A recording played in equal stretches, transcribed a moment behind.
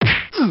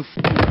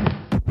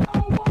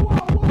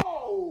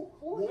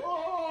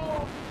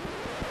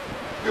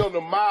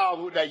on the miles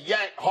with that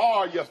yank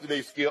hard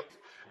yesterday, Skip.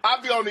 I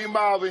be on these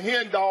miles of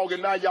hen dog,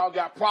 and now y'all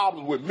got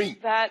problems with me.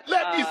 Let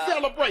me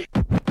celebrate.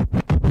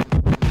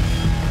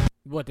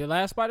 What, the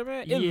last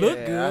Spider-Man? It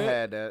looked good. I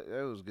had that.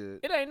 It was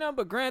good. It ain't nothing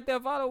but Grand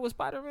Theft Auto with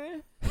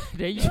Spider-Man.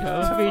 There you go.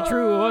 To be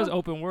true, it was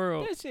open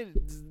world. That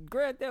shit,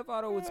 Grand Theft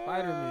Auto with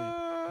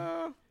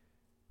Spider-Man.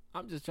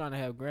 I'm just trying to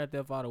have Grand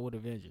Theft Auto with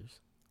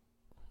Avengers.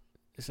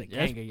 It's a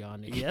gang of y'all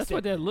niggas. Yeah, that's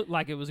what that looked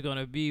like it was going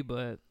to be,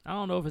 but I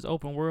don't know if it's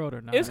open world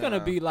or not. It's going to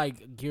be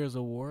like Gears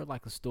of War,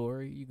 like a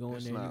story. You go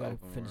in there, you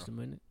got to finish the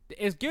minute.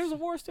 Is Gears of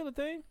War still a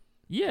thing?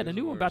 Yeah, the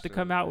new one about to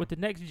come out with the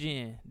next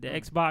gen. The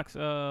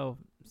Xbox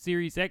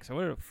Series X or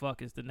whatever the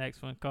fuck is the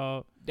next one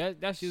called.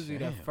 That's usually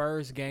the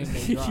first game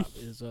they drop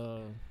is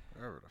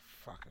whatever the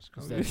fuck is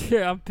called.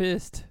 Yeah, I'm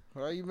pissed.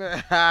 Why you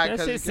mad? That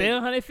shit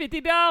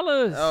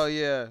 $750. Oh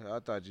yeah, I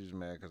thought you was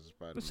mad because it's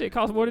Spider-Man. That shit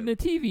costs more than the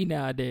TV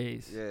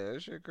nowadays. Yeah,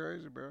 that shit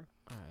crazy, bro.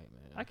 All right,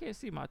 man. I can't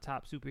see my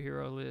top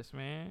superhero list,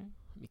 man.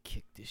 Let me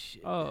kick this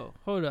shit. Oh,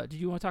 hold up.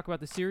 Did you want to talk about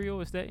the cereal?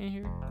 Is that in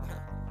here?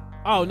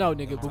 Oh no,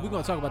 nigga, but we're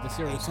gonna talk about the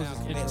cereal since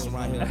it's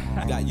right here.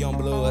 You got Young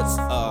Bloods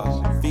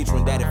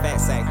featuring Daddy Fat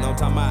Sack. No, I'm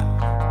talking about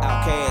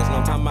Outkast. No,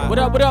 I'm talking about. What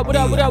up?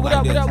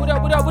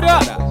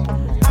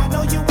 I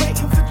know you're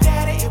waiting for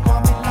Daddy. It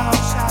won't be long.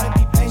 Shout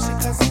be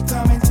patient, cause I'm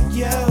coming to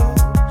you.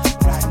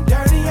 Riding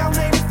dirty on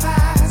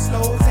 85.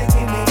 Slow,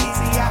 taking it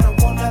easy. I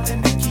don't want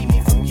nothing to keep me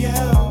from you.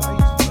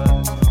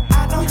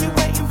 I know you're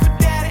waiting for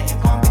Daddy.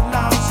 It won't be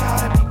long.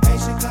 Shout be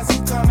patient, cause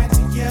I'm coming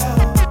to you.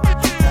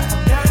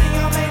 Riding dirty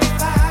on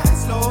 85.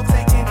 Slow,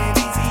 taking it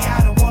easy.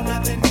 I don't want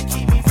nothing to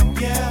keep me from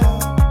you.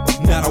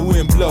 Now the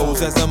wind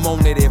blows as I'm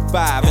on it at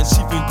 5 and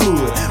she been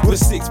good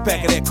with a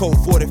 6-pack of that Colt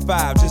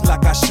 45 just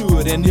like I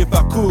should. And if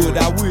I could,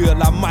 I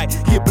will. I might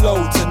get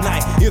blowed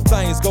tonight. If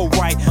things go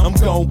right, I'm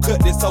gon'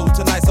 cut this hoe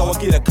tonight. So I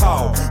get a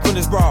call from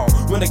this brawl.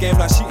 When the game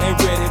like she ain't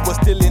ready, but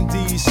still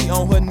indeed she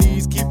on her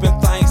knees keeping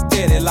things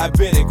steady like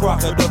Betty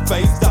Crocker, the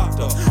face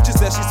doctor.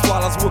 Just as she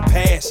swallows with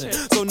passion.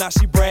 So now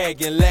she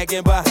bragging,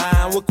 lagging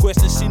behind with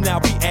questions she now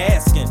be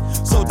asking.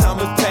 So time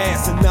is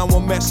passing, now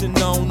I'm mashing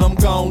on. I'm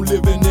gone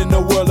living in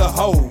the world of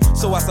hoes.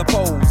 So I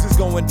suppose it's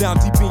going down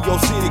deep in your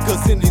city,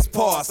 cause in these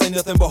parts ain't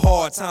nothing but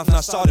hard times. Now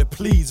shout it,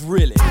 please,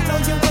 really. I know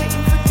you're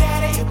waiting for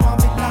Daddy, it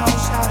won't be long.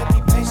 Shout it, be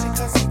patient,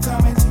 cause I'm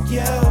coming to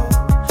you.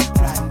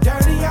 Riding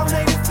dirty on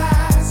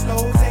 85,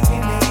 slow,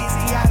 taking it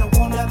easy. I don't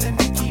want nothing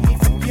to keep me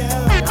from you.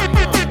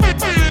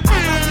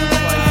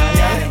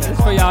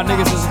 It's for y'all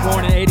niggas that was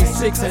born in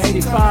 86 and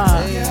 85.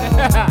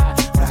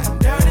 Riding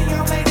dirty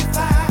on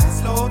 85,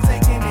 slow,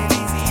 taking it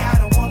easy. I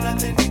don't want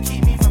nothing to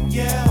keep me from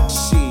you.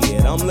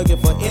 Shit, I'm looking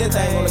for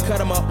anything on the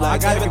cut 'em up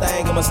like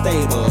everything in my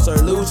stable. Sir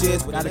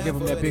Lucius, gotta give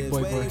him that big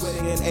boy voice.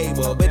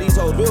 But these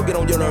hoes will get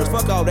on your nerves.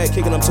 Fuck all that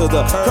kicking them to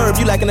the curb.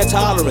 You lacking the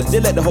tolerance. They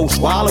let the hoe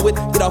swallow it.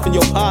 Get off in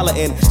your parlor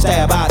and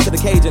stab out to the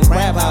Cajun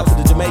crab house, to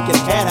the Jamaican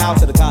cat house,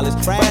 to the college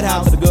frat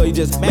house, to the girl you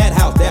just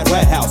madhouse, that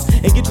rat house.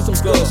 And get you some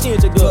skulls. She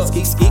ain't your girl.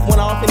 Skeet one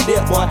off and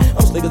dip, boy.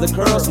 I'm slick as a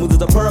curl, smooth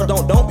as a pearl.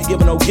 Don't be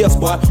giving no gifts,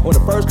 boy. On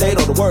the first date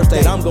or the worst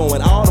date, I'm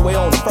going all the way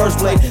on the first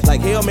plate.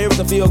 Like Hail Marys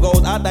and field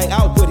goals. I think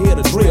I was put here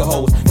to drill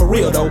hoes. For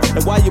real though.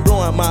 And while you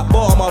blowing my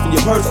ball, I'm off in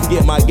your purse. I'm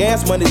getting my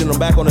gas money, then I'm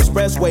back on the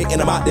expressway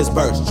and I'm out this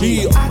burst.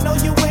 Yeah. I know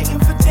you're waiting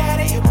for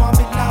Daddy, it won't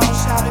be long.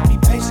 Shout it, be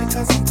patient,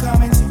 cause I'm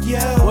coming to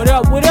you. What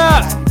up?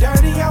 Riding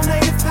dirty on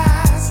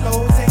 85,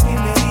 slow, taking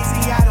it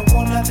easy. I don't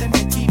want nothing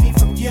to keep me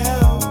from you.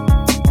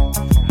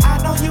 I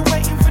know you're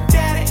waiting for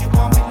Daddy, it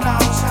won't be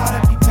long. Shout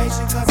it, be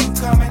patient, cause I'm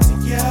coming to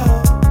you.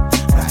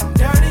 Riding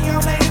dirty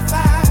on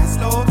 85,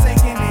 slow,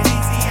 taking it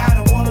easy. I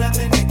don't want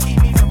nothing to keep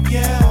me from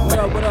you. What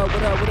up?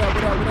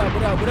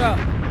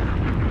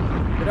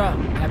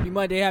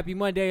 Happy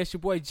Monday. It's your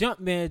boy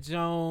Jumpman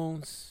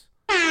Jones.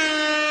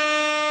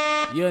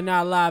 You're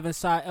now live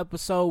inside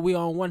episode. We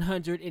on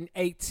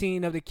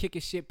 118 of the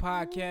Kickin' Shit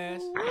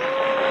podcast. A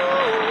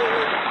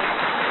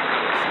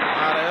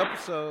lot of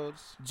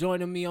episodes.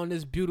 Joining me on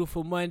this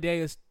beautiful Monday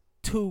is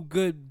two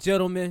good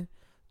gentlemen,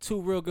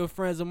 two real good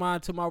friends of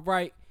mine. To my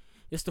right,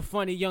 it's the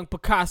funny young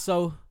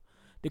Picasso,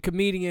 the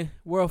comedian,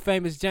 world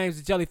famous James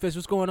the Jellyfish.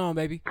 What's going on,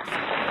 baby?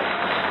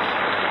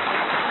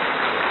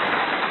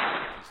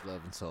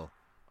 Love and soul.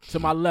 To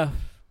my left.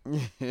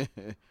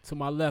 To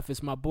my left,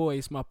 it's my boy,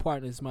 it's my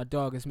partner, it's my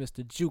dog, it's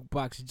Mr.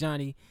 Jukebox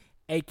Johnny,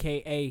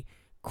 a.k.a.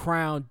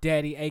 Crown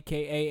Daddy,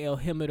 a.k.a. El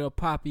Himido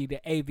Poppy, the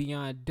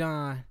Avion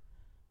Don.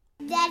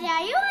 Daddy,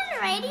 are you on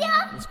the radio?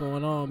 What's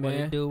going on, man?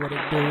 What it do?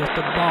 It's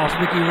the boss,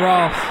 Ricky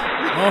Ross.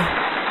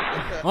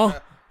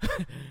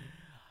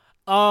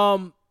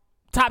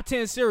 Top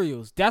 10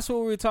 cereals. That's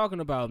what we were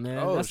talking about,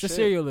 man. That's shit. the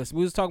cereal list.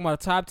 We was talking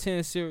about top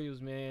 10 cereals,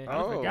 man.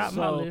 I forgot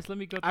my list. Let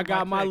me go through I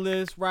got my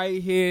list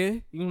right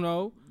here,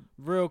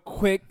 real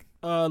quick.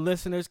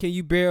 Listeners, can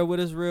you bear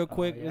with us real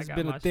quick? Yeah, it's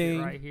been a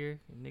thing. Right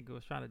here. The nigga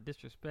was trying to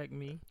disrespect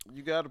me.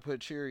 You got to put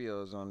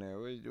Cheerios on there.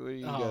 Where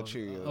you got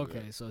Cheerios?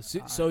 Okay,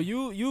 at? so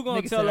you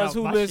gonna Nigga tell said us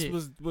who my list shit.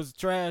 was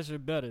trash or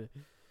better?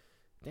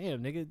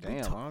 Damn, nigga.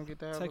 Damn, I don't get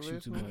that. Text you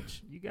too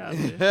much. You got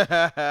it.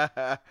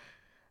 I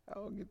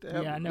don't get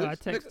that. Yeah, I know. I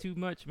text too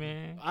much,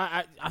 man.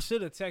 I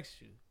should have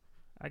texted you.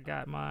 I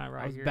got mine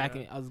right here.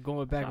 I was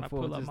going back and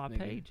forth. Pull up with my this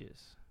nigga.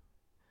 pages.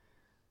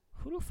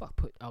 Who the fuck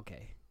put?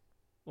 Okay,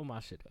 where my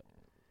shit up?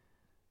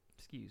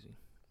 Excuse me.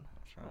 I'm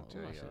trying to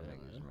tell my y'all shit,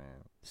 niggas, man. man.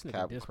 This nigga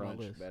Cap dissed my Crunch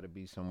list. better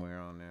be somewhere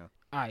on there.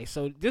 All right,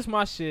 so this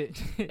my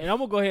shit, and I'm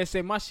gonna go ahead and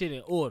say my shit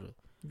in order.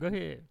 Go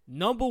ahead.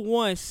 Number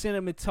 1,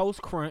 Cinnamon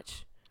Toast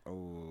Crunch.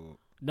 Oh,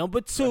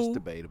 Number that's 2,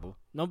 debatable.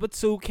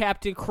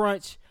 Captain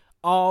Crunch,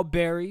 all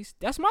berries.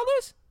 That's my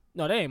list.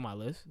 No, that ain't my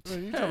list.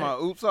 You talking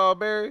about Oops All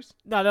Berries?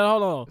 No,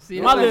 hold on.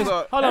 See, my that's list.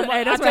 what- Hold on.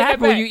 Hey, that's I what take it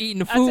happened when back. you eating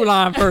the I Food take-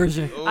 Line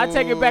version. I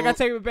take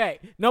it back.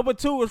 Number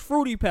 2 was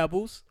Fruity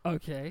Pebbles.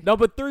 Okay.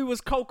 Number 3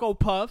 was Cocoa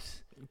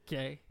Puffs.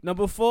 Okay.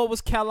 Number 4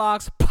 was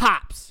Kellogg's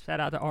Pops.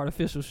 Shout out to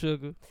artificial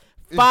sugar.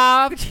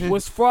 5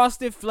 was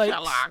Frosted Flakes.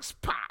 Kellogg's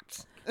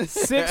Pops.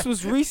 6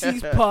 was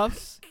Reese's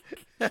Puffs.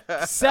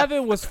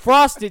 7 was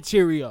Frosted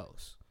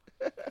Cheerios.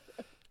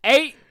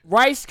 8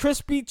 Rice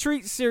Krispie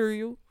Treat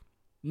cereal.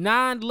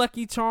 9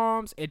 Lucky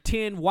Charms and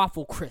 10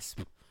 Waffle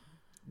Crisp.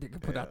 They can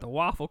put out the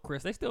Waffle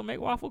Crisp. They still make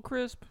Waffle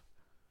Crisp?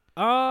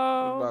 What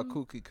about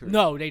Cookie Crisp?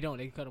 No, they don't.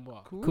 They cut them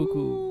off.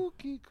 Cuckoo.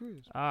 Cookie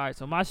Crisp. All right,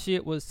 so my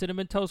shit was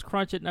Cinnamon Toast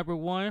Crunch at number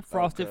 1,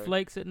 Frosted Okay.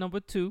 Flakes at number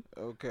 2,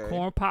 Okay.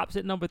 Corn Pops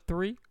at number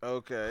 3.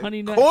 Okay.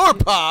 Honey Nut Corn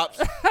Chip-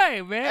 Pops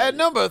Hey, man. at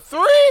number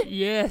 3?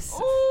 Yes.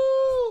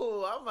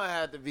 Ooh, I'm gonna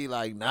have to be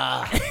like,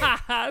 nah.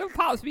 Them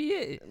Pops be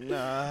it.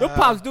 Nah. The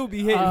Pops do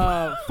be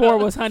hitting. 4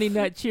 was Honey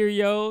Nut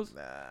Cheerios.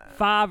 Nah.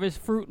 5 is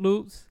Fruit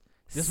Loops.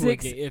 This one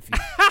 6, get iffy.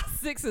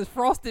 6 is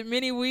Frosted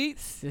Mini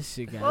Wheats. This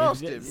shit got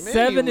Frosted iffy. Mini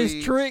 7 is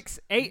Wheats. Tricks.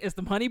 8 is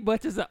the Honey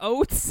Bunches of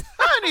Oats.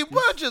 Honey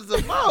bunches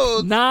of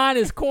oats. 9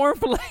 is Corn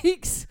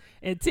Flakes.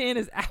 And 10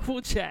 is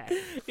Apple Jack.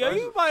 Yo,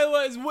 you probably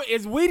was.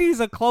 Is Wheaties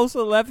a close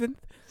 11th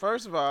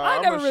First of all, I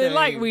I'm never really ashamed.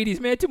 liked Wheaties,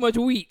 man. Too much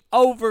wheat.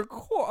 over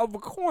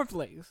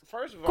cornflakes?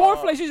 First of all,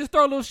 Cornflakes, you just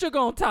throw a little sugar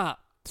on top.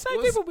 Same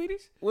What's- people,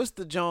 Wheaties. What's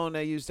the Joan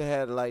that used to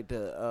have like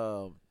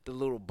the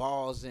little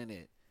balls in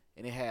it,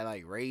 and it had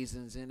like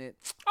raisins in it?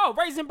 Oh,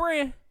 Raisin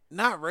Bran.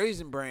 Not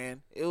Raisin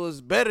Bran. It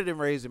was better than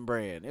Raisin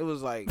Bran. It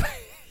was like,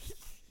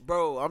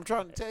 bro, I'm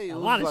trying to tell you, A it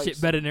lot was of like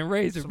shit better than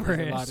Raisin some,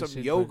 Bran. lot of some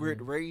shit yogurt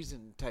better.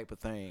 raisin type of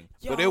thing.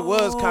 But it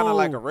was kind of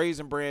like a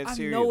Raisin Bran I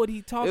cereal. know what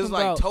he talking It was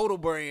about. like Total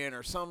Bran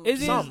or something.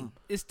 Is it? something.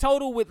 It's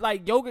total with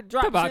like yogurt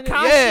drops about in it.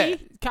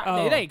 Kashi? Yeah.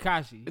 Oh. It ain't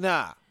Kashi.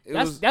 Nah, it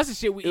That's was. that's the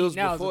shit we It eat was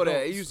now. before as that.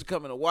 It adults. used to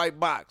come in a white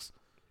box,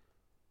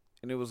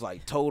 and it was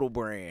like Total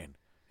Brand.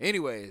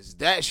 Anyways,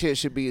 that shit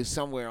should be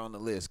somewhere on the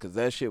list because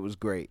that shit was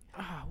great.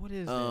 What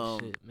is that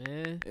shit,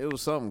 man? It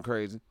was something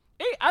crazy.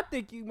 I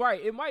think you right.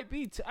 It might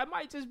be. It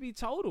might just be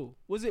total.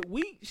 Was it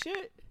wheat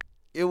shit?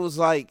 It was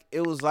like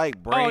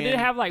brand. Oh, did it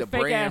have like the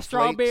fake brand ass flakes.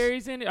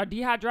 strawberries in it or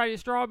dehydrated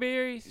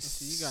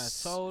strawberries? You got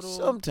total.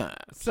 Sometimes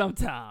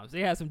Sometimes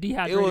they had some it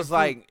dehydrated. was fruit.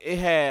 like it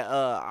had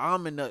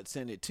almond nuts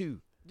in it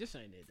too. This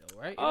ain't it though,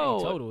 right? It oh,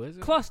 ain't total, is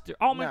it? cluster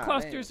almond Nah,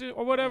 clusters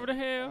or whatever the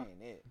hell. That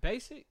ain't it.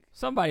 Basic.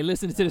 Somebody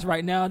listening to this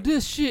right now.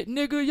 This shit,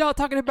 nigga. Y'all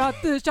talking about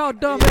this? Y'all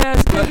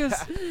dumbass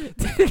niggas.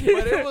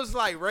 But it was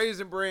like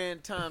Raisin Bran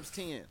times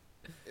 10.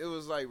 It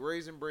was like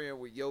Raisin Bran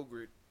with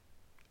yogurt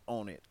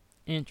on it.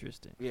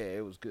 Interesting. Yeah,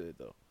 it was good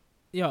though.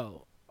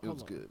 Yo, It hold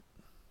was on. good.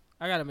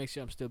 I gotta make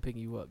sure I'm still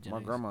picking you up,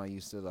 Jennings. My grandma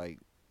used to like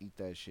eat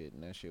that shit,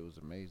 and that shit was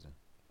amazing.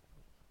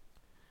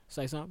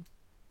 Say something.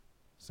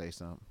 Say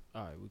something.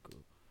 All right, we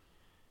cool.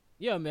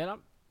 Yeah, man. I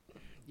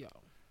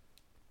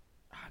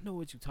know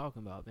what you're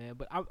talking about, man.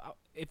 But I,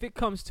 if it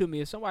comes to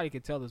me, if somebody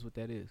could tell us what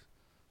that is,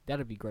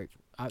 that'd be great.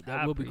 That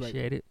I will be great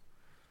appreciate it.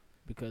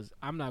 because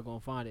I'm not gonna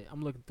find it.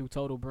 I'm looking through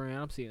Total Brand.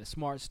 I'm seeing a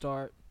Smart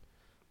Start,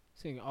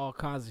 seeing all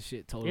kinds of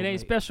shit. Total. It ain't made.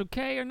 Special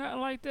K or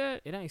nothing like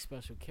that. It ain't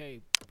Special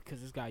K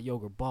because it's got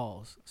yogurt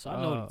balls. So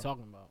I know what you're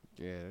talking about.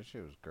 Yeah, that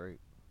shit was great.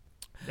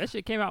 That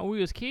shit came out when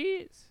we was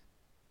kids.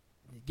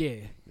 Yeah.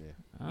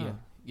 Oh.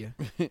 Yeah.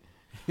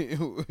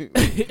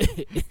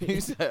 He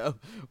said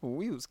when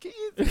we was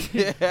kids.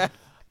 Yeah.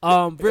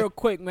 Real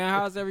quick, man.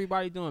 How's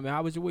everybody doing, man?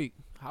 How was your week?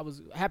 How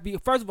was happy?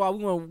 First of all,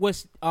 we want to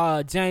wish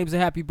James a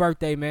happy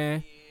birthday,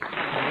 man. Wish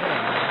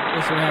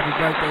him a happy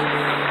birthday,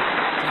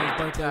 man. James'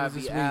 birthday was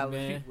this week,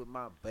 man. with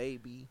my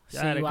baby.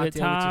 Y'all had a you out good there with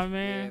your- time, Yeah,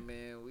 man.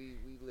 man, we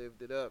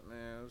lived it up,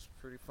 man. It was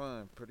pretty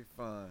fun.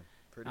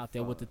 Out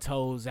there with the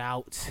toes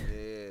out.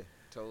 Yeah,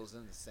 toes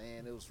in the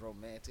sand. It was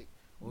romantic.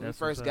 When That's we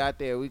first what's up. got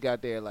there, we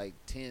got there like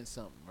 10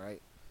 something,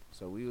 right?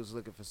 So we was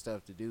looking for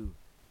stuff to do,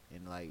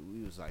 and like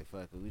we was like,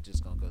 fuck it, we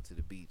just gonna go to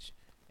the beach.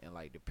 And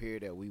like the pier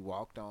that we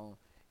walked on,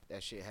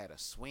 that shit had a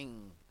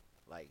swing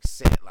like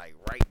set like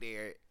right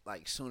there,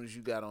 like soon as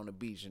you got on the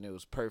beach, and it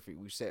was perfect.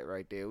 We sat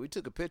right there. We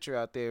took a picture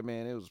out there,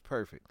 man. It was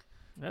perfect.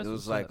 That's It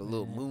was what's like up, a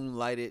little man.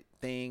 moonlighted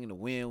thing, and the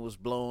wind was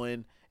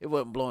blowing. It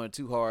wasn't blowing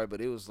too hard,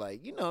 but it was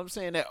like, you know what I'm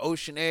saying, that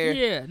ocean air.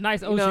 Yeah,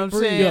 nice You know ocean what I'm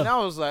breeze. saying? I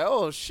was like,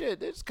 oh shit,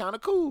 this is kind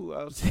of cool.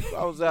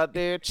 I was out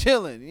there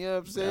chilling. You know what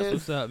I'm That's saying?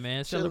 what's up,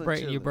 man. Chilling,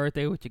 Celebrating your chilling.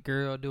 birthday with your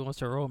girl, doing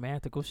some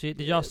romantical shit.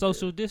 Did y'all Yeah,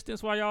 social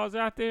distance while y'all was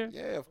out there?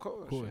 Yeah, of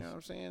course. You know what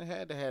I'm saying?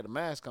 Had to have the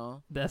mask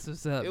on. That's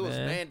what's up, It was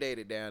man.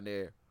 mandated down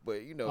there.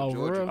 But you know, Oh,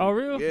 Georgia. real? Oh,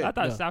 real? Yeah. I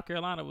thought Yeah. South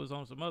Carolina was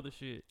on some other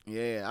shit.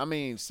 Yeah, I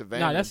mean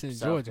Savannah. that's in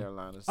South Georgia.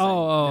 Carolina.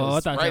 Oh, I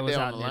It's thought right that was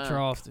there out on in the line.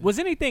 Charleston. Was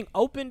anything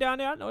open down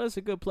there? I know that's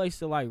a good place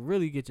to like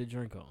really get your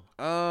drink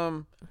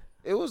on.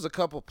 It was a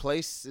couple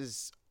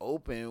places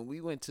open. We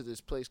went to this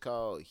place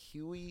called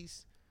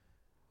Huey's.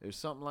 There's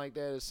something like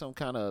that. It's some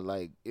kind of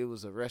like it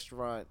was a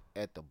restaurant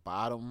at the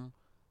bottom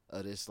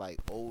of this like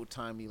old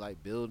timey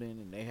like building,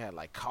 and they had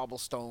like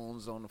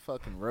cobblestones on the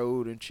fucking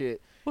road and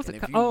shit. What's And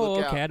a if you oh,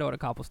 look okay. out- I know what a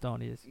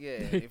cobblestone is. Yeah,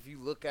 and if you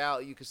look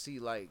out, you can see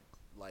like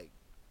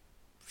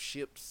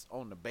ships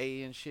on the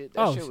bay and shit. That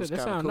Oh, shit shit, was that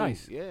kind of sound cool.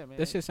 nice. Yeah, man.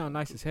 That shit sound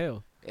nice as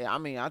hell. Yeah, I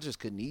mean, I just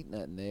couldn't eat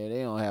nothing there.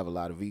 They don't have a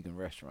lot of vegan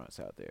restaurants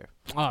out there.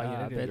 Oh I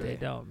yeah, bet they Yeah.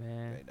 don't,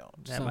 man. They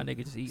don't. That my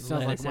nigga just eat Sounds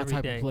like lettuce my every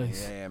type day. of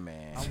place. Yeah,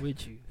 man. I'm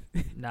with you.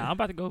 Nah, I'm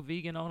about to go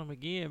vegan on them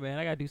again, man.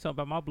 I gotta do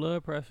something about my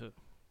blood pressure.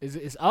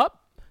 It's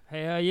up?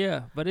 Hell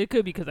yeah, but it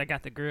could be because I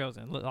got the girls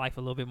and life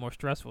a little bit more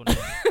stressful now.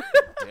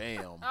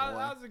 Damn, boy.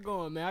 How's it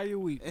going, man? How you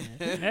week,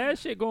 man? That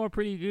shit going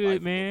pretty good,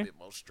 Life a man. little bit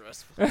more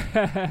stressful.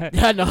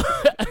 I know.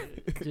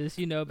 Just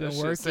been That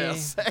shit working,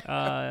 sounds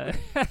sad.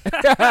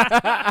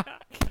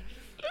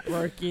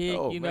 working.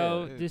 Oh,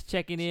 man. Just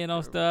checking in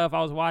on stuff.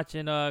 I was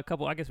watching a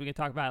couple. I guess we can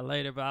talk about it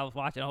later. But I was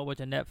watching a whole bunch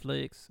of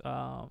Netflix.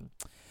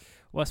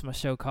 What's my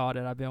show called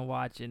that I've been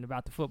watching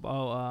about the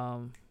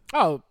football?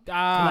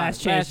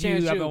 Last Chance U.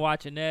 I've been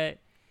watching that,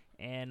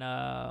 and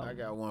I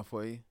got one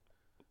for you.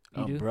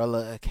 You do?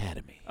 Umbrella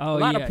Academy. Oh, a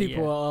lot yeah, of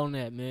people yeah. are on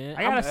that, man.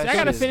 I gotta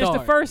shit finish the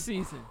start. first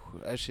season.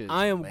 That shit is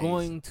I am amazing.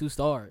 going to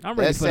start. I'm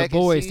ready That for the second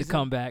boys to season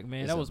come back,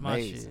 man. is That was my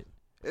amazing. shit.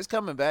 It's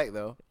coming back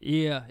though.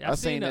 Yeah, I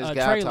seen this a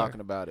guy trailer.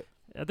 talking about it.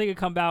 I think it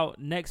come out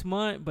next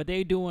month, but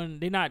they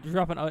not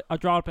dropping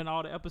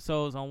all the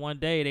episodes on one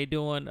day. They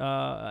doing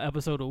an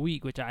episode a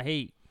week, which I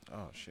hate.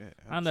 Oh shit!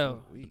 I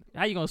know.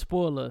 How you gonna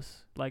spoil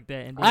us like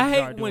that? And then I start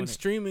hate doing when it?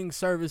 streaming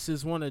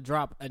services want to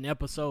drop an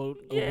episode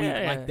a week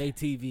Yeah. like they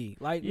TV.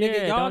 Like, Yeah,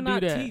 nigga, y'all don't do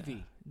not that.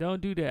 TV. Don't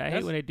do that. I hate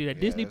That's- when they do that.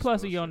 Yeah, Disney that's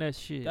Plus will get bullshit. on that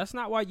shit. That's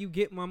not why you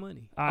get my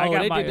money. I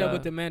got they my, did that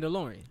with The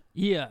Mandalorian.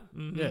 Yeah.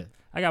 Mhm. Yeah.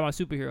 I got my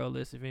superhero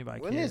list if anybody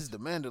When cares. is the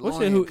What's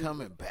Mandalorian it,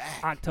 coming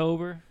back?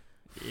 October.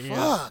 Yeah.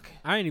 Fuck.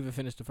 I ain't even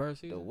finished the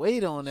first The season.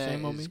 weight on that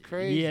Shame on is me.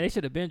 crazy. Yeah, they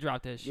should have been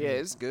dropped that shit. Yeah,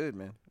 it's good,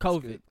 man. It's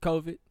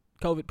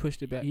COVID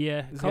pushed it back.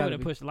 Yeah, It's COVID gotta done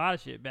be. pushed a lot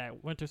of shit back.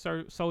 Winter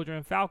Soldier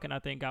and Falcon, I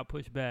think, got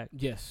pushed back.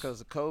 Yes.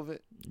 because of COVID.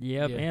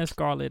 Yep, Yeah. and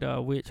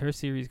Scarlet Witch, her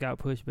series got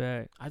pushed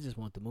back. I just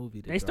want the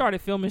movie to They drop. started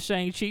filming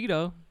Shang-Chi,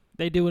 though.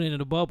 They doing it in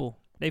a bubble.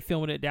 They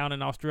filming it down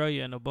in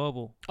Australia in a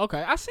bubble.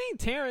 Okay, I seen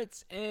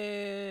Terrence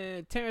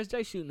and Terrence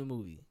J shooting the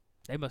movie.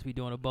 They must be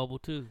doing a bubble,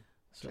 too.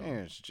 So,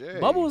 Terrence J.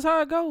 bubble is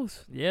how it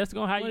goes. Yeah, it's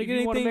going to how Wanna you, get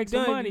you want to anything make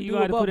some done, money. you You do a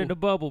got to put it in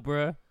bubble. the bubble,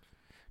 bruh.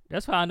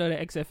 That's how I know the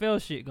XFL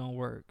shit going to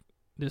work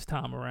this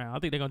time around. I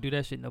think they're going to do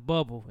that shit in the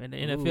bubble. And the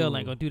NFL ain't Ooh.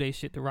 going to do their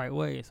shit the right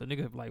way. So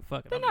niggas be like,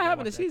 fuck it. They're I'm not gonna go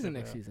having a watch the season XFL.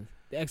 next season.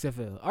 The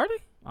XFL. Are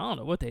they? I don't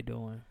know what they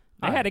doing.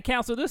 They Alright. had to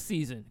cancel this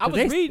season. I 'Cause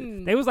was they,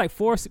 reading. They was like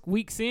 4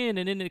 weeks in,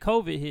 and then the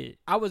COVID hit.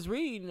 I was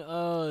reading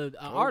an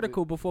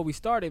article before we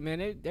started, man.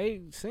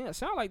 They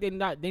sound like they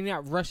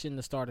not rushing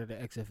the start of the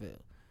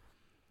XFL.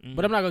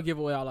 But I'm not gonna give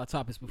away all our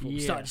topics before we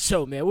Yeah. start the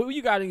show, man. What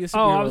you got in your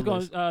superhero Oh, I was going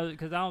list?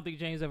 because I don't think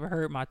James ever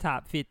heard my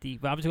top 50,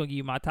 but I'm just gonna give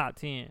you my top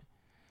 10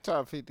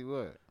 Top 50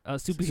 what?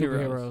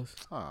 superheroes.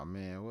 Oh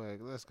man, well,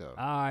 let's go.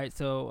 All right,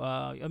 so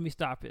let me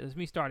stop it. Let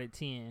me start at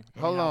 10. and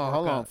Hold then I'll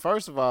on. work up.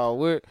 First of all,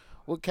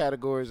 what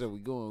categories are we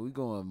going? We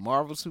going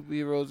Marvel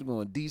superheroes? We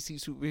going DC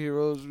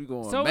superheroes? We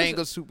going So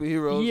manga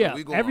superheroes? Yeah, Or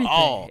we going everything,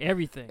 all?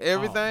 everything,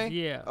 Everything?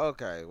 Yeah.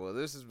 Okay. Well,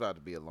 this is about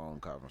to be a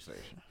long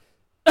conversation.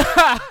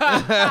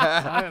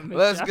 I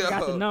Let's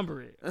forgot to go.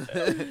 number it.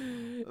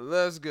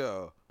 Let's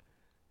go.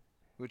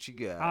 What you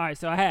got? All right,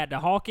 so I had the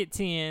Hulk at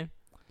 10.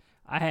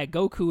 I had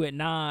Goku at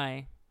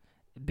 9.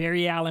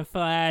 Barry Allen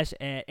Flash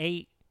at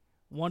 8.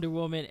 Wonder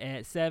Woman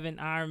at 7.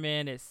 Iron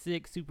Man at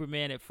 6.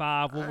 Superman at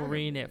 5.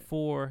 Wolverine at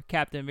 4.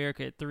 Captain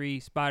America at 3.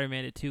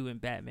 Spider-Man at 2. And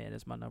Batman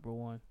is my number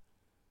 1.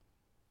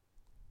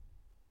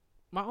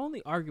 My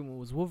only argument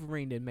was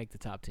Wolverine didn't make the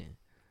top 10.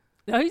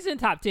 No, he's in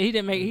top 10. He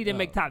didn't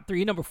make top 3.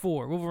 He number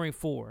 4. Wolverine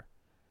 4.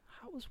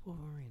 How was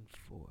Wolverine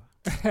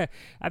 4?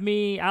 I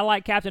mean, I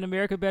like Captain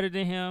America better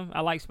than him.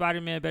 I like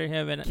Spider-Man better than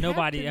him, and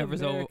nobody Captain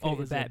ever's America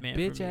over is Batman.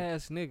 a for bitch me.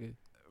 ass nigga.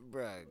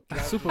 Bruh,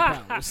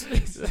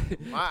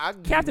 Superpowers. I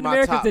give Captain you my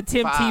America's top the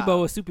Tim 5.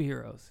 Tebow of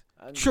superheroes.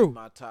 I give True. you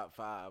my top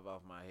 5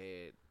 off my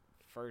head.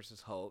 First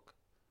is Hulk.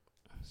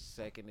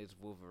 Second is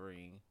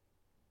Wolverine.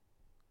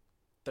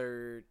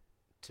 Third,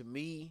 to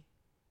me,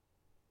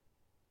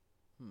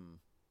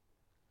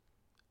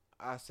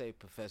 I say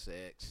Professor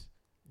X.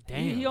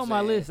 Damn. He on my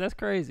Sad. list. That's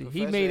crazy. He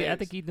Professor made it. I X.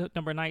 think he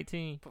number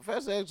 19.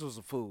 Professor X was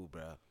a fool,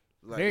 bro.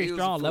 Like, Very he was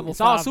a strong, fool. level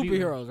It's all 5 view.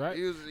 superheroes, right?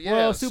 He was, yeah,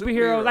 Well,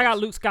 superheroes. I got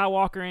Luke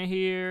Skywalker in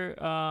here.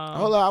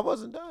 Hold on, I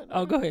wasn't done.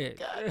 Oh, go ahead.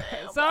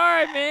 Goddamn,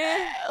 Sorry,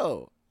 man.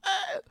 hell.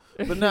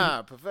 But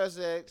nah,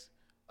 Professor X.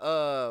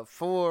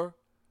 4,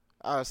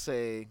 I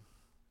say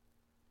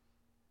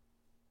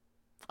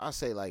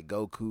like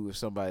Goku or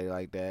somebody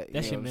like that. You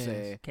That's know your what I'm mans.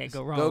 saying? Can't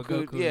go wrong Goku,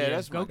 with Goku. yeah,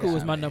 that's my Goku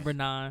was guy, my man. number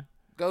 9.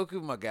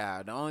 Goku, my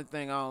guy. The only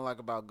thing I don't like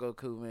about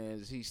Goku, man,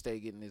 is he stay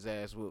getting his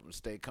ass whooped and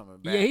stay coming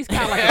back. Yeah, he's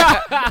kind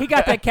of like he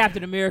got that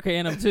Captain America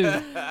in him too.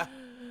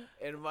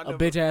 And A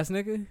bitch ass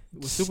nigga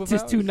with superpowers.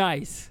 Just too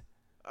nice.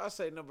 I'll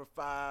say number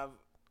 5,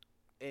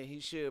 and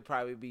he should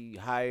probably be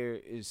higher,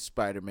 is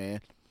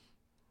Spider-Man.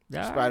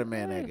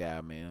 Spider-Man, that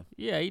guy, man.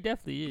 Yeah, he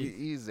definitely is.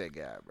 He's that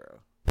guy, bro.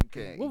 You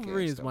can't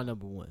Wolverine is stop my him.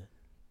 number 1.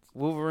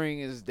 Wolverine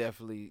is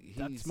definitely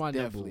That's my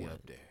number definitely 1.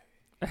 up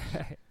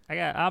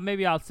there.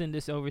 Maybe I'll send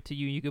this over to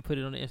you. And you can put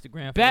it on the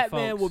Instagram. For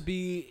Batman the folks. would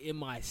be in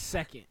my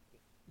second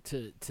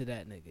to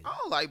that nigga. I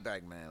don't like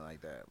Batman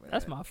like that, man.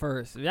 That's my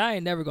first. I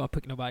ain't never gonna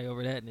pick nobody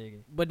over that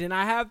nigga. But then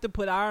I have to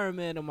put Iron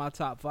Man in my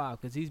top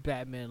 5 because he's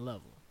Batman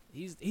level.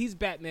 He's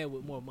Batman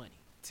with more money.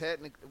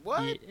 Technically,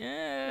 what?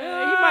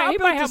 Yeah, he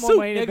might have the more suit,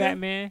 money than nigga.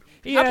 Batman.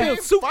 I Yeah,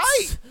 built suits.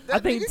 Fight. I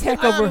think nigga tech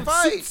cannot over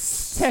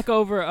fight. tech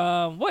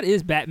over. What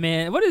is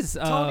Batman? What is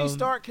Tony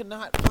Stark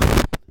cannot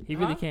fight. He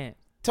really can't.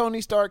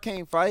 Tony Stark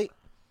can't fight.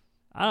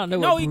 I don't know.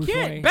 No, what he Bruce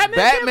can't. Wayne-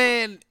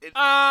 Batman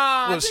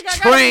I was think I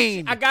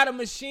trained. I got a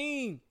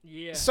machine.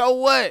 Yeah. So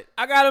what?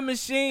 I got a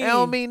machine. It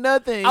don't mean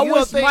nothing. I You don't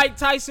wish think- Mike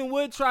Tyson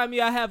would try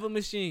me. I have a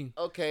machine.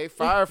 Okay,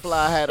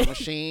 Firefly had a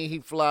machine. He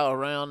fly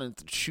around and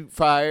shoot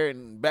fire,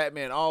 and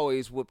Batman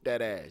always whooped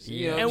that ass.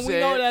 You know what And I'm we saying?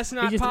 know that's He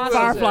not just possible.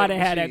 Firefly that that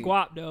had that machine.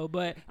 guap though,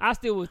 but I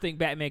still would think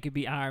Batman could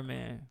be Iron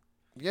Man.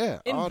 Yeah,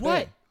 In all what?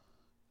 day.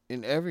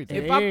 In everything.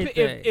 If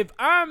Everything. if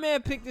Iron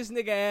Man picked this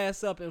nigga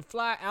ass up and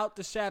fly out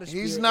the shadow,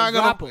 He's not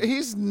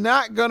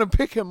gonna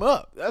pick him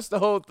up. That's the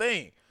whole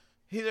thing.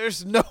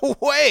 There's no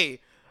way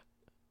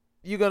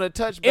you're gonna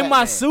touch in my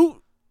Batman.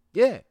 suit.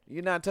 Yeah,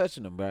 you're not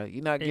touching him, bro.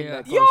 You're not getting Yeah.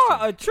 that close Y'all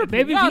to him. a tripping.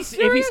 Maybe Y'all if he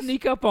serious?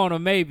 sneak up on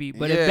him, maybe.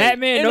 But Yeah. if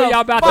Batman In know a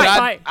y'all about fight. to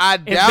fight, I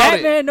if doubt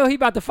Batman know he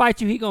about to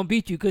fight you, he gonna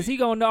beat you because he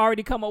gonna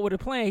already come up with a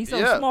plan. He's so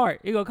Yeah.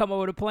 smart. He gonna come up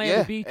with a plan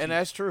Yeah, to beat and you.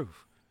 that's true.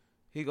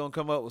 He gonna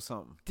come up with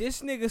something.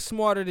 This nigga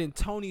smarter than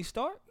Tony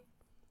Stark.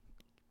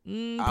 I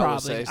would Probably.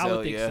 say I would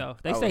so, think yeah. so.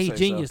 They I would say he's say so.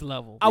 genius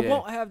level. I Yeah.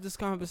 won't have this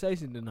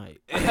conversation tonight.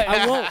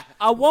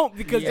 I won't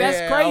because Yeah,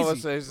 that's I would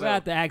crazy. say We so.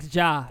 have to ask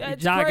Ja.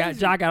 That's Ja crazy.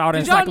 got all the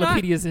Did y'all not-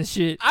 encyclopedias and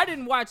shit. I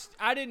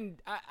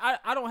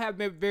don't have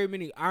very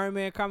many Iron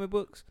Man comic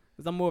books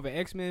because I'm more of an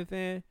X-Men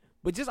fan.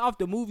 But just off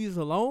the movies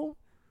alone,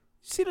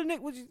 see the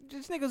nigga,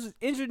 this nigga's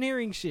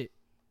engineering shit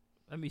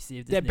Let me see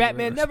if this that nigga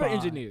Batman will never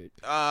respond. engineered.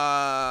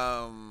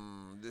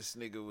 This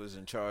nigga was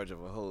in charge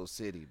of a whole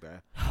city, bro.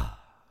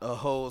 A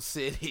whole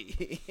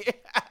city.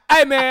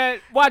 Hey man,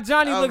 while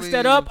Johnny I looks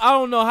that mean- up, I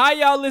don't know how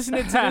y'all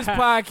listening to this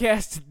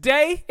podcast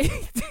today,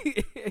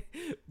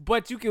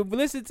 but you can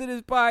listen to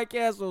this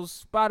podcast on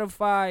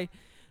Spotify,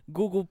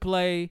 Google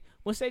Play.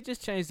 Once they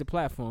just changed the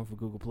platform for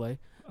Google Play.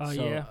 Oh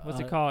So, yeah, what's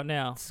it called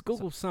now? It's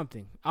Google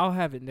something. I'll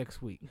have it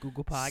next week.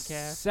 Google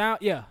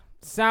Podcast.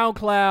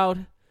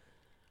 SoundCloud,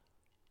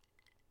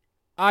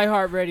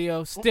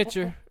 iHeartRadio,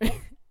 Stitcher.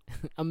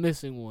 I'm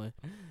missing one.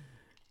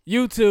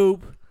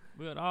 YouTube,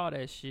 With all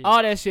that shit.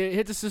 all that shit.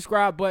 Hit the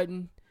subscribe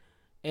button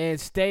and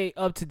stay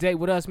up to date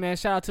with us, man.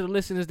 Shout out to the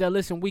listeners that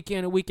listen week in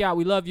and week out.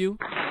 We love you.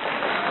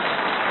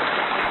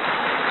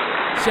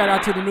 Shout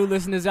out to the new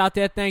listeners out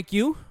there. Thank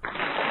you.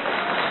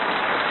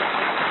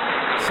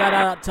 Shout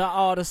out to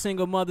all the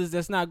single mothers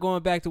that's not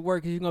going back to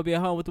work because you're going to be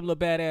at home with them little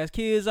badass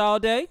kids all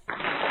day.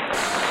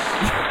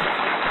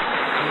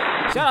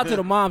 Shout out to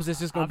the moms that's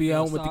just going I to be at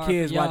feel home with the sorry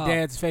kids for while y'all.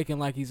 dad's faking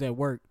like he's at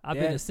work. I've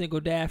Dad- been a single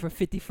dad for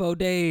 54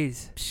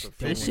 days.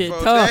 This shit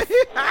 54 tough.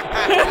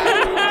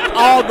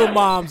 all the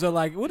moms are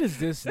like, what is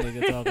this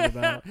nigga talking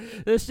about?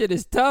 This shit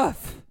is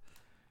tough.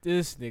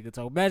 This nigga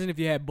talk. Imagine if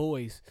you had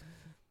boys.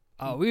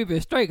 Oh, we've been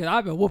straight because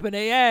I've been whooping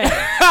their ass.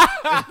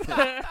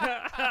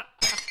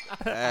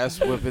 Ass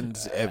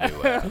whippings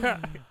everywhere.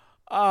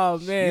 Oh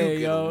man, get a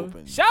yo!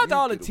 whooping. Shout out to You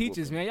all the get a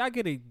teachers, whooping. man. Y'all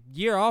get a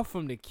year off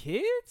from the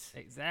kids.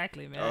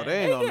 Exactly, man. Oh, they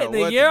They ain't gonna know getting a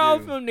what year to off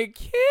do. from the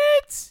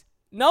kids.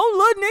 No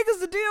little niggas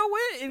to deal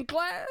with in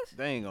class.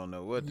 They ain't gonna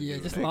know what to do. Yeah,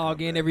 when just they log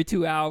come in back. every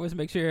 2 hours,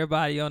 make sure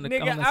everybody on the,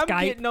 Nigga, on the I'm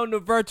Skype. getting on the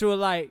virtual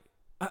like,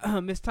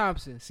 Miss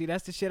Thompson. See,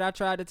 that's the shit I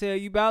tried to tell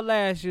you about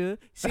last year.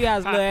 See how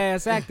his little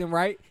ass acting,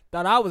 right?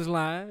 Thought I was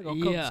lying. Gonna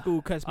come to Yeah.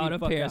 school, cuss me All the the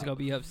fuck parents out. gonna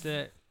be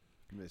upset.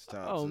 Miss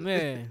Thompson. Oh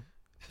man.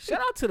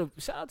 Shout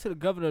out to the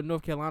governor of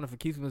North Carolina for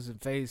keeping us in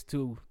phase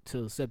 2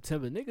 till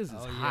September. Niggas is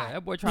Oh yeah, hot.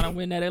 that boy trying to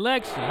win that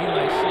election. He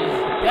like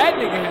shit. That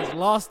nigga has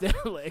lost that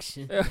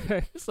election.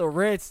 It's a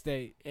red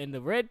state, and the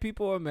red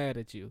people are mad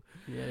at you.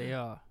 Yeah, they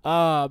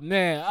are.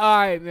 Man. All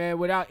right, man.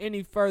 Without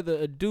any further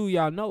ado,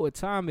 y'all know what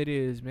time it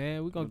is,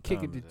 man. We're going What to kick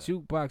time it is to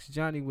Jukebox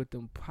Johnny with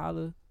them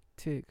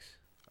politics.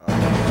 So,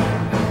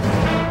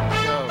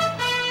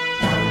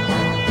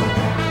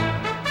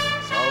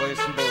 it's always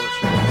some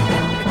bullshit.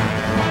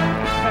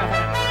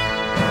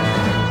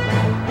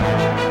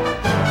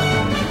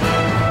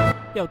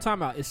 Yo,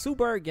 time out. Is Sue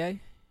Bird gay?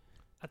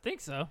 I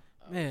think so.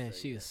 Man,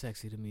 she is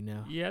sexy to me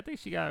now. Yeah, I think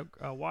she got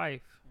a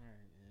wife.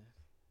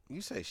 You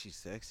say she's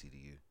sexy to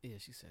you. Yeah,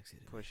 she's sexy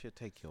to me. Boy, she'll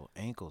take your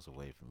ankles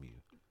away from you.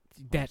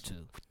 That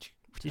too.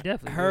 She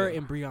definitely Her will.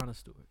 and Breonna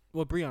Stewart.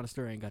 Well, Breonna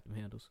Stewart ain't got them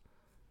handles.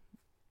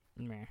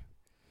 Man.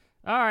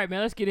 All right,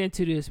 man. Let's get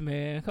into this,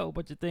 man. A whole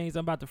bunch of things.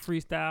 I'm about to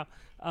freestyle.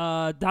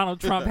 Donald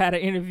Trump had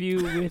an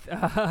interview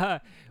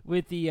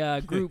with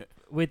the group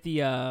with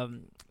the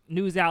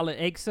news outlet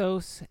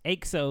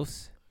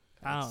Axios.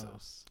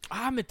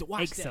 I meant to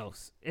watch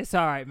Axios. It's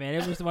all right, man.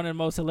 It was one of the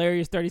most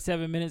hilarious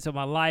 37 minutes of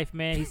my life,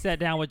 man. He sat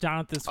down with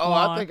Jonathan Swan.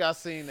 Oh, I think I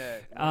seen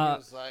that.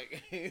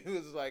 He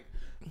was like,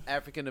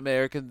 African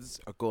Americans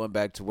are going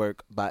back to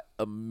work by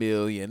 1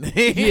 million.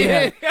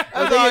 Yeah.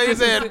 That's all he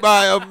said,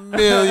 by 1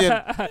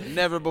 million.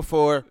 Never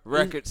before.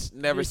 Records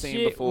never seen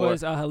shit before.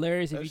 Was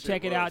hilarious. If you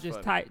check it out,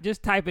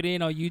 just type it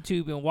in on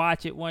YouTube and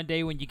watch it one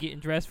day when you're getting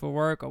dressed for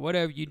work or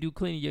whatever you do,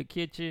 cleaning your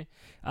kitchen.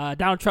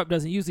 Donald Trump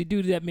doesn't usually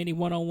do that many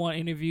one-on-one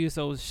interviews,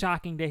 so it was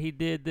shocking that he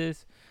did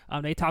this.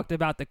 They talked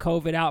about the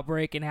COVID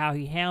outbreak and how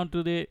he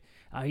handled it.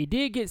 He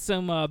did get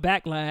some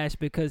backlash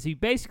because he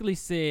basically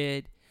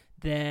said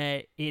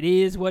that it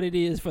is what it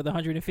is for the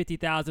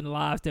 150,000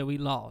 lives that we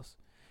lost.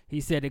 He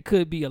said it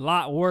could be a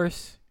lot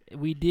worse.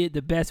 We did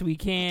the best we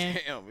can.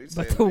 Damn,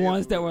 but the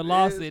ones that were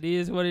lost, it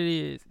is what it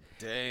is.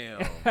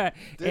 Damn.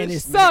 And it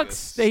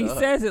sucks that he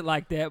says it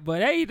like that.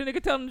 But hey, the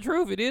nigga telling the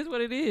truth. It is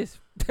what it is.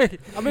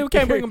 I mean, we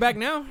can't bring him back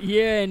now.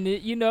 Yeah, and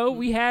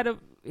we had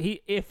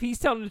if he's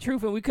telling the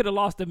truth and we could have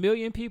lost 1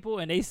 million people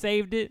and they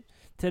saved it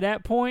to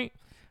that point,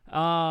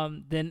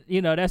 then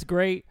that's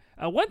great.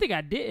 One thing I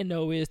didn't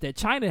know is that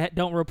China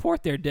don't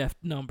report their death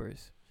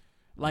numbers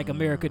like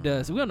America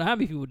does. We don't know how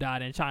many people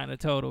died in China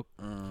total.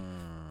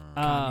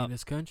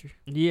 Communist country.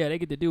 Yeah, they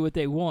get to do what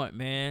they want,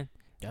 man.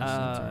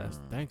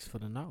 Thanks for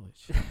the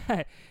knowledge.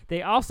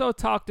 They also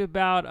talked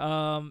about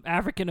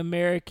African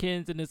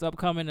Americans in this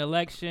upcoming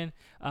election.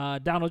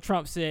 Donald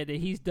Trump said that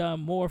he's done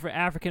more for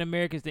African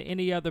Americans than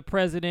any other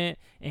president,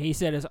 and he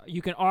said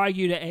you can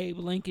argue that Abe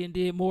Lincoln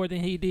did more than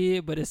he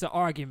did, but it's an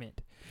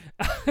argument.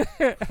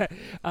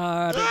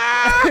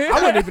 I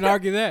wouldn't even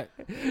argue that.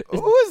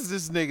 Who is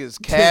this nigga's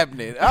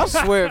cabinet? I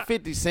swear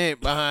 50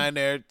 Cent behind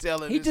there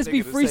telling he this just nigga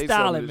be to say some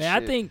freestyling, of this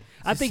man. shit.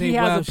 I think he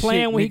has a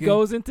plan when he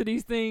goes into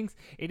these things,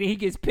 and then he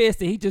gets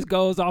pissed and he just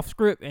goes off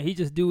script and he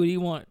just do what he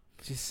wants.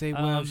 Just say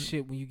wild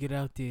shit when you get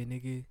out there,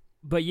 nigga.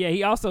 But yeah,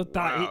 he also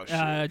thought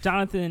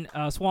Jonathan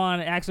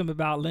Swan asked him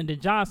about Lyndon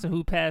Johnson,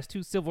 who passed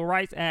 2 civil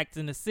rights acts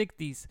in the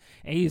 60s,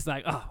 and he's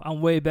like, "Oh,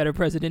 I'm way better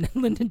president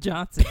than Lyndon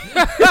Johnson."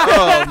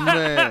 Oh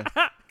man.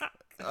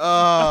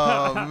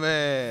 Oh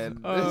man,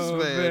 this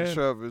man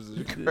Trump is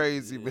a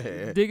crazy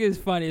man. Dig is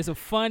funny. It's a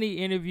funny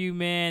interview,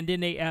 man.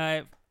 Then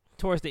they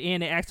towards the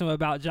end they asked him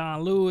about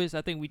John Lewis.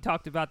 I think we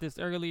talked about this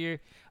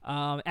earlier.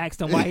 Asked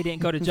him why he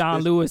didn't go to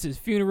John Lewis's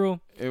funeral.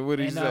 And what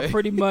he said?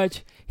 Pretty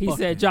much he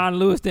said John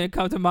Lewis didn't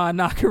come to my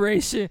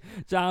inauguration.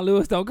 John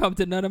Lewis don't come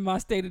to none of my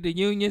State of the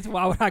Unions.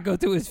 Why would I go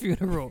to his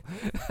funeral?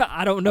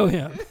 I don't know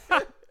him.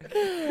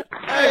 Hey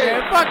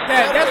man, fuck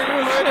that. That's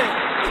real shit.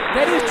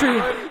 That is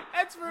true.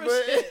 That's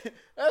real shit.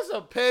 That's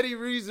a petty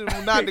reason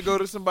not to go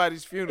to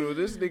somebody's funeral.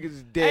 This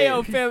nigga's dead. Hey,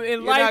 yo, fam,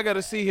 You're not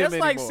gonna see him that's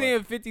anymore. like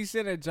seeing 50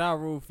 Cent at Ja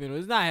Rule funeral.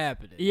 It's not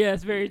happening. Yeah,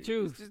 it's very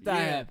true. It's just not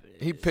happening.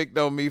 He picked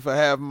on me for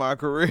half my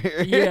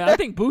career. Yeah, I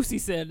think Boosie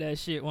said that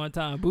shit one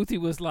time. Boosie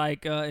was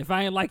like, if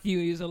I ain't like you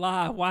when you was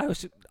alive, why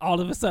should all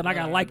of a sudden I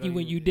gotta like you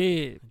when you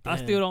dead? I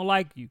still don't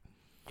like you.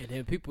 And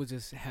then people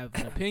just have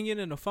an opinion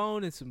and a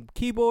phone and some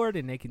keyboard,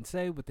 and they can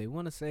say what they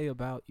want to say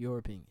about your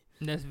opinion.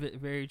 That's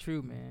very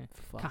true, man.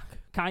 Fuck.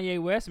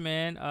 Kanye West,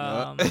 man.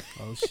 Oh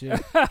shit.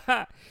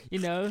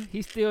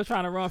 He's still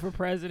trying to run for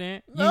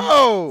president.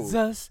 No.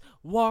 Jesus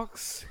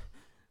walks.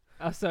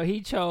 So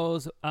he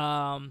chose.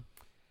 Let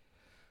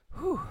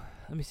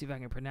me see if I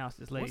can pronounce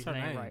this lady's What's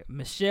her name name? right.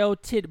 Michelle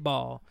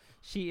Tidball.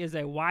 She is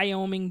a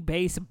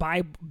Wyoming-based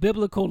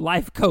biblical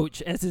life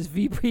coach as his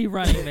VP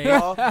running mate.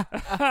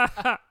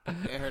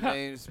 And her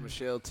name's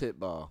Michelle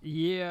Titball.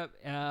 Yeah.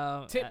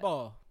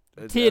 Titball.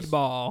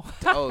 Tidball.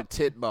 Oh,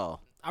 Titball.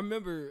 I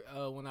remember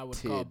when I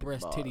was called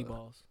breast titty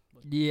balls.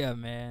 Yeah,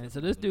 man. So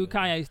this dude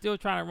Kanye is still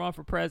trying to run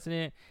for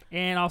president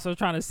and also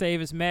trying to save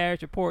his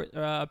marriage.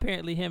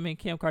 Apparently him and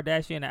Kim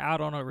Kardashian are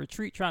out on a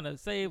retreat trying to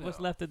save what's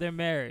left of their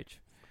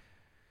marriage.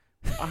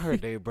 I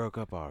heard they broke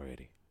up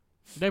already.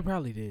 They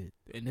probably did,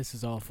 and this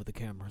is all for the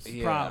cameras.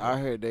 Yeah, Probably. I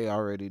heard they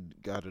already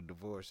got a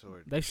divorce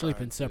or They sleep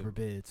in tried to. separate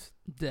beds.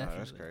 Definitely. Oh,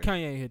 that's crazy.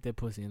 Kanye ain't hit that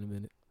pussy in a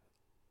minute.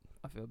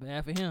 I feel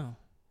bad for him.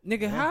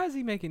 Nigga, how is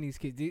he making these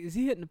kids? Is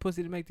he hitting the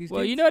pussy to make these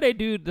Well, kids? you know they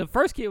do. The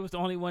first kid was the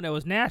only one that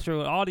was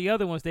natural. All the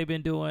other ones they've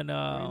been doing.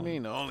 What do you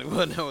mean the only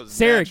one that was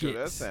surrogates. natural?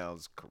 That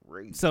sounds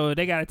crazy. So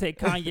they got to take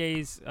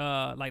Kanye's.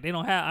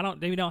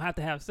 They don't have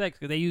to have sex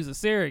because they use a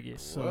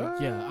surrogate. So,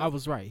 yeah, I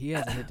was right. He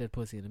hasn't hit that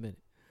pussy in a minute.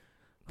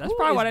 That's Who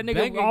probably why is that nigga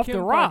banging off Kim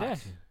the rocks.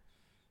 Kardashian?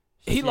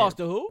 He Shit. lost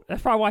to who?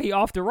 That's probably why he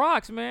off the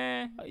rocks,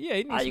 man. Yeah,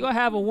 he needs How you to- gonna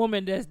have a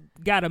woman that's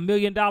got $1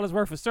 million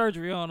worth of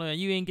surgery on her and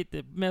you ain't get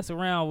to mess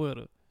around with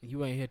her?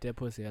 You ain't hit that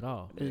pussy at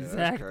all. Yeah,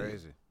 Exactly. That's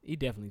crazy. He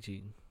definitely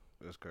cheating.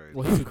 That's crazy.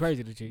 Well, he's too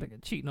crazy to cheat.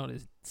 Nigga cheating on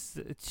his.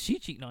 She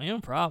cheating on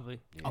him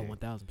probably. Oh,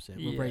 1,000%. With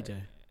Yeah. Ray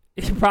J.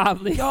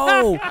 Probably.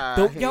 Yo, I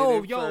hit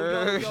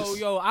it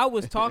yo. I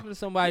was talking to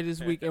somebody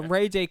this week, and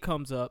Ray J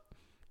comes up,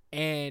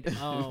 and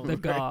the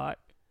God.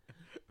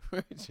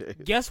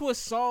 Guess what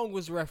song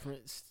was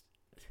referenced?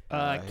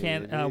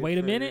 Wait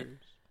a minute.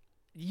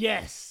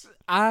 Yes,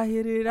 I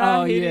hit it.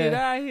 I hit it.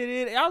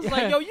 I was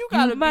like, yo, you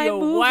gotta be a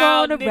move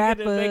wild on to nigga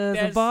to make rappers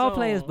that and ball song.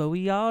 players, but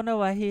we all know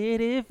I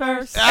hit it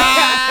first.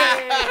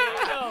 That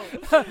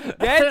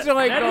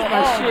joint go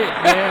my off. shit,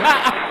 man.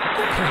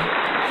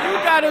 You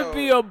gotta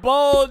be a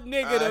bold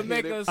nigga I to hit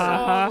make it a first.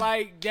 song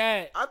like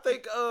that. I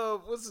think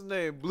what's his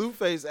name?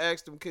 Blueface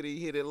asked him could he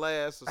hit it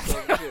last or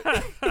some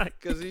shit.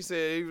 Cause he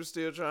said he was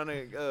still trying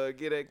to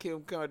get at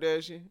Kim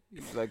Kardashian.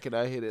 He's like, can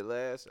I hit it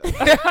last?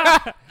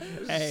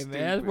 Hey,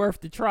 man, it's worth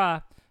the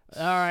try.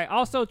 All right.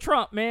 Also,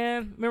 Trump,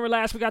 man. Remember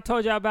last week I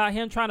told y'all about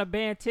him trying to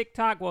ban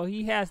TikTok? Well,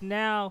 he has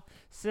now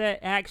set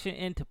action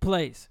into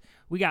place.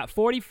 We got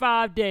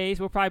 45 days.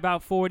 We're probably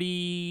about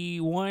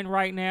 41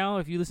 right now.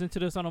 If you listen to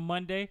this on a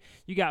Monday,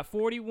 you got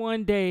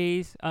 41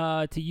 days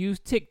to use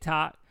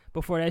TikTok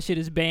before that shit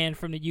is banned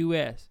from the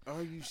U.S.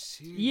 Are you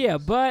serious? Yeah,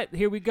 but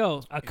here we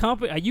go.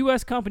 A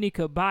U.S. company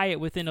could buy it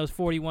within those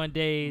 41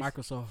 days.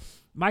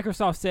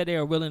 Microsoft said they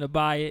are willing to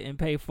buy it and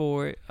pay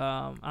for it.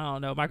 I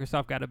don't know.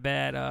 Microsoft got a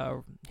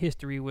bad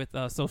history with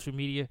social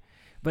media,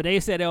 but they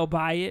said they'll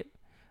buy it.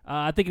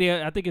 I think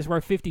it's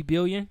worth $50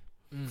 billion.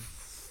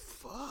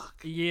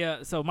 Fuck.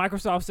 Yeah. So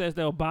Microsoft says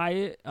they'll buy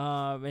it,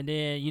 and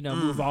then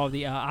move all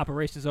the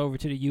operations over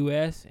to the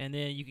U.S. and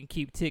then you can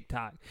keep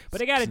TikTok. But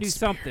they got to do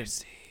something.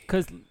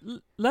 Because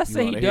let's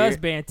say he does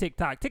ban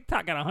TikTok.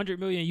 TikTok got 100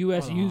 million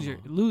U.S. users.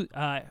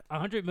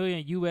 100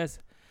 million U.S.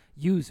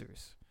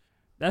 users.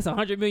 That's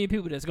 100 million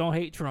people that's gonna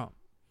hate Trump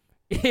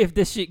if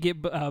this shit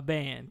get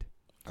banned.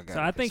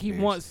 I think he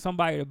wants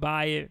somebody to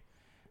buy it.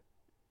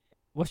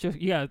 What's your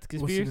conspiracy?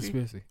 What's the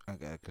conspiracy? I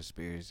got a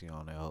conspiracy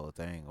on that whole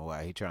thing.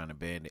 Why he trying to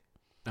ban it?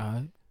 All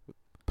right.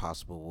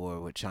 Possible war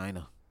with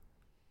China.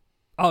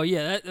 Oh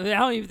yeah, I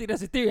don't even think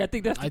that's a theory. I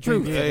think that's the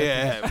truth.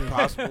 Yeah,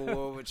 possible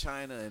war with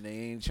China, and they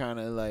ain't trying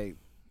to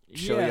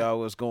show y'all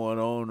what's going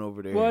on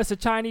over there. Well, it's a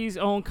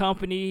Chinese-owned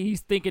company.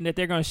 He's thinking that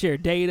they're gonna share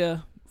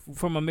data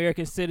from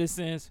American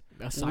citizens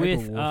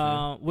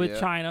with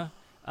China.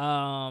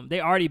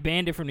 They already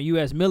banned it from the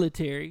U.S.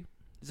 military.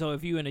 So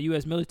if you in the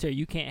U.S. military,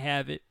 you can't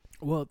have it.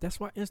 Well, that's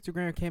why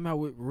Instagram came out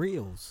with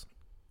Reels.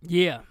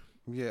 Yeah.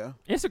 Yeah.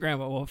 Instagram,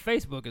 well,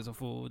 Facebook is a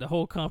fool. The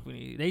whole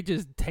company, they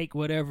just take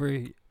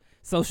whatever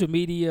social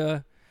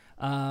media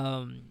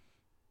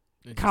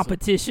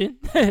competition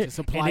just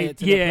apply it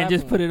to the and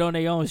just put it on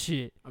their own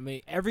shit. I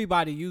mean,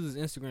 everybody uses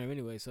Instagram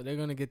anyway, so they're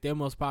gonna get their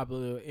most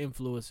popular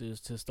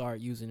influencers to start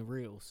using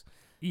Reels.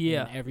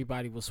 Yeah, and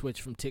everybody will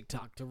switch from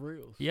TikTok to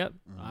Reels. Yep,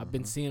 I've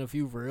been seeing a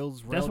few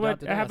Reels. That's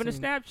what happened to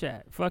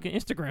Snapchat. Fucking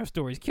Instagram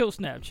stories killed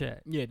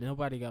Snapchat. Yeah,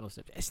 nobody got on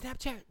Snapchat.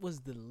 Snapchat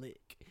was the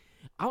lick.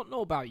 I don't know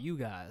about you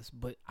guys,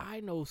 but I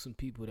know some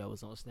people that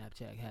was on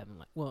Snapchat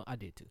having I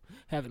did too,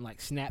 having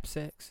snap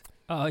sex.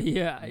 Oh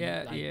yeah.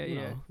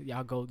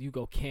 You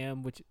go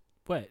cam with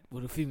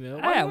a female.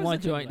 I had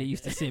one joint that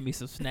used to send me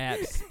some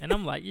snaps, and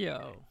I'm like,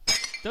 yo,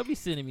 don't be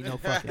sending me no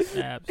fucking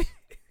snaps.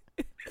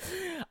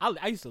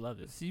 I used to love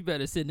this. So you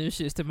better send them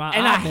shits to my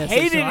and I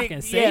hated so it. I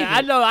can save it.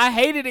 I know. I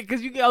hated it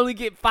because you can only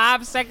get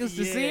 5 seconds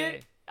to see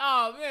it.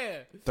 Oh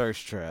man,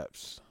 thirst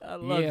traps. I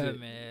love it,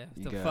 man.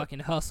 It's the fucking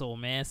hustle,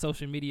 man.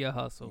 Social media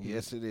hustle.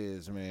 Yes, it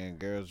is, man.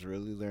 Girls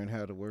really learn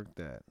how to work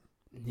that.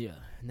 Yeah.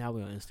 Now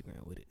we're on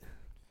Instagram with it.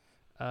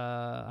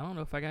 I don't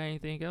know if I got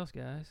anything else,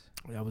 guys.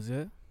 That was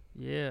it.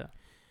 Yeah.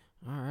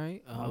 All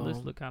right. My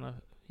list look kind of.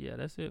 Yeah,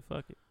 that's it.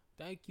 Fuck it.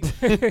 Thank you,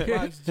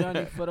 Box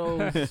Johnny, for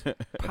those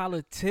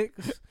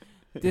politics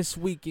this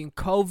week in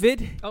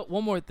COVID. Oh,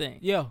 one more thing.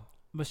 Yeah.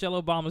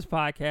 Michelle Obama's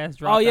podcast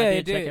dropped. Oh yeah,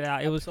 I did check it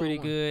out. It was pretty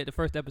 1. good. The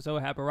first episode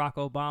had Barack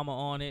Obama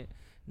on it.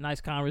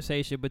 Nice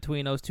conversation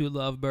between those two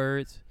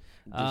lovebirds.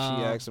 Did she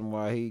ask him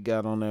why he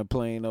got on that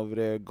plane over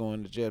there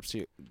going to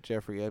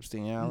Jeffrey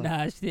Epstein Island?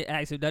 Nah, she didn't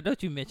ask him. Now,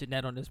 don't you mention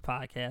that on this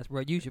podcast,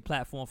 bro. Use your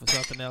platform for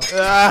something else. We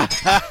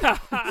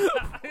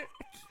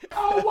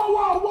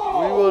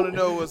want to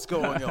know what's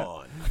going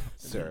on,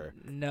 sir.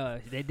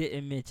 No, they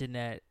didn't mention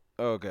that.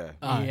 Okay.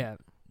 Yeah.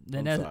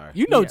 I'm sorry.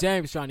 You know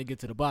James trying to get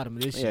to the bottom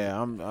of this shit. Yeah,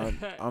 I'm all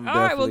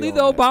right, well, leave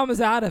the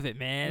Obamas out of it,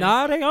 man.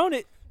 Nah, they own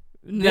it.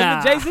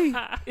 Nah. Jay-Z.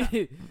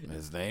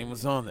 His name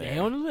was on there. They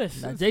on the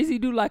list. Now, Jay-Z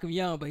do like him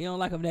young, but he don't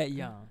like him that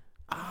young.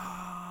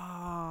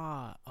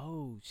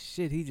 Oh,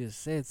 shit. He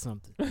just said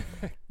something.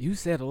 You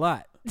said a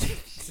lot.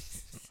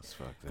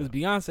 Because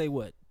Beyonce,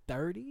 what,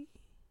 30?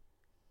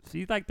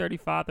 She's like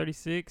 35,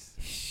 36.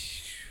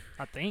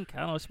 I think. I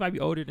don't know. She might be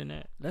older than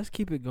that. Let's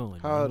keep it going.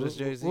 How old is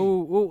Jay-Z?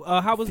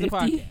 How was 50? the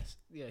podcast?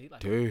 Yeah, he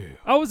like Damn.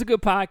 Oh, it was a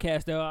good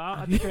podcast, though.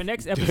 I think her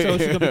next episode,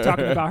 she's going to be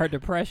talking about her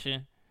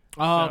depression.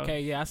 Oh, so,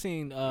 okay. Yeah, I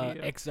seen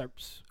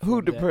excerpts.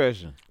 Who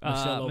depression?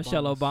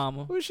 Michelle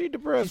Obama. Who's she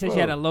depressed She said she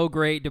had a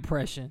low-grade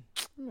depression.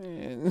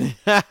 Man.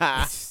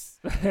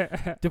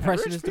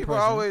 Depression Rich is people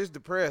depression. always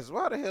depressed.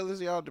 Why the hell is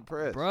y'all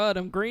depressed? Bruh,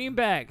 them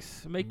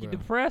greenbacks make you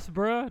depressed,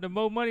 bruh. The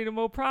more money, the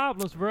more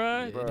problems,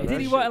 bruh. Bruh, Did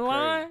he wasn't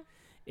lying?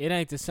 It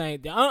ain't the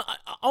same. The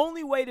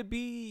only way to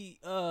be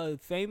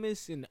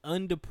famous and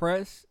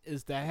undepressed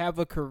is to have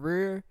a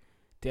career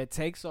that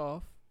takes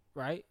off,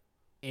 right?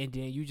 and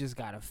then you just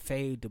gotta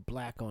fade the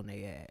black on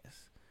their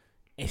ass.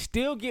 And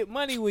still get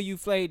money when you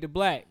fade the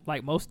black.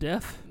 Like Mos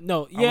Def?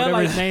 No, Or yeah, whatever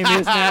like his name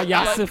is now,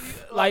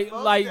 Yasif.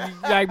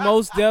 like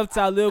Mos Def,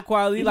 Talib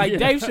Kweli, like Yeah.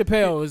 Dave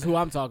Chappelle is who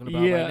I'm talking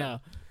about Yeah. right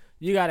now.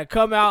 You gotta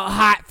come out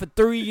hot for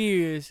 3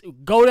 years,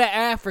 go to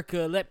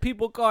Africa, let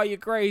people call you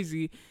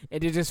crazy,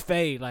 and then just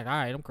fade. Like, all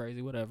right, I'm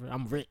crazy, whatever.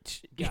 I'm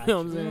rich. You know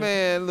what I'm saying?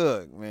 Man,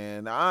 look,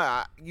 man.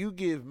 You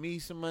give me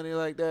some money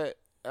like that,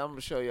 I'm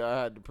gonna show y'all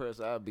how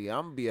depressed I'll be.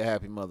 I'm gonna be a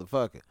happy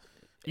motherfucker.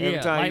 Every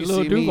Yeah, time like you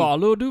Lil see Duval.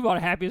 Lil Duval, the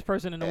happiest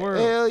person in the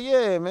world. Hell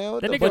yeah, man.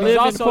 What That the nigga fuck? live in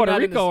also Puerto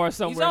not in Rico the- or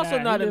somewhere. He's also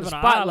now. not He in the live on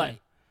an spotlight. island.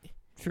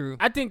 True.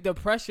 I think the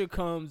pressure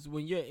comes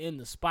when you're in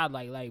the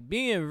spotlight. Like,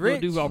 being Lil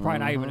rich. Duval probably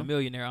not even a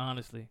millionaire,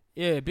 honestly.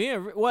 Yeah,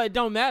 well, it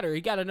don't matter.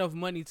 He got enough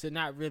money to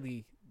not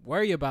really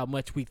worry about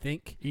much, we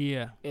think.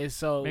 Yeah. And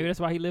so, Maybe that's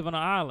why he live on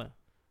an island.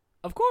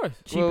 of course.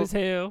 Cheap Well, as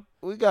hell.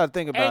 We gotta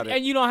think about it.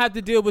 And you don't have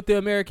to deal with the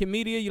American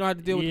media. You don't have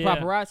to deal with the Yeah.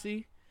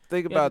 paparazzi.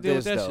 Think You have about to deal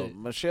this with that though. shit.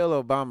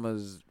 Michelle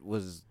Obama's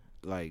was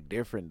like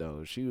different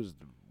though. She was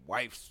the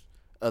wife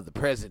of the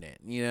president.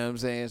 You know what I'm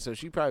saying? So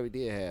she probably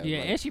did have. Yeah,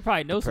 like, and she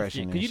probably knows some depression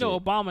shit. and Cause you know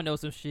shit. Obama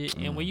knows some shit.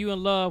 And when you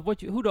in love,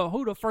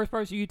 who the first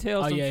person you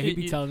tell Oh, some yeah, shit he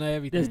be you- telling her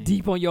everything. that's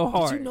deep on your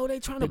heart? Did you know they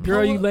trying The to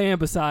girl blow you up? laying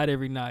beside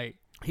every night.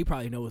 He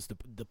probably knows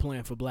the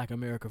plan for Black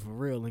America for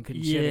real and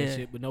couldn't share that Yeah.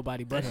 shit with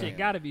nobody but That her. shit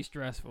gotta be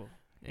stressful.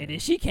 And then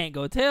she can't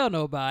go tell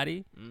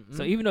nobody. Mm-mm.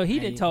 So even though he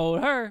Hey. done told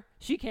her,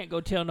 she can't go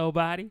tell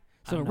nobody.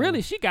 So I know.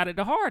 really, she got it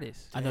the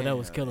hardest. I know that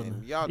was Damn, killing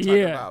and her. Y'all talking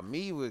Yeah. about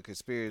me with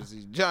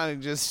conspiracies. Johnny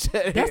just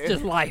said That's it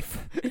just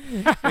life.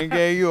 and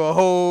gave you a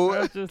whole.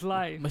 That's just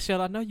life.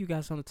 Michelle, I know you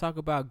got something to talk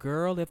about.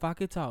 Girl, if I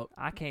could talk.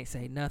 I can't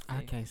say nothing.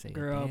 I can't say a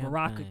Girl, damn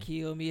Barack thing. could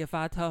kill me if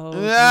I told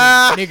you.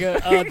 Ah!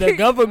 Nigga, the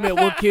government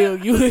will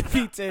kill you if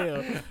he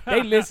tell.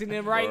 They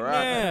listening right Barack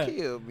now.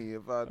 kill me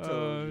if I told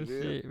Oh you.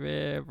 man. shit,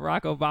 man!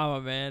 Barack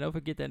Obama, man, don't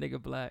forget that nigga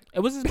black.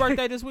 It was his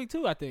birthday this week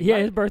too, I think. Yeah,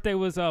 right? his birthday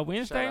was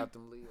Wednesday. Shout out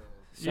them Leos.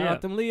 Shout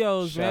out them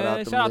Leos, Shout man. out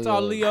them Shout out to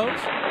all Leos. Leos.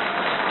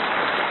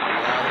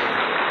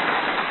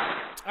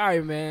 All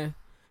right, man.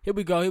 Here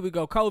we go.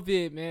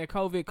 COVID, man.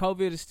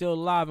 COVID is still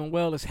alive and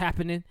well. It's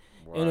happening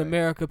in Right.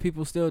 America.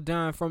 People still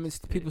dying from it.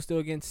 People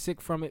still getting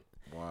sick from it.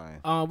 Why?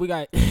 We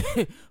got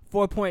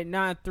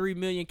 4.93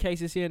 million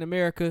cases here in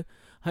America.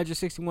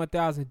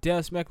 161,000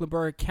 deaths.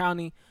 Mecklenburg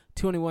County,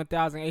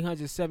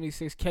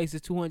 21,876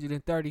 cases.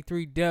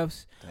 233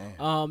 deaths.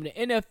 Damn. The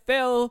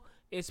NFL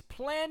is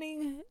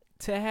planning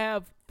to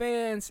have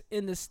fans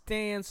in the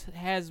stands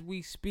as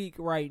we speak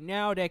right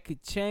now. That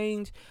could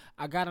change.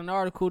 I got an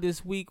article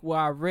this week where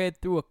I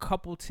read through a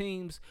couple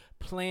teams'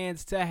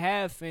 plans to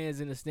have fans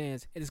in the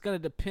stands. It's going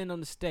to depend on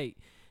the state.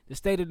 The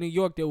state of New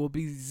York, there will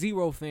be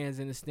 0 fans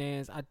in the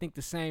stands. I think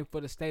the same for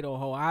the state of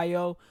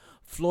Ohio.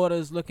 Florida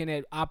is looking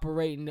at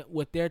operating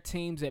with their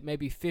teams at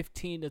maybe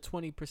 15 to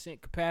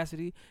 20%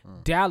 capacity.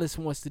 Dallas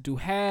wants to do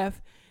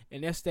half,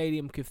 and their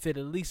stadium could fit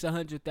at least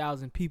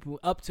 100,000 people,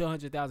 up to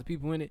 100,000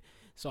 people in it.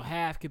 So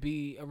half could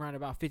be around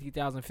about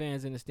 50,000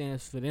 fans in the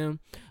stands for them.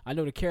 I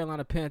know the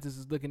Carolina Panthers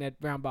is looking at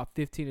around about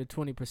 15 to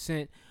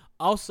 20%.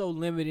 Also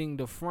limiting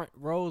the front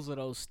rows of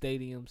those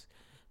stadiums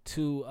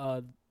to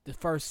the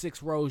first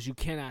 6 rows you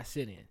cannot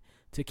sit in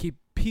to keep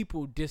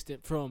people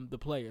distant from the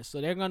players.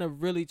 So they're going to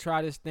really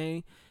try this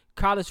thing.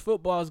 College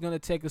football is going to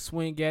take a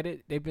swing at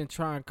it. They've been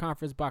trying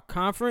conference by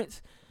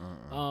conference.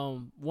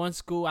 One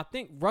school, I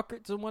think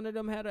Rutgers and one of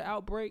them had an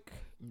outbreak.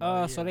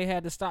 So they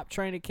had to stop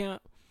training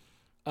camp.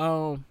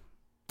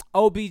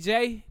 OBJ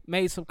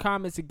made some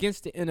comments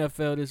against the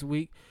NFL this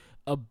week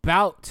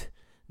about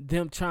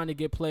them trying to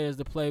get players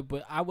to play,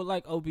 but I would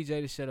like OBJ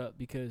to shut up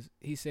because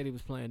he said he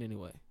was playing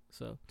anyway.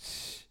 So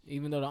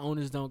even though the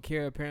owners don't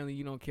care, apparently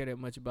you don't care that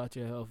much about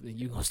your health, and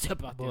you gonna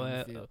step out there on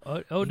the field.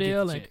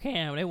 Odell the and check.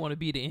 Cam, they want to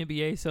be the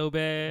NBA so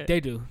bad. They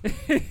do,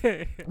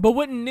 but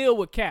wouldn't Neil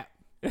with Cap?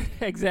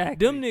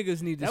 Exactly. Them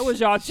niggas need to. That was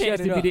y'all shut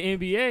chance it to up. be the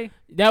NBA.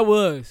 That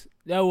was.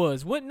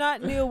 Would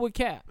not Neil with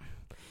Cap.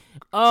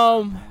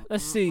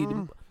 Let's see.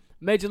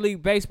 Major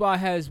League Baseball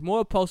has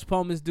more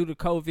postponements due to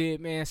COVID,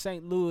 man.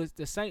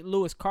 The St.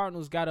 Louis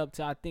Cardinals got up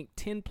to, I think,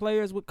 10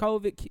 players with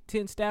COVID,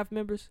 10 staff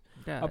members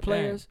or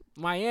players.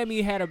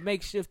 Miami had a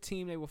makeshift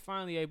team. They were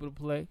finally able to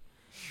play.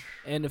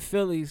 And the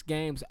Phillies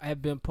games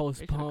have been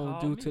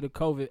postponed due to the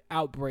COVID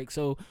outbreak.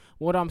 So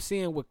what I'm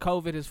seeing with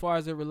COVID as far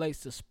as it relates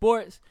to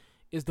sports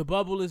is the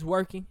bubble is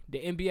working. The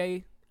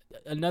NBA,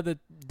 another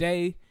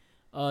day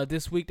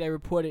this week, they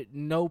reported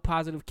no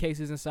positive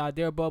cases inside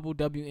their bubble.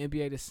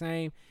 WNBA the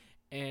same.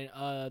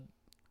 And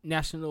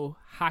National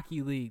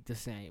Hockey League the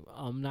same.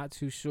 I'm not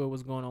too sure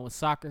what's going on with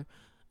soccer.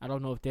 I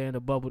don't know if they're in the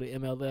bubble to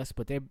MLS,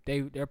 but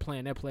they're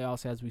playing their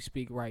playoffs as we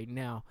speak right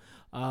now.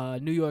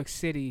 New York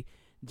City,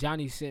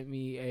 Johnny sent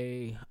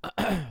me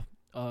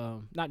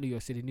not New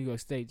York City, New York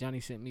State. Johnny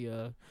sent me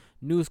a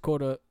news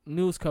cover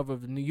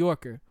of the New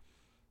Yorker.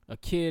 A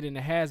kid in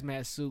a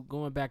hazmat suit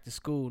going back to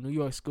school. New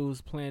York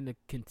schools plan to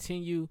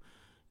continue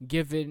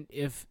given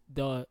if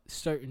the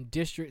certain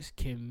districts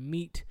can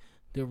meet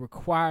the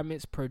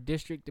requirements per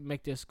district to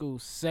make their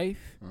schools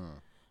safe.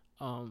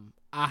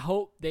 I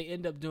hope they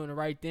end up doing the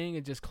right thing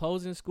and just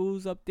closing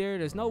schools up there.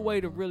 There's no way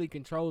to really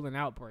control an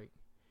outbreak.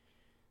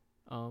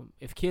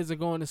 If kids are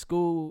going to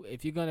school,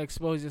 if you're gonna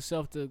expose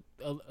yourself to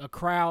a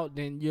crowd,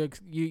 then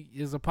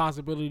there's a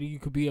possibility you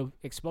could be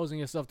exposing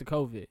yourself to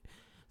COVID.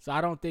 So I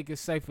don't think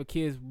it's safe for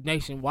kids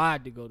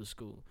nationwide to go to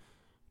school,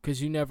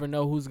 because you never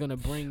know who's gonna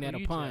bring that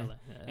upon.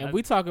 And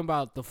we talking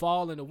about the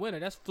fall and the winter.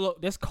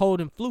 That's cold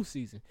and flu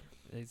season.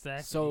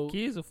 Exactly. So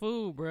kids are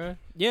food, bruh.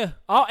 Yeah.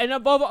 And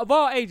of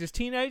all ages,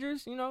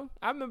 teenagers.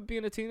 I remember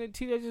being a teenager.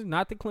 Teenagers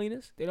not the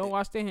cleanest. They don't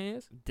wash their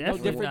hands. Definitely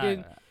no different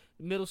than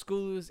middle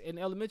schoolers and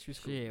elementary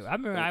schools. Shit, I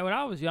remember when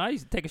I was young, I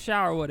used to take a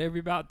shower every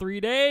about 3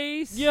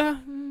 days. Yeah,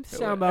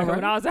 sound about right.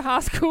 When I was in high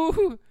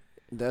school.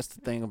 That's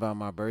the thing about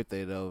my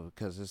birthday, though,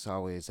 because it's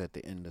always at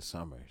the end of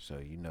summer. So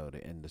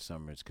the end of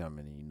summer is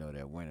coming, and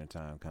that winter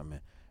time coming.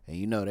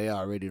 And they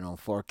already don't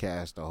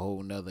forecast a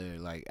whole nother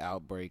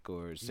outbreak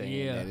or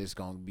saying that it's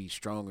going to be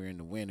stronger in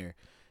the winter.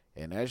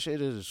 And that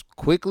shit is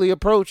quickly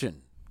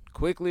approaching.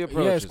 Yeah,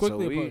 it's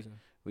quickly approaching.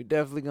 We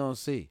definitely going to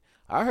see.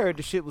 I heard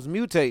the shit was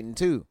mutating,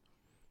 too.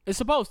 It's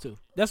supposed to.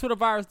 That's what a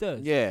virus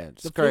does. Yeah,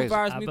 it's the crazy. flu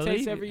virus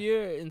mutates every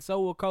year, and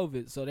so will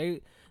COVID. So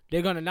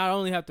they're going to not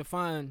only have to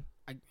find,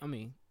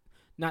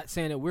 not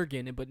saying that we're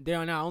getting it, but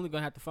they're not only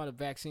going to have to find a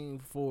vaccine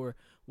for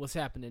what's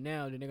happening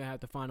now, then they're going to have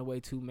to find a way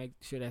to make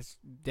sure that's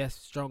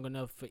strong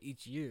enough for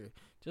each year.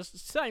 Just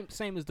the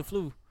same as the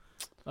flu.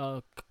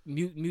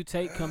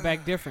 Mutate, come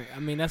back different.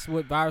 That's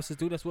what viruses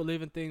do. That's what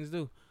living things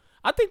do.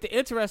 I think the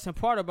interesting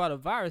part about a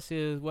virus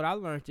is, what I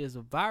learned is,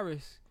 a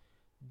virus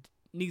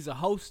needs a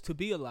host to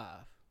be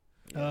alive.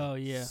 Oh,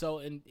 yeah. So,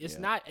 and it's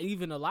not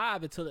even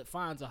alive until it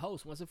finds a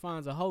host. Once it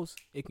finds a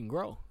host, it can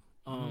grow.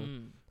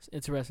 It's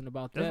interesting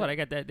about that. That's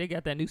why they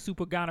got that new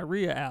super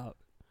gonorrhea out.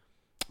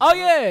 Oh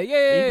yeah.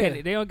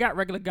 They don't got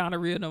regular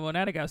gonorrhea no more.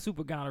 Now they got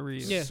super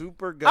gonorrhea. Yeah.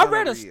 Super gonorrhea. I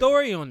read a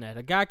story on that.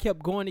 A guy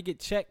kept going to get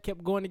checked,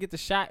 kept going to get the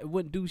shot, and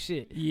wouldn't do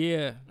shit.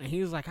 Yeah. And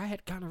he was like, I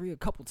had gonorrhea a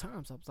couple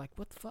times. I was like,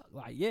 what the fuck?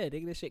 Like, yeah,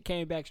 this shit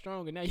came back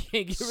strong, and now you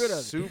can't get rid of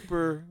it.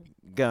 Super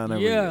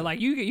gonorrhea. Yeah,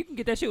 you can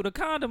get that shit with a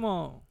condom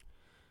on.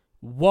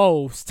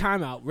 Whoa,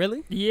 time out.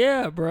 Really?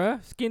 Yeah,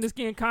 bruh. Skin to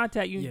skin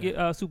contact, you can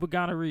get super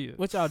gonorrhea.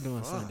 What y'all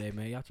doing Sunday,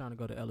 man? Y'all trying to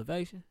go to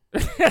Elevation?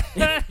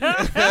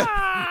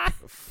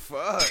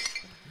 Fuck.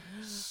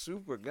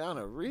 Super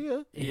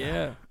gonorrhea?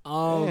 Yeah.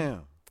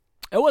 Damn.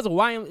 There was a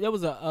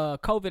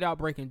COVID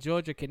outbreak in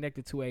Georgia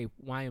connected to a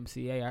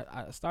YMCA.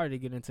 I started to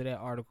get into that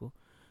article.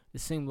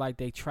 It seemed like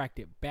they tracked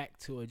it back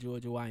to a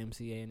Georgia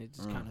YMCA, and it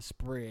just kind of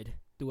spread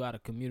throughout a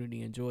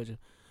community in Georgia.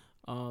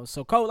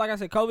 So, like I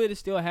said, COVID is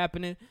still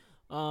happening.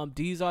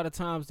 These are the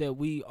times that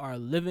we are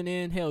living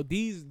in. Hell,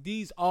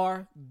 these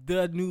are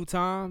the new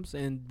times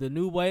and the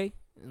new way.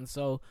 And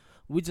so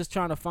we're just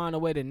trying to find a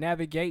way to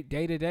navigate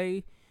day to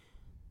day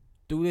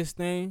through this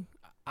thing.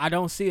 I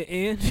don't see an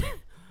end.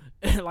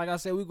 Like I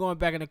said, we're going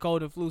back in the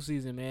cold and flu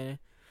season, man.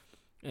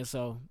 And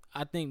so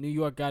I think New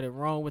York got it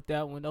wrong with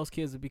that one. Those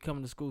kids will be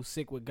coming to school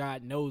sick with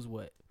God knows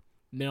what.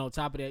 And then on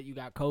top of that, you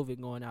got COVID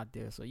going out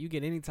there. So you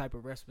get any type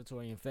of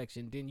respiratory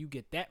infection, then you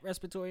get that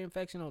respiratory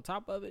infection on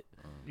top of it.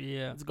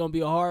 Yeah. It's gonna be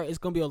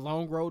a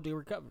long road to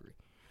recovery.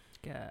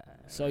 God.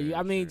 So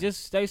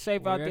just stay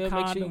safe out there. Make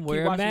sure you keep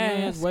wear a washing your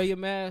hands, wear your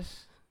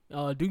mask.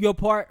 Do your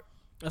part.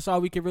 That's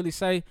all we can really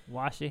say.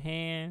 Wash your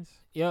hands.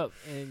 Yep.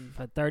 And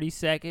for 30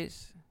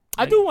 seconds.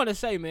 I do want to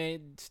say,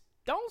 man,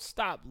 don't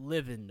stop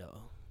living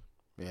though.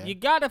 Yeah. You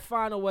gotta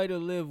find a way to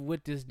live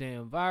with this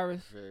damn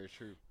virus. Very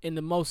true. In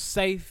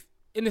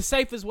the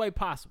safest way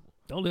possible.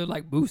 Don't live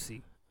like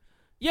Boosie.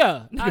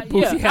 Yeah. I'm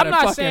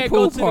not saying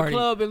go to the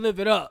club and live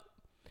it up.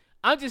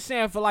 I'm just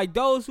saying for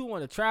those who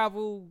want to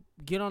travel,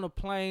 get on a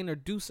plane or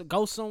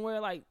go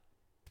somewhere,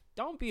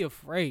 don't be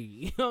afraid.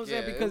 You know what I'm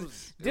saying?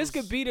 Because this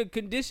could be the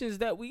conditions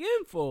that we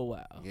in for a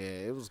while. Yeah,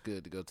 it was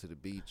good to go to the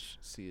beach,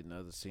 see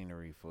another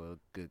scenery for a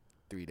good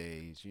 3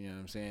 days. You know what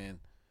I'm saying?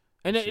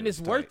 And it's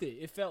worth it.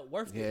 It felt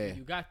worth it when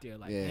you got there.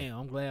 Damn,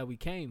 I'm glad we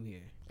came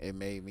here. It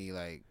made me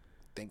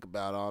think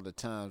about all the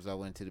times I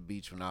went to the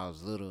beach when I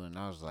was little, and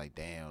I was like,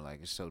 damn,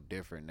 it's so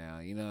different now.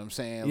 You know what I'm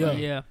saying?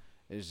 Yeah.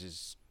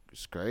 It's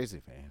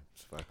crazy, man.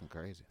 It's fucking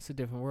crazy. It's a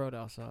different world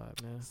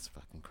outside, man. It's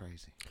fucking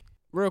crazy.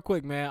 Real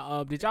quick,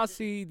 man. Did y'all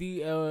see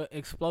the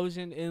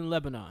explosion in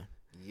Lebanon?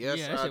 Yes,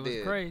 that I shit did.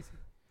 was crazy.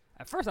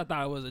 At first, I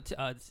thought it was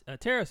a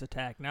terrorist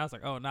attack. Now I was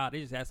like, oh, nah, they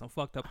just had some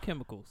fucked up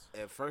chemicals.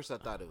 At first, I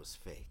thought it was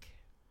fake.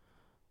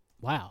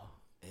 Wow.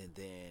 And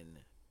then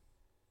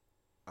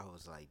I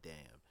was like, damn.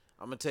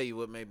 I'm going to tell you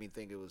what made me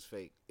think it was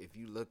fake. If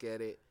you look at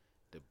it,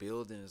 the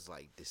buildings,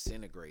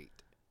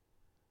 disintegrate.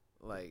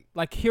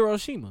 Like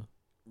Hiroshima.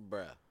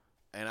 Bruh.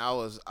 And I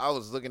was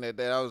looking at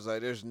that. I was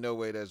like, there's no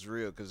way that's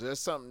real. Because there's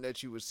something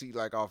that you would see,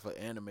 off of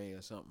anime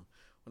or something.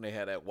 When they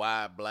had that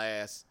wide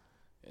blast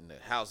and the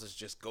houses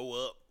just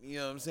go up. You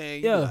know what I'm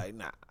saying? You'd be like,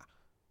 nah.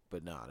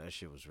 But nah, that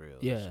shit was real.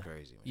 Yeah. It was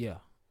crazy, man. Yeah.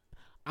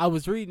 I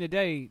was reading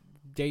today,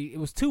 it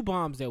was 2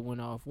 bombs that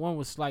went off. One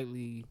was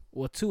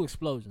 2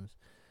 explosions.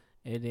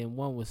 And then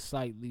one was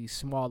slightly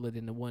smaller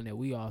than the one that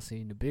we all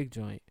seen, the big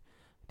joint.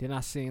 Then I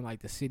seen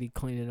the city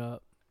cleaning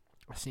up.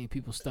 I seen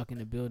people stuck in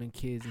the building,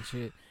 kids and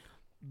shit,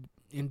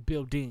 in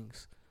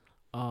buildings.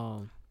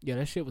 Yeah,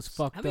 that shit was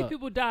fucked up. How many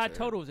people died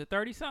total? Was it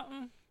 30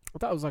 something? I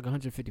thought it was like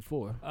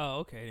 154. Oh,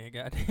 okay.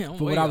 Then goddamn.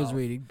 For what I was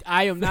reading,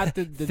 I am not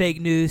the fake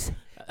news.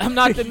 I'm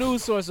not the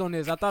news source on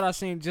this. I thought I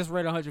just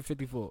read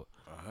 154.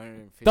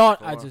 154.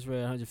 Thought I just read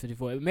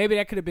 154. Maybe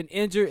that could have been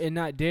injured and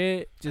not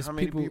dead. Just how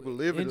many people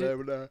live in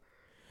that?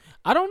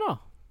 I don't know.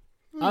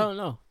 I don't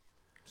know.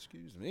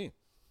 Excuse me.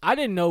 I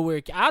didn't know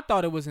where. I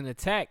thought it was an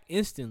attack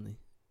instantly,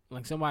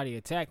 like somebody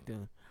attacked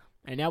them,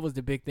 and that was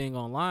the big thing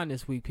online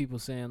this week. People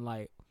saying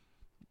like,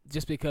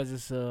 just because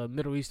it's a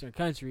Middle Eastern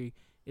country,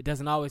 it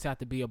doesn't always have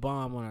to be a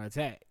bomb or an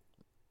attack.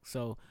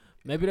 So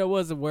maybe there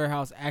was a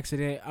warehouse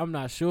accident. I'm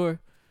not sure.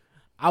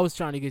 I was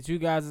trying to get you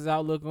guys'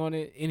 outlook on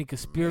it. Any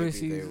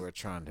conspiracies? Maybe they were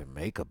trying to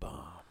make a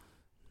bomb.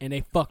 And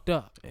they fucked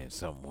up. And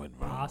something went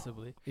wrong.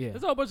 Possibly. Yeah.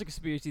 There's a whole bunch of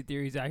conspiracy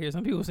theories out here.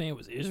 Some people saying it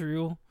was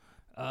Israel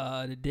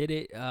that did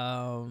it.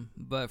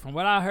 But from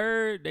what I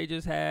heard, they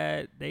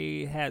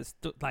had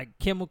like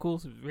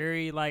chemicals,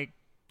 very like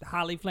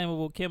highly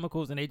flammable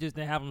chemicals, and they just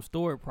didn't have them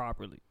stored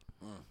properly.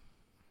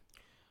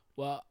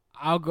 Well,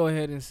 I'll go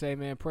ahead and say,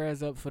 man,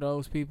 prayers up for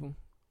those people.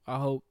 I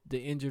hope the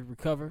injured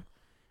recover.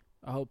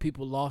 I hope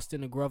people lost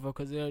in the Grover,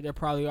 because there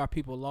probably are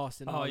people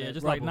lost in all that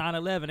just rubble. like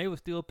 9/11. They were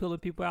still pulling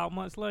people out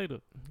months later.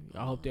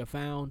 I hope they're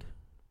found.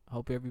 I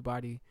hope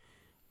everybody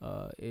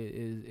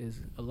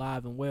is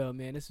alive and well,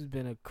 man. This has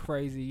been a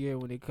crazy year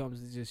when it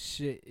comes to just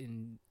shit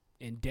and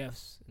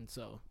deaths, and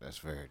so. That's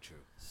very true.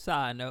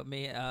 Side note,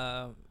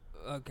 man.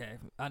 Okay,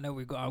 I know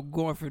I'm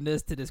going from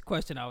this to this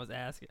question I'm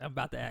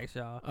about to ask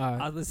y'all.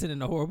 Right. I was listening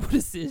to Horrible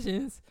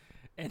Decisions,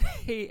 and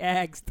he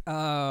asked,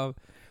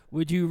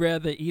 would you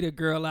rather eat a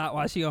girl out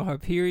while she on her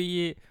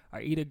period,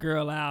 or eat a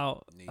girl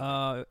out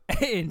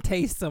and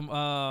taste some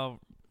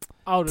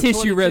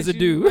tissue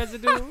residue?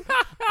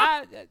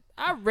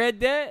 I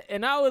read that,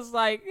 and I was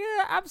like,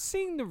 yeah, I've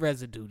seen the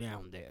residue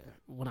down there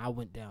when I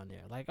went down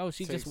there. Like, oh,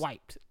 she just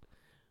wiped.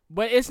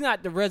 But it's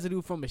not the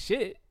residue from a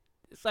shit.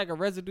 It's like a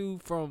residue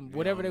from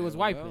whatever they was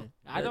wiping.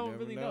 I don't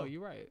really know.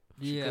 You're right.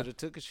 She could have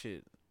took a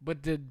shit.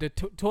 But the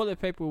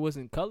toilet paper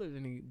wasn't colored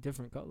any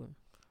different color.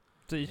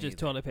 So it's just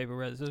toilet paper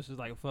residue. It's just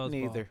like a fuzzball.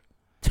 Neither.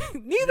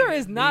 Neither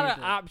is not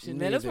an option,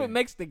 man. That's what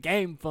makes the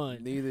game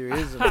fun. Neither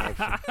is an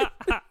option.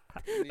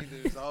 Neither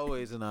is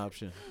always an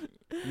option.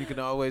 You can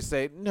always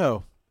say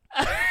no.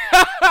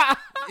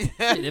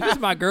 Shit, if it's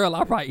my girl,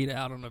 I'll probably eat it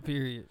out on the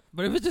period.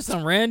 But if it's just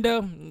some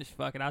random,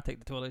 fuck it, I'll take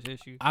the toilet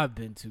tissue. I've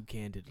been too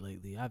candid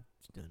lately. I've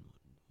done.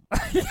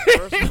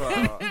 First of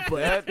all,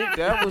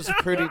 that was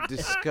pretty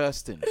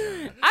disgusting.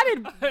 John. I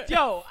didn't.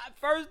 Yo,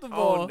 first of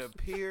all, on the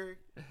pier.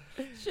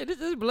 Shit, it's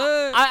just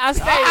blood. I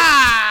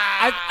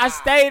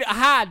stayed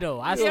high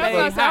though. I stayed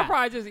high. I'll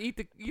probably just eat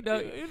the,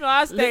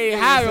 I stayed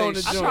high on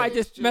the I joint. probably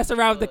just mess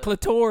around with the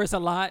clitoris a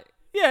lot.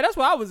 Yeah, that's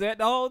where I was at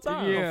the whole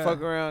time. Yeah.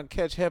 Fuck around,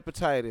 catch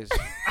hepatitis.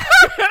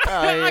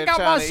 I got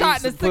my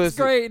shot in the 6th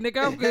grade,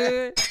 nigga. I'm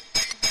good.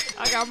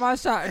 I got my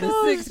shot in the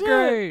 6th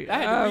grade. I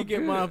had to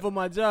re-get mine for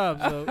my job,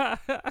 so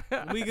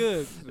we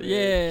good.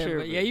 Yeah,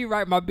 but yeah, you're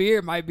right. My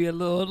beard might be a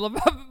little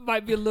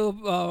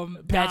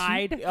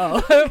dyed.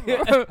 Oh.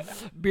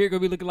 Beard gonna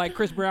be looking like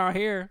Chris Brown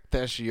hair.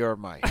 That's your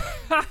mic.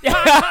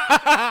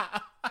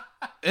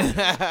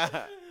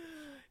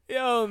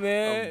 Yo,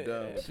 man. I'm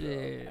dumb.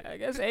 Shit. I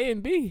guess A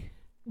and B.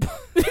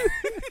 This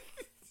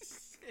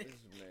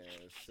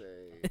man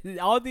say.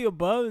 All the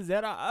above, is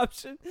that our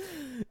option?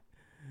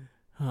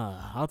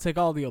 I'll take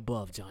all the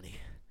above, Johnny.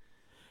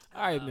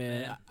 All right,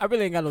 man. I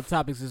really ain't got no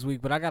topics this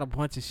week, but I got a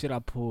bunch of shit I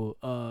pulled.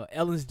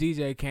 Ellen's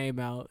DJ came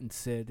out and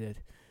said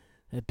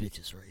that bitch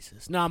is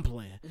racist. No, I'm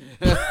playing.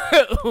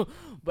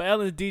 But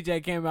Ellen's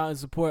DJ came out in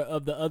support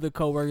of the other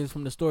co-workers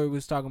from the story we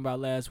was talking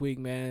about last week,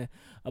 man,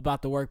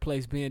 about the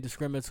workplace being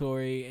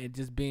discriminatory and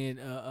just being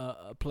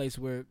a place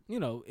where,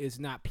 it's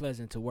not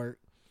pleasant to work.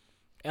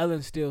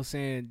 Ellen's still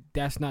saying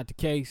that's not the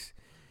case.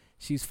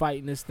 She's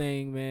fighting this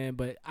thing, man,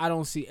 but I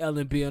don't see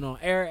Ellen being on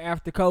air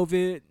after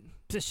COVID.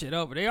 This shit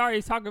over. They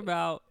already talking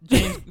about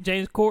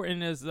James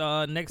Corden as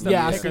next up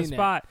to take her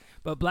spot,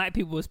 but black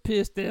people was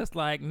pissed. It's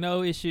like,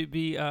 no, it should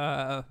be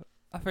I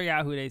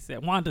forgot who they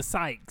said. Wanda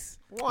Sykes.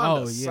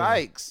 Wanda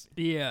Sykes.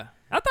 Yeah,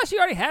 I thought she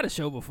already had a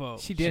show before.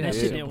 She did. That That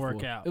shit didn't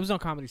work out. It was on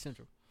Comedy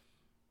Central.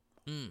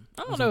 I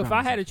don't know if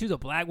I had to choose a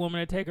black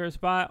woman to take her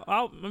spot.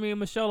 I mean,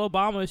 Michelle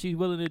Obama, if she's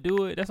willing to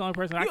do it. That's the only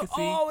person I can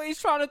see. You're always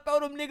trying to throw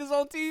them niggas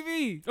on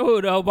TV.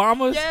 Oh, the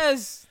Obamas?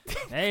 Yes.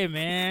 Hey,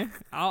 man,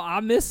 I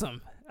miss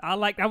them. I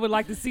would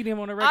like to see them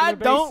on a regular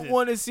basis. I don't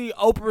want to see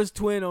Oprah's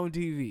twin on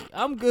TV.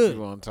 I'm good.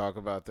 You want to talk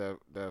about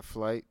that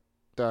flight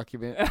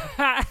document?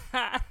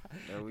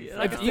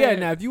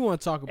 Now if you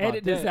want to talk about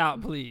edit this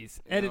out, please.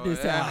 Edit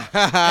this out.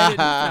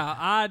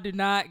 I do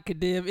not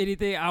condemn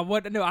anything.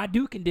 I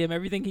do condemn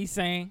everything he's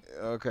saying.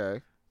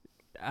 Okay.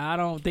 I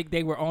don't think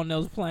they were on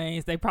those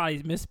planes. They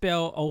probably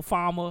misspelled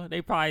Ofama.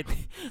 They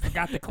probably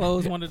forgot to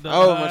close one of the.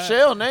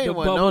 Michelle name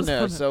wasn't on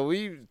there, so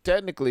we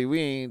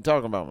ain't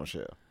talking about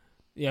Michelle.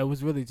 Yeah, it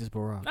was really just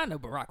Barack. I know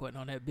Barack wasn't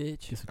on that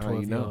bitch. Just a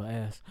 12-year-old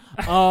ass.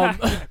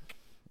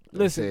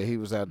 Listen, Said he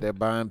was out there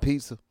buying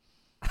pizza.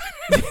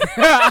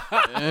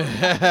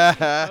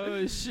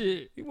 Oh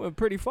shit! he went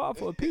pretty far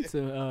for a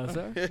pizza,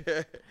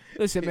 sir.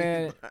 Listen,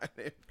 man.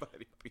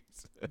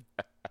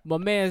 My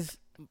man's.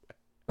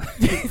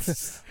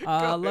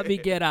 Let me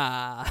get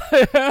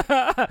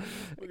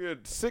We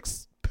got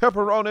 6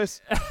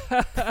 pepperonis,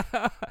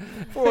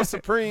 4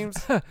 supremes.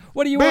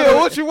 What do you Bill, want?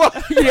 what you want?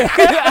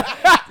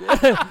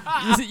 Yeah.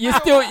 you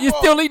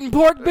still eating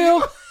pork,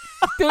 Bill?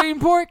 Still eating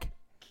pork?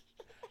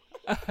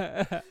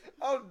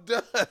 I'm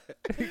done.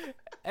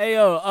 Hey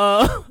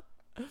yo,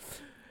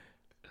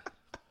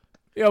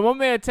 my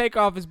man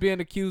Takeoff is being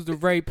accused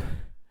of rape.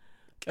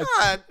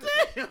 God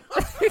damn.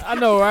 I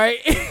know, right?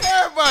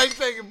 Everybody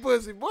taking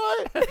pussy, boy.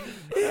 What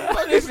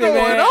is Listen, going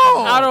man,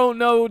 on? I don't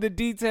know the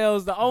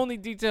details. The only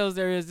details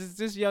there is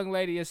this young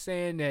lady is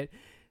saying that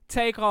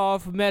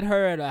Takeoff met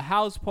her at a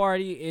house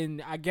party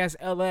in, I guess,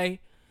 L.A.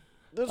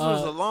 This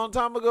was a long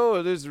time ago,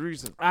 or this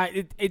recent?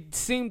 It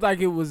seemed like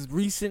it was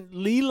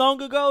recently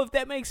long ago, if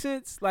that makes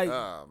sense. Like,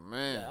 Oh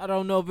man. I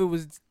don't know if it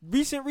was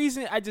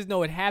recent. I just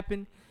know it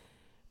happened.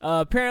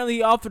 Apparently,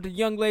 he offered the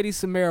young lady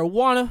some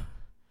marijuana.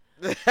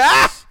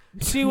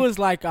 She was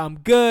like, I'm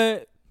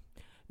good.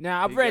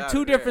 Now, I've read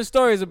 2 different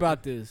stories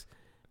about this.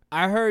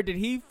 I heard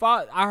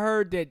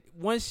that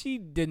once she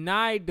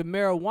denied the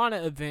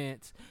marijuana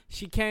advance,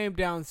 she came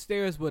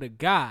downstairs with a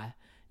guy,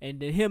 and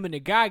then him and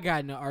the guy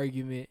got in an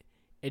argument,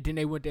 and then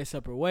they went their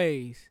separate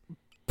ways.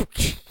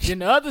 Then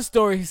the other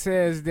story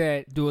says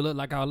that... Do it look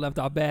like I left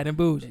out bad and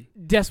bougie?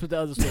 That's what the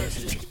other story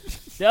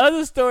says. The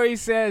other story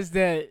says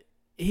that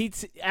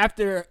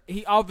after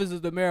he offers her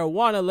the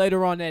marijuana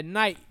later on that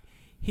night,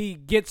 he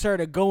gets her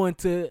to go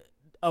into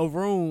a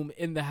room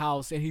in the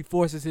house and he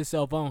forces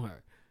himself on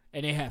her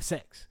and they have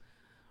sex.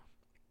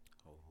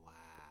 Oh, wow.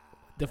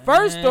 The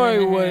first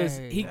story was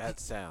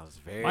That sounds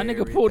very. My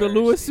nigga pulled a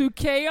Louis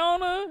C.K.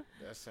 on her.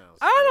 That sounds.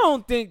 I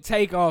don't think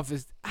Takeoff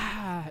is.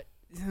 I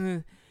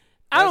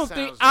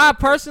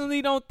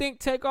personally don't think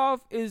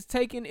Takeoff is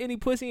taking any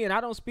pussy, and I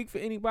don't speak for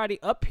anybody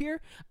up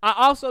here. I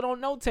also don't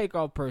know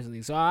Takeoff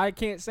personally, so I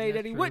can't say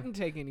that he wouldn't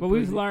take any. But pussy.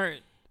 we've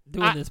learned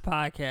doing this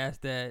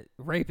podcast that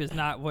rape is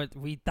not what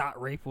we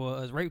thought rape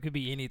was. Rape could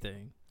be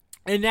anything,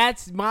 and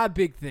that's my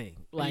big thing.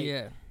 Like,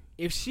 yeah.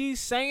 If she's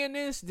saying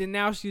this, then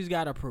now she's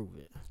got to prove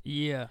it.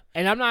 Yeah.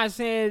 And I'm not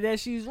saying that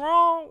she's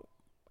wrong.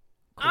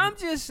 I'm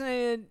just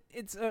saying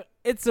it's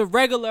a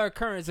regular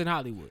occurrence in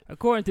Hollywood.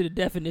 According to the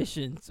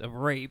definitions of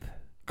rape.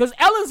 Because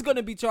Ellen's going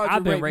to be charged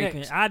with rape raping.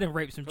 next. I done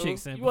raped some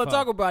chicks. You want to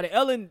talk about it?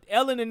 Ellen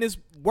in this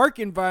work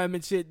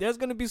environment shit, there's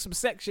going to be some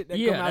sex shit that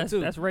come out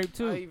too. That's rape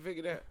too. How you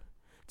figure that?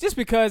 Just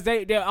because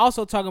they're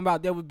also talking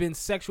about there have been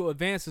sexual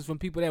advances from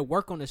people that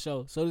work on the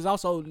show. So there's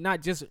also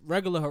not just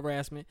regular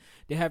harassment.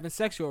 They're having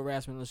sexual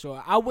harassment on the show.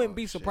 I wouldn't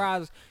be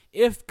surprised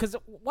because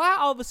why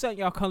all of a sudden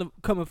y'all coming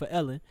for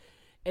Ellen?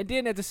 And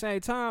then at the same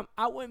time,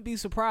 I wouldn't be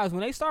surprised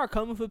when they start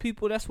coming for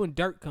people. That's when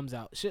dirt comes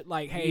out. Shit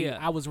like, hey,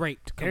 I was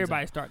raped.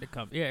 Everybody start to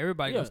come. Yeah,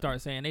 everybody gonna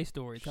start saying their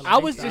story. I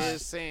was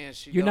just saying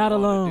she you're don't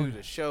not wanna alone. do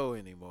the show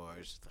anymore.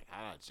 It's just like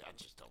I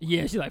just don't.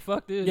 Yeah, she's like,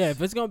 fuck this. Yeah,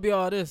 if it's gonna be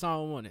all this, I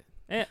don't want it.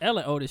 And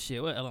Ellen old as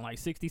shit. What, Ellen like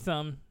 60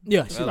 something?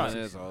 Yeah, She's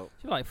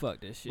like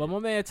fuck this shit. But my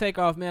man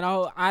Takeoff, man,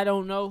 I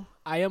don't know.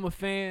 I am a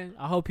fan.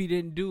 I hope he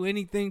didn't do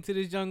anything to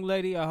this young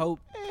lady. I hope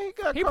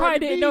he probably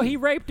didn't know he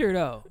raped her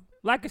though.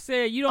 Like I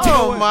said, you don't.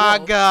 Oh my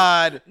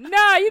God!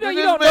 Nah, you know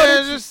you don't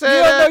know. You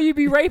don't know you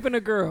be raping a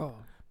girl.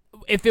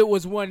 If it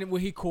was one where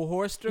he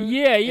coerced her,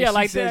 yeah,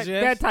 like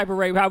that type of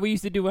rape, how we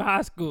used to do in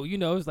high school. You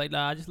know, it's like,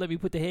 nah, just let me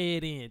put the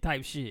head in,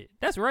 type shit.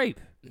 That's rape.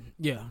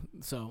 Yeah.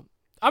 So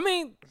I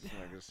mean,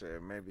 like I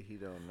said, maybe he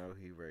don't know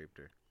he raped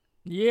her.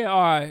 Yeah,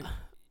 all right.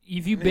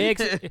 If you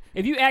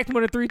if you ask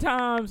more than 3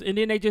 times and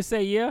then they just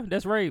say yeah,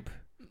 that's rape.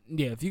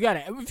 Yeah, if you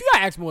gotta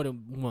ask more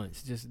than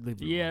once, just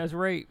leave it. Yeah, that's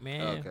rape,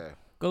 man. Okay.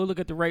 Go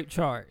look at the rape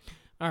chart.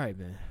 All right,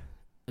 man.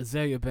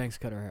 Azalea Banks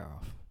cut her hair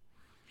off.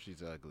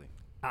 She's ugly.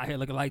 Out here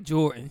looking like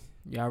Jordan.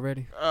 Y'all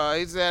ready?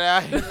 He said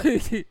out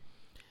here.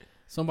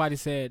 Somebody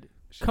said,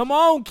 "Come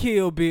on,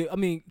 Kill Bill. I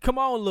mean, come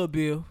on, Lil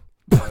Bill."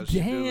 Damn,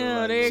 she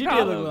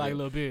did look like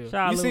Lil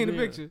Bill. You seen the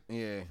picture?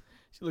 Yeah.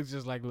 She looks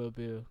just like Lil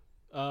Bill.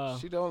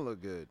 She don't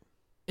look good.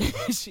 I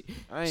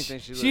ain't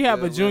think she. She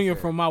have a junior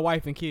from My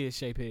Wife and Kids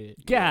shape head.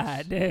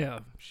 God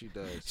damn. She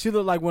does. She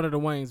looked like one of the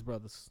Wayans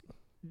brothers.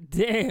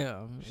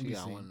 Damn. She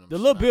got one of them. The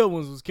Lil Bill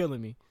ones was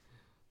killing me.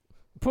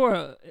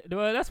 Poor.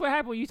 Well, that's what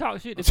happened when you talk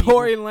shit to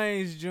Tory people.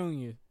 Lanez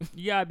Jr.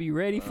 You gotta be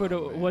ready for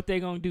what they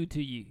gonna do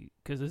to you,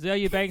 cause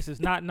Azalea Banks is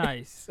not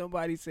nice.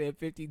 Somebody said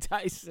 50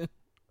 Tyson.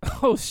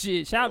 Oh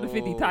shit! Shout out to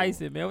 50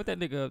 Tyson, man. What that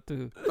nigga up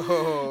to?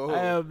 I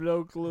have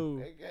no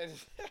clue.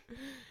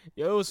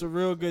 Yo, it was some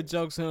real good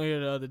jokes on here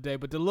the other day,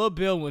 but the Lil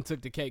Bill one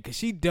took the cake because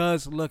she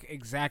does look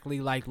exactly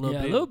like Lil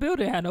Bill. Lil Bill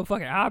didn't have no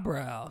fucking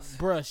eyebrows.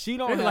 Bruh, she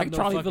don't have like no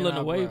Charlie fucking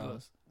Villanueva.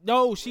 eyebrows.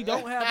 No, she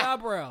don't have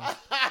eyebrows.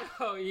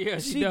 Oh yeah,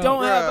 she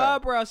don't have Bruh.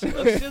 eyebrows. She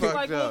looks just Fucked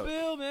like Lil up.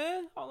 Bill,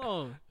 man. Hold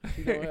on.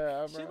 She don't have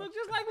eyebrows. She looks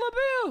just like Lil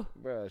Bill.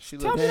 Bruh, she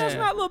Tell looks. me that's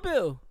not Lil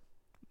Bill.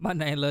 My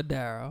name Lil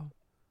Darryl.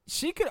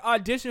 She could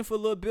audition for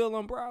Lil Bill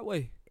on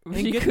Broadway.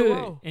 She get could the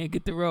role. and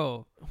get the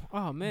role.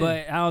 Oh man.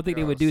 But I don't think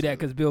they Girl, would do that silly.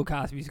 because Bill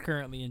Cosby's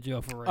currently in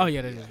jail for rape. oh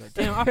yeah, that is right.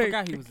 Damn, I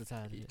forgot he was the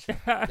title.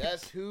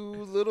 That's who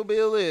Little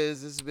Bill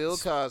is. It's Bill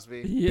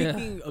Cosby. Yeah.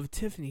 Speaking of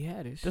Tiffany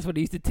Haddish, That's what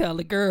he used to tell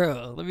the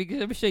girl. Let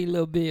me show you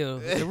Little Bill.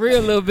 The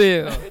real Little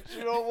Bill. But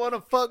you don't want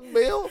to fuck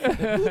Bill?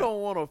 Who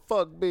don't want to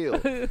fuck Bill?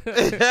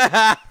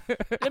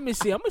 let me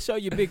see. I'm gonna show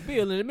you Big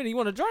Bill in a minute. You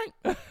want a drink?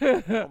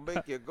 Gonna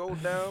make you go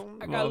down.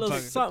 I got a little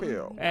take the something.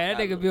 pill. And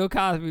that nigga Bill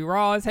Cosby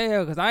raw as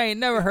hell because I ain't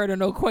never heard of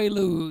no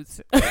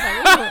Quaaludes.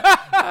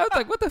 I was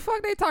like, what the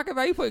fuck they talking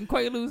about? You putting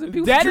Quaaludes in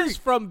people's That drinks? is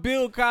from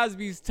Bill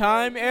Cosby's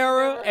time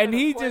era, and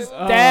he just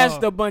Oh.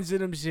 dashed a bunch of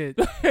them shit.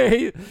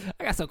 I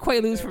got some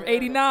Quaaludes from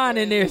 89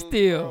 in there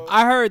still.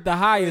 I heard the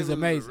high is Quaaludes are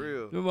amazing.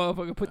 real. The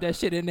motherfucker put that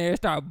shit in there and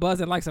start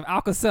buzzing like some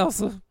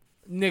Alka-Seltzer.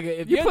 Nigga,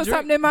 if You your put drink-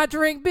 something in my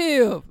drink,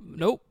 Bill.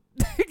 Nope.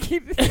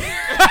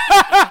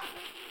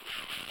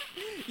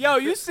 Yo,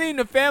 you seen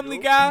the Family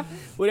Guy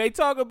where they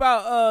talk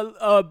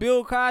about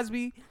Bill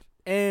Cosby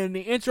and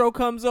the intro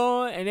comes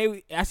on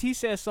and he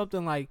says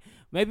something like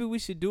maybe we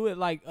should do it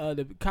like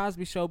the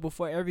Cosby Show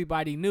before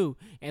everybody knew,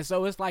 and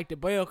so it's like the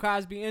Bill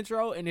Cosby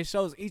intro and it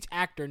shows each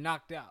actor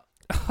knocked out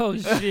Oh,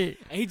 shit.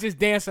 and he just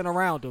dancing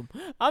around them.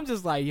 I'm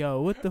just like,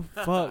 yo, what the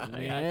fuck, I gotta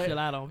man? chill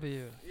out on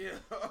Bill.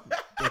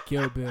 They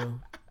kill Bill.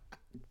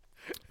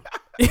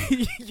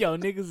 Yo,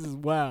 niggas is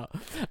wild.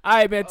 All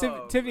right, man.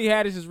 Tiffany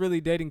Haddish is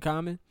really dating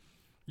Common.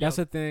 That's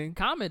a thing.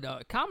 Common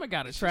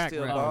got a Is she track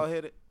still record. bald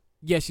headed?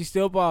 Yeah, she's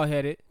still bald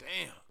headed.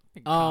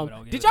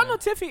 Damn. Did y'all know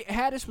Tiffany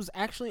Haddish was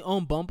actually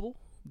on Bumble,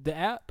 the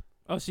app?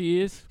 Oh, she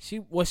is? She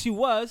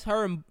was.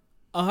 Her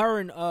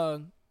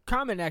and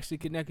Common actually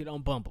connected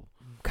on Bumble.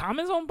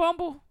 Common's on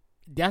Bumble?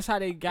 That's how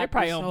they got. They're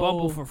probably this on whole-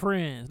 Bumble for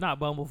friends, not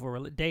Bumble for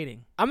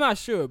dating. I'm not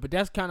sure, but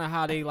that's kind of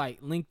how they like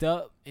linked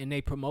up and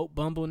they promote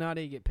Bumble now.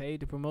 They get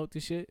paid to promote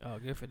this shit. Oh,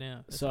 good for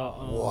them. That's So,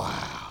 all.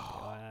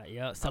 Wow.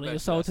 Yeah, selling bet your you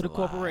soul that's to the a lie.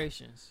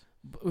 corporations.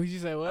 Would you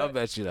say what? I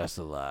bet you that's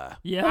a lie.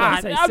 Yeah,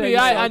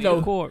 I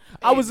know.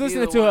 I was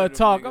listening to her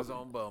talk.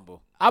 On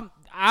Bumble.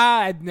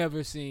 I'd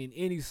never seen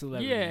any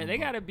celebrity. Yeah, on they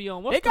Bumble. gotta be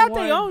on. They got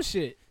their own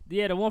shit.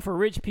 Yeah, the one for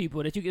rich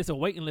people that you get a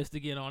waiting list to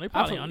get on. They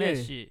probably on that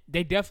Yeah. shit.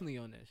 They definitely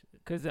on that shit.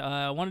 Cause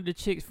one of the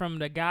chicks from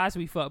the Guys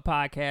We Fuck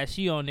podcast,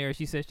 she on there.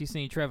 She said she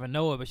seen Trevor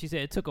Noah, but she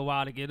said it took a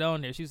while to get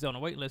on there. She was on the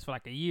waiting list for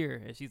like a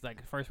year, and she's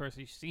like the first person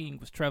she seen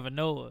was Trevor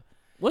Noah.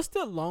 What's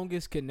the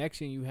longest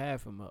connection you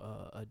have from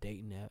a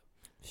dating app?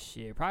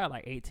 Shit, probably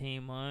like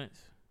 18 months.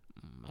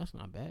 That's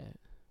not bad.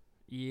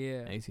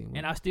 Yeah, 18 months.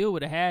 and I still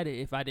would have had it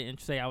if I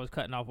didn't say I was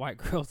cutting off white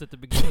girls at the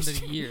beginning of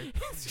the year.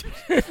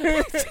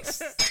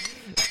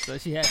 So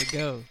she had to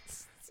go.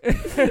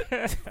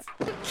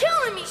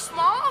 Killing me,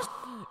 Smalls.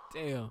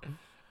 Damn.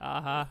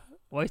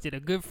 Wasted a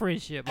good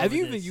friendship. Have over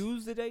you even this.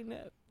 used the dating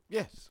app?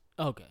 Yes.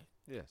 Okay.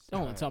 Yes. I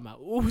don't want to talk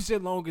about. What was your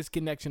longest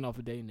connection off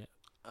a dating app?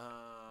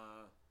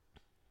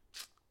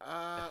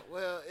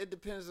 Well, it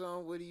depends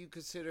on what do you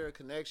consider a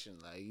connection.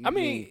 Like, I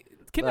mean,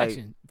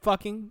 connection,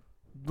 fucking,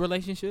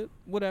 relationship,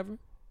 whatever.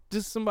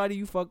 Just somebody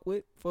you fuck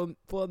with for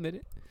a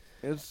minute.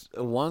 it's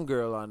one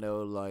girl I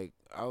know. Like,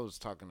 I was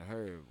talking to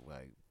her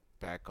like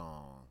back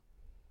on,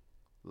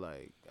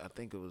 like I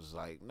think it was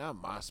like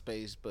not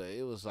MySpace, but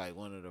it was like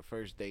one of the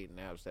first dating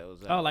apps that was.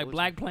 Oh, like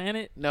Black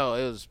Planet? No,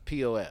 it was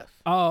POF.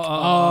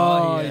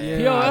 Oh, yeah.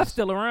 POF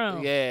still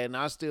around. Yeah, and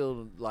I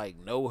still like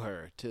know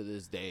her to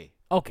this day.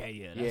 Okay,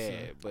 yeah, that's Yeah,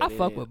 but I it-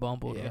 fuck with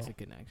Bumble. that's though. a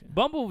connection.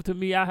 Bumble to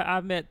me,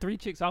 I met 3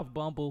 chicks off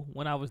Bumble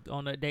when I was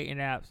on the dating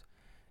apps,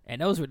 and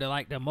those were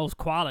the most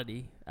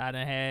quality I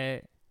done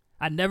had.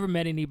 I never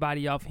met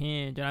anybody off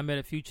Hinge, and I met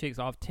a few chicks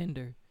off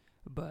Tinder,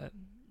 but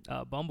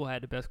Bumble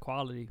had the best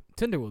quality.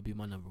 Tinder would be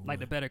my number one. Like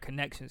the better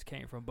connections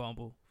came from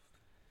Bumble.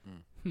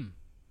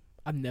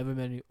 I've never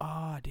met any. Oh,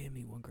 I did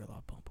meet one girl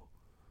off Bumble.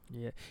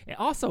 Yeah, and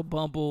also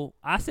Bumble,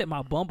 I set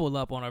my Bumble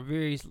up on a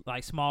very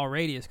small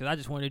radius because I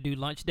just wanted to do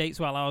lunch dates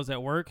while I was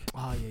at work.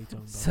 Oh yeah, you talking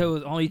about? So it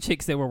was only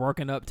chicks that were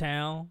working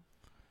uptown.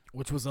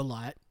 Which was a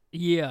lot.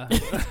 Yeah,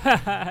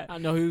 I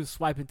know he was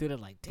swiping through that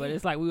like, damn. but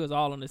it's like we was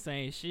all on the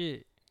same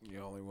shit. You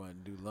only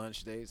want to do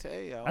lunch dates.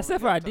 Hey, Except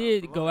for I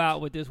did go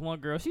out with this one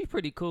girl. She's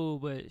pretty cool,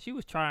 but she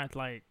was trying to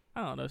I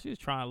don't know. She was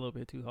trying a little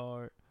bit too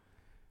hard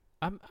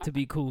to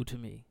be cool to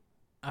me.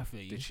 I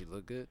feel you. Did she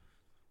look good?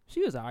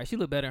 She was alright. She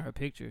looked better in her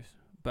pictures,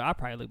 but I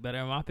probably look better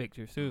in my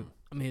pictures too.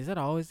 I mean, is that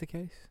always the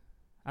case?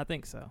 I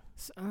think so.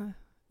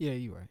 Yeah,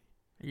 you're right.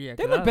 Yeah,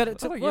 They look better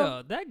too. Like, Well-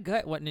 yo, that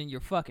gut wasn't in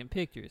your fucking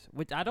pictures,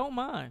 which I don't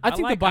mind. I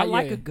think I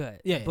like yeah. a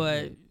gut, Yeah,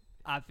 but yeah.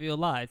 I feel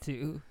lied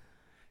to.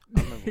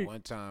 I remember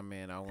one time,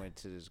 man, I went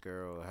to this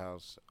girl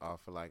house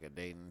off of like a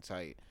dating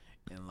site,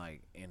 and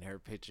like in her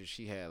picture,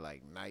 she had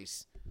like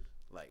nice,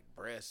 like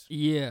breasts.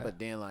 Yeah, But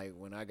then, like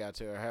when I got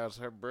to her house,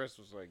 her breast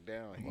was like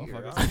down here. I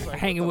Motherfuckers was like,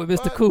 hanging what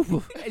with the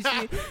Mr. fuck? Did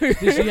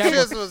Cooper. she have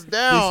Just a, was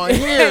down did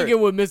she here,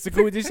 hanging with Mr.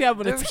 Cool? Did she have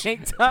on a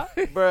tank top?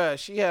 bruh.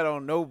 She had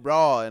on no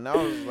bra, and I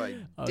was like,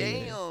 Oh,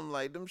 yeah. damn,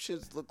 like them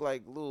shits look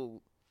like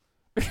little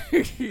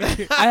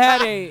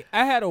I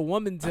had a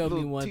woman tell me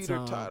little one teeter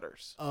time.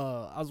 totters.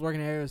 I was working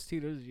at Harris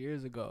Teeter's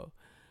years ago,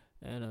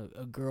 and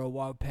a girl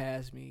walked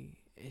past me,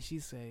 And she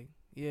say,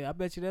 yeah, I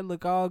bet you that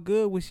look all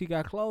good when she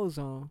got clothes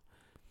on.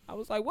 I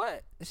was like,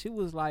 what? She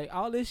was like,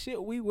 all this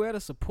shit we wear to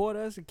support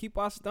us and keep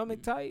our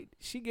stomach tight.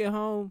 She get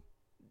home,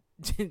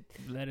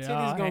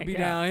 titties gonna be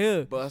down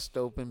here. Bust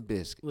open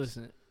biscuits.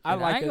 Listen, I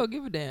ain't gonna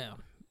give a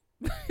damn.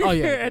 Oh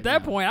yeah. At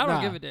that point, I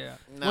don't give a damn.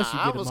 Nah,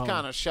 I was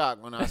kind of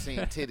shocked when I seen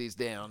titties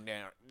down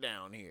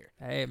here.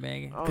 Hey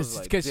man,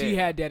 because she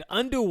had that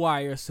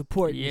underwire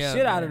supporting the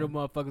shit out of the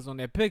motherfuckers on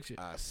that picture.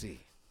 I see.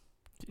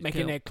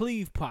 Making that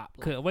cleave pop.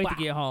 Couldn't wait to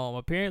get home.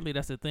 Apparently,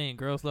 that's the thing.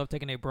 Girls love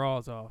taking their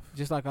bras off.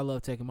 Just like I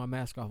love taking my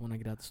mask off when I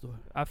get out the store.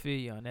 I feel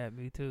you on that.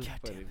 Me too.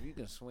 But if you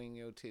can swing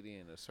your titty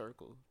in a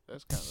circle,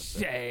 that's kind of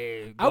sick.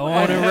 Hey, I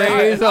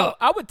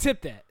would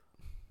tip that.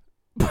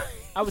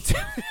 I would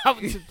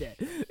tip that.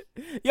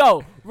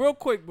 Yo, real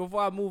quick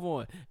before I move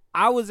on.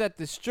 I was at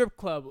the strip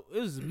club. It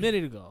was a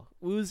minute ago.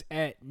 We was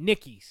at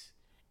Nikki's.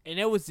 And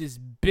there was this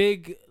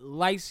big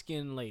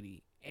light-skinned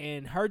lady.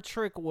 And her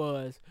trick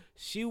was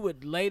she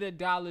would lay the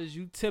dollars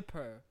you tip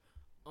her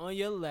on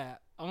your lap,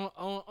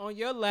 on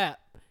your lap,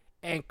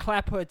 and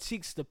clap her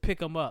cheeks to pick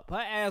them up. Her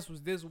ass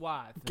was this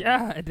wide.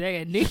 God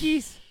dang,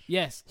 Nikki's?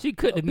 Yes. She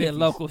couldn't have been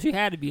local. She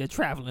had to be a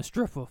traveling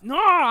stripper. No,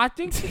 I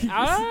think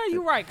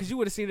you're right, because you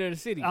would have seen her in the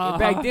city. And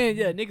back then,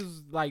 yeah, niggas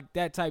was like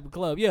that type of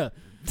club, yeah.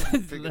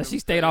 She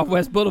stayed off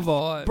West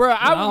Boulevard. Bro,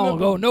 I don't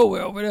go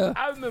nowhere over there.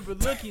 I remember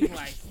looking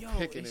like, yo,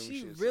 is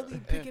she really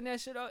picking that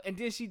shit up? And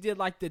then she did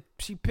like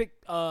she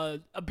picked a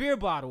beer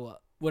bottle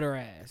up with her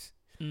ass.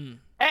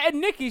 At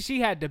Nikki,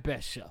 she had the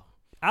best show.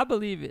 I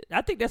believe it.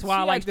 I think that's why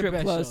I like strip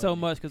clubs so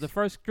much, because the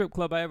first strip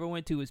club I ever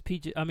went to was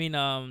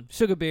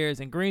Sugar Bears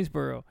in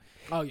Greensboro.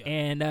 Oh yeah.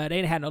 And they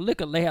didn't have no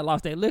liquor. They had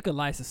lost their liquor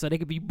license, so they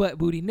could be butt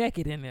booty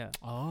naked in there.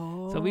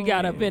 Oh. So we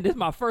got up in. This is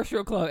my first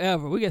strip club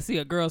ever. We could see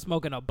a girl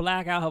smoking a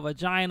black out her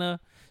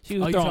vagina. She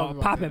was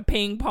popping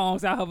ping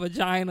pongs out her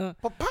vagina.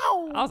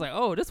 Pa-pow! I was like,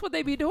 oh, this is what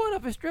they be doing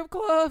up in strip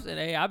clubs? And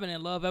hey, I've been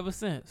in love ever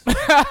since.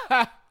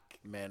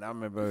 Man, I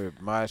remember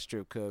my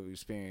strip club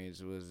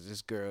experience was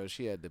this girl.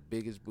 She had the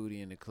biggest booty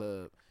in the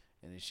club,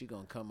 and then she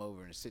gonna come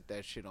over and sit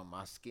that shit on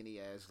my skinny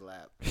ass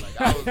lap. Like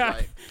I was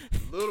like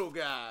little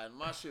guy, and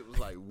my shit was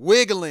like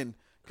wiggling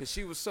because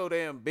she was so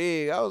damn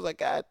big. I was like,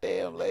 God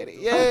damn, lady,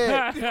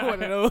 yeah.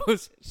 One of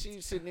those.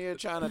 She sitting there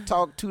trying to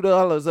talk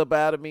 $2 up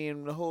out of me,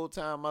 and the whole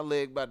time my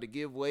leg about to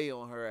give way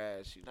on her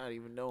ass. She not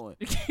even knowing.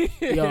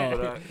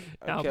 Yo,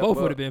 I both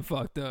would have been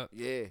fucked up.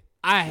 Yeah.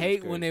 I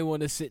hate when they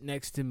want to sit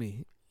next to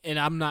me. And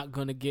I'm not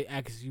gonna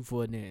ask you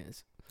for a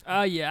dance.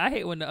 Oh yeah, I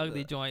hate when the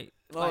ugly joint.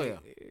 Oh yeah.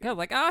 I was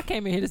like, I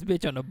came in here this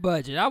bitch on a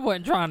budget. I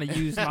wasn't trying to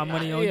use my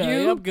money on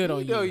you. I'm good on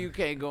you. You know you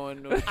can't go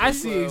in no. I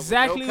see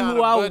exactly no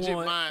who I budget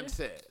want.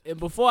 Mindset. And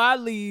before I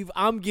leave,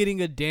 I'm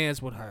getting a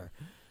dance with her,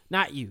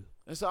 not you.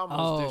 It's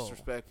almost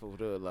disrespectful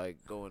to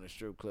like go in a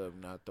strip club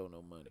and not throw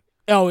no money.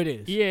 Oh, it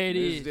is. Yeah, it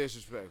It's is.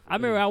 disrespectful. I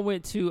remember I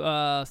went to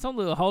some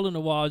little hole in the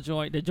wall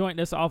joint, the joint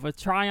that's off of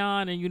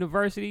Tryon and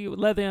University with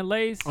leather and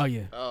lace. Oh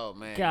yeah. Oh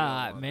man.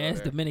 God, man,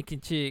 it's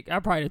Dominican chick. I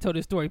probably told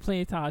this story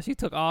plenty of times. She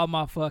took all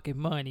my fucking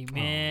money,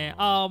 man.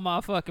 All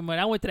my fucking money.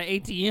 I went to the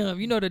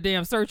ATM. You know the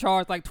damn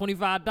surcharge like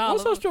 $25.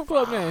 What's her strip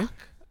club name?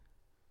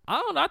 I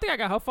don't know. I think I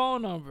got her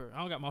phone number. I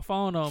don't got my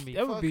phone on me.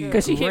 That would be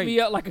because she hit me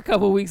up like a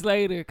couple weeks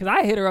later. Because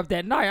I hit her up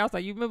that night. I was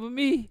like, "You remember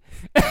me?"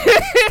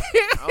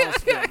 I don't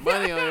spend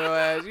money on your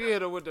ass. You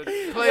hit her with the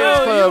Players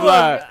Club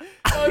line.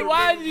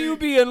 Why do you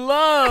be in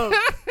love?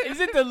 Is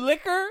it the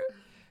liquor?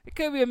 It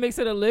could be a mix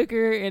of the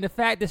liquor and the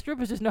fact that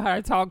strippers just know how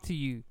to talk to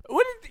you.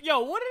 What do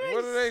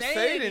they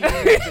say to you?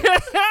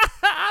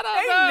 I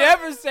don't know. They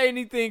never say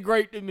anything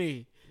great to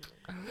me.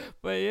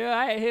 But yeah,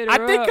 I hit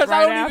her I think because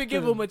I don't even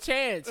give them a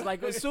chance.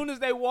 Like as soon as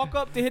they walk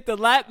up to hit the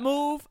lap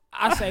move,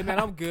 I say, "Man,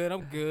 I'm good.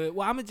 I'm good."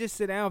 Well, I'm gonna just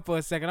sit down for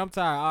a second. I'm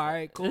tired. All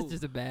right, cool. It's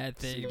just a bad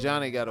thing.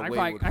 Johnny got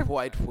away with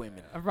white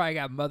women. I probably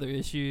got mother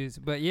issues,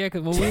 but yeah,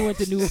 because when we went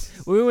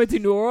to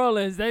New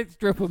Orleans, that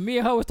stripper, me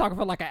and her was talking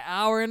for like an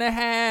hour and a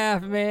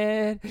half.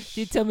 Man,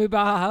 she told me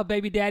about how her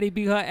baby daddy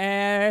beat her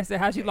ass and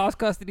how she lost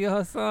custody of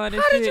her son.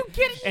 And how shit. did you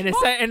get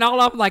it? And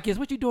all I'm like is,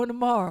 "What you doing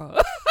tomorrow?"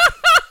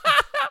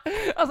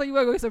 I was like, "You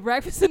want to go get some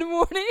breakfast in the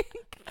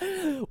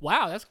morning?"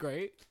 Wow, that's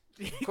great.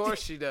 Of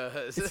course she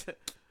does.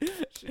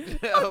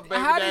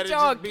 How did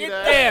y'all get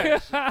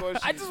there?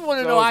 I just want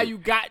to know how you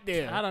got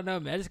there. I don't know,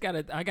 man.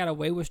 I got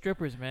away with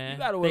strippers, man. You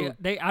got away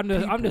I'm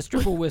the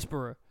stripper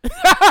whisperer.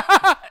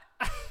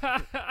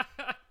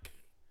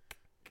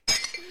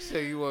 So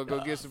you want to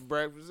go get some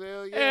breakfast?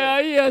 Hell yeah.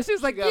 Yeah.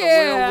 She's like, got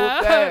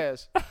yeah. a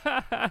ass.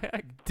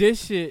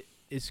 This shit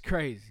is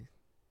crazy.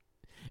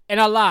 And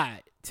I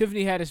lied.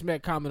 Tiffany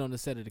Haddish comment on the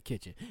set of The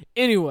Kitchen.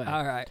 Anyway,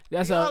 all right,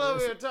 that's all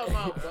over here talking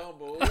about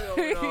Bumble.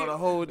 We on a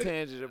whole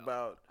tangent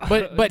about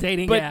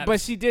dating apps.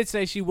 But she did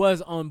say she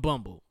was on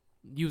Bumble,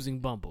 using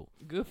Bumble.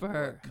 Good for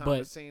her.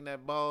 But seeing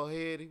that bald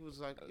head, he was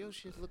like, "Yo,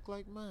 shit look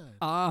like mine."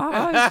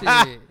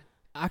 Shit.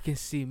 I can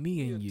see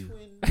me in you.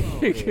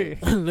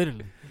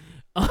 Literally.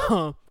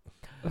 All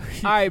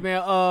right,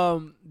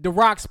 man. The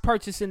Rock's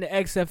purchasing the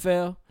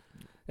XFL.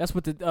 That's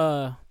what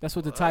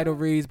the title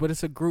reads, but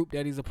it's a group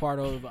that he's a part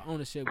of, an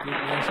ownership group,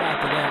 man. Shout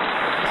out to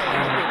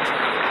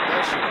that.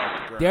 that shit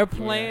off the ground. Their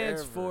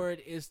plans for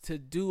it is to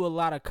do a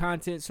lot of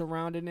content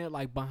surrounding it,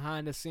 like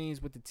behind the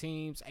scenes with the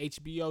teams,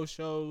 HBO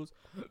shows,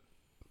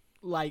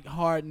 like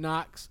Hard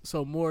Knocks,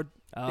 so more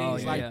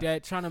things like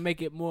that, trying to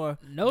make it more,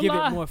 give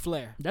it more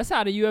flair. That's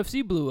how the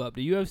UFC blew up.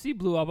 The UFC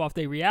blew up off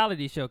their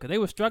reality show because they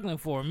were struggling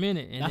for a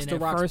minute, and that's then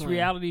the their first plan.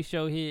 Reality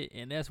show hit,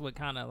 and that's what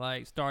kind of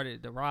like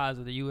started the rise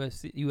of the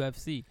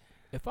UFC.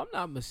 If I'm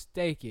not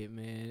mistaken,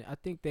 man, I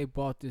think they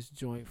bought this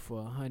joint for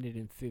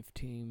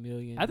 $115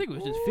 million. I think it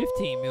was just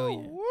 $15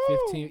 million.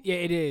 15, yeah,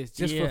 it is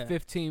just for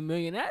 $15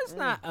 million. That's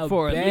not a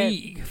for bad, a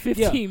league.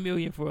 $15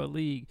 million for a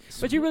league,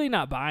 but you're really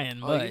not buying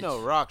much. Oh, you know,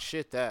 Rock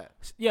shit that.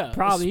 Yeah,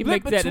 probably he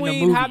split makes that in a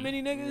between movie. how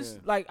many niggas?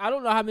 Yeah. Like I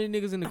don't know how many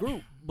niggas in the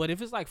group, but if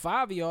it's like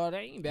 5 of y'all, that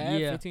ain't bad.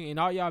 Yeah. 15, and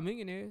all y'all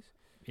millionaires.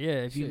 Yeah,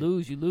 if you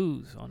lose, you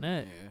lose on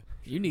that. Yeah.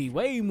 You need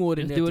way more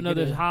than Just that. do to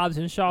another get Hobbs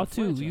and Shaw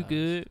too. franchise. You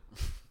good?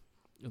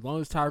 As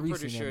long as Tyrese. I'm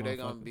pretty in that sure they're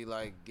gonna motherfucker. be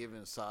like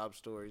giving sob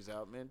stories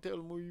out, man. Tell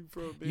them where you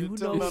from, man. You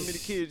Tell them know- how many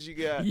kids you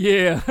got.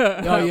 Yeah.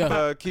 Oh, yeah.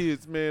 5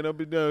 kids, man. I've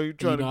been down here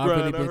trying know, to I grind.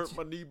 really I been hurt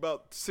my knee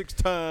about 6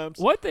 times.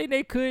 One thing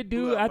they could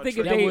do, Blew out I my think,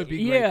 if trachea. That they would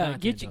be great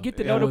content, get though.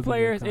 to That know the would be great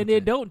players, and then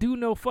content. don't do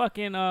no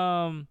fucking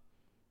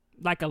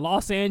like a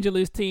Los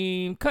Angeles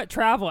team. Cut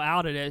travel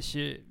out of that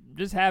shit.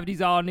 Just have these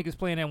all niggas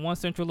playing at one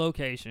central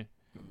location.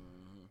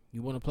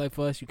 You want to play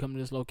for us? You come to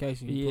this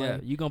location. You Yeah,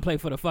 play. you gonna play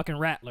for the fucking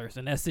Rattlers,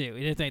 and that's it.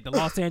 This ain't the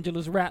Los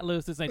Angeles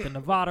Rattlers. This ain't the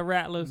Nevada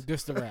Rattlers.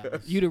 Just the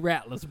Rattlers. You the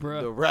Rattlers,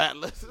 bro. The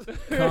Rattlers.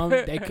 Come,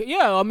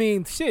 yeah, I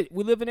mean, shit.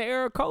 We live in the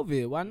era of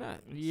COVID. Why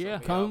not? Yeah.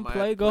 Come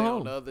play, go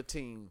home. On the other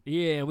team.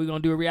 Yeah, and we're gonna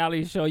do a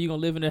reality show. You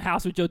gonna live in the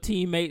house with your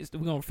teammates.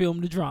 We're gonna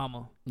film the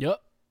drama. Yep.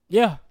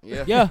 Yeah.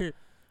 Yeah. Yeah.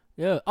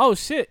 Yeah. Oh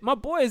shit, my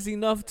boy is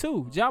enough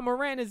too. Ja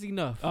Morant is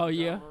enough. Oh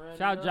yeah.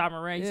 Shout out Ja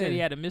Morant. He said he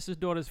Yeah. had to miss his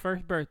daughter's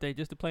first birthday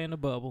just to play in the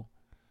bubble.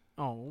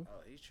 Oh,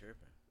 Oh, he's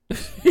tripping.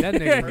 that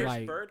nigga First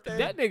like birthday?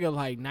 that nigga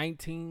like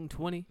 19,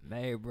 20.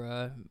 Hey,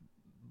 bruh.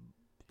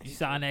 You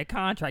sign that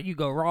contract, you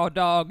go raw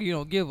dog, you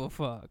don't give a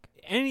fuck.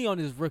 And he on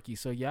his rookie,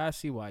 so yeah, I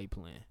see why he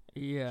playing.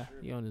 Yeah.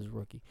 He on his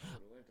rookie.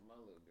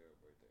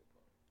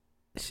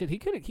 Shit, he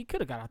could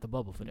have got out the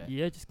bubble for that.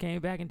 Yeah, just came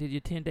back and did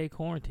your 10-day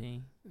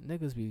quarantine.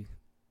 Niggas,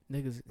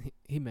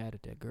 he mad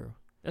at that girl.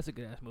 That's a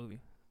good ass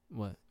movie.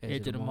 What?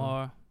 Edge of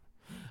Tomorrow.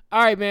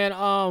 All right,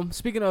 man.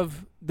 Speaking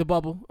of the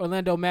bubble,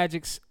 Orlando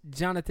Magic's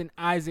Jonathan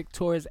Isaac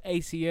tore his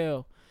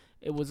ACL.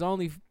 It was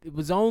only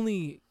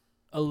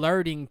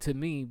alerting to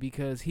me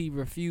because he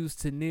refused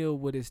to kneel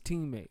with his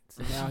teammates.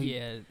 And now he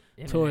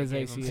tore his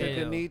ACL.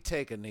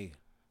 Take a knee.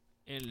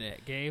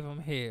 Internet gave him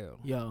hell.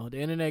 Yo, the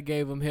internet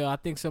gave him hell. I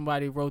think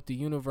somebody wrote the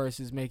universe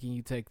is making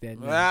you take that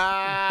knee.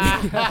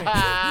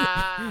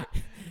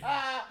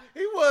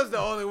 He was the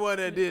only one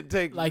that didn't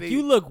take Like the knee.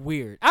 you look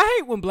weird. I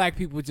hate when black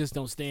people just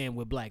don't stand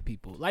with black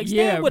people. Like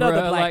stand with bruh,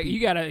 other black like, people.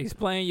 you gotta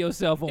explain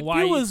yourself on if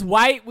why you was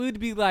white, we'd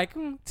be like,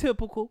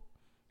 typical.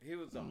 He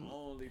was the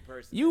only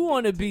person. You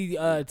want to be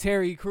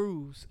Terry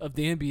Crews of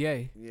the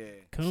NBA. Yeah.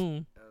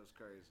 coon. That was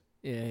crazy.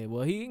 Yeah,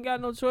 well, he ain't got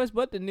no choice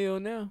but to kneel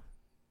now.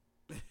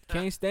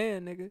 Can't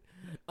stand, nigga.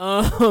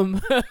 All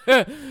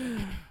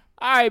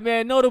right,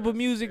 man. Notable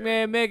music,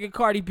 man. Megan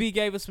Cardi B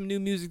gave us some new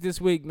music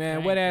this week, man.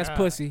 Thank Wet Ass God.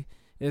 Pussy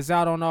is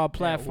out on all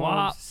platforms.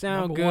 WAP,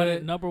 Sound number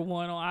good. number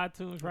one on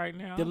iTunes right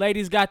now. The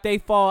ladies got they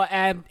fall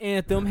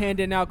anthem,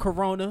 handing out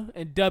Corona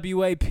and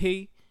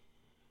WAP.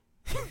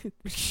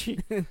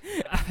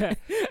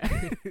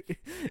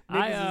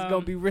 Niggas is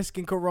gonna be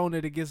risking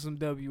Corona to get some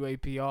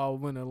WAP all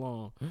winter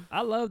long.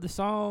 I love the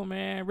song,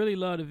 man. Really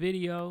love the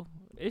video.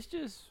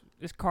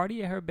 It's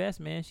Cardi at her best,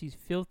 man. She's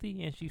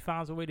filthy, and she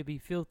finds a way to be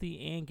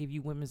filthy and give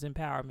you women's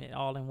empowerment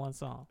all in one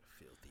song.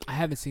 I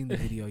haven't seen the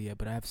video yet,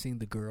 but I have seen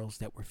the girls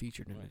that were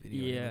featured in the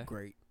video. They Yeah. look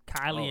great.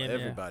 Kylie and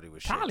everybody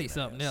was shaking Kylie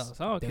something ass. else.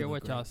 I don't They care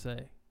look what y'all great.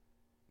 say.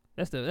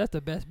 That's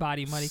the best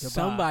body money could buy.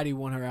 Somebody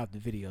want her out the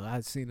video.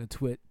 I've seen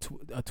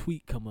a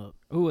tweet come up.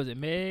 Who was it,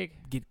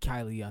 Meg? Get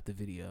Kylie out the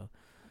video.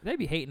 They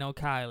be hating on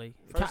Kylie.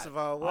 First of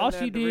all, all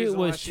wasn't she that the did reason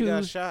why was she got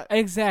choose- shot?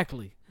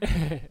 Exactly.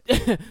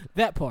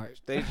 That part.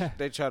 They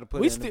try to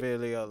put We it in the sti-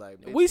 video like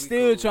bitch, We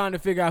still cool. trying to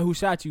figure out who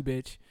shot you,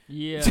 bitch.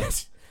 Yeah,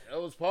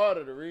 That was part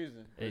of the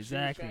reason.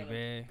 exactly, She was trying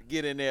man. to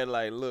get in there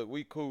like, look,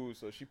 we cool.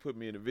 So she put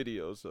me in the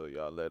video, so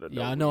y'all let her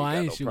know. Y'all we know I got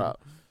ain't no shooting.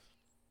 problem.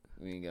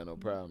 We ain't got no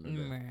problem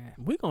today. Man.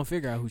 We gonna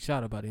figure out who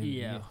shot her by the end of the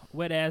Yeah, year.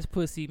 wet ass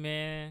pussy,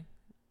 man.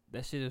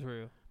 That shit is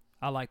real.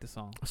 I like the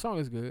song. The song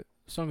is good.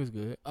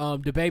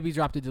 The Baby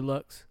dropped the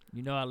deluxe.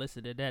 You know, I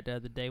listened to that the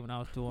other day when I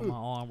was doing my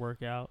arm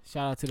workout.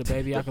 Shout out to the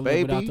Baby. I The can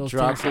live without baby those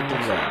dropped two it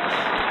songs.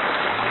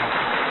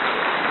 deluxe.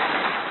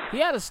 He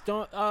had a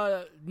storm.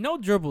 No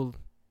Dribble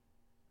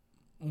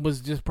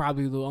was just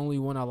probably the only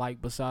one I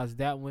like besides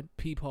that one.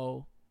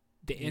 Peephole,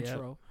 the Yep.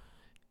 intro,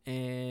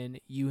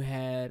 and you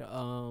had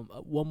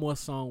one more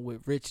song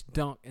with Rich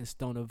Dunk and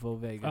Stoner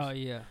Vegas. Oh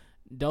yeah,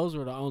 Those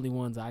were the only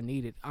ones I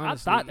needed.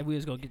 Honestly, I thought that we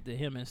was gonna get the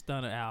him and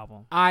Stunner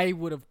album. I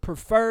would have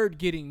preferred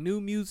getting new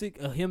music.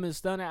 A him and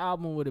Stunner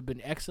album would have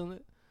been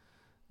excellent.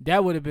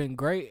 That would have been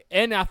great,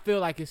 and I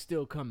feel like it's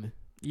still coming.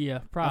 Yeah,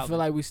 probably. I feel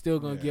like we still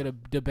gonna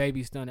get the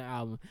Baby Stunner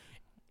album.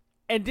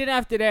 And then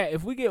after that,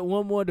 if we get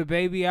one more The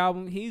Baby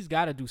album, he's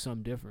got to do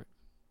something different.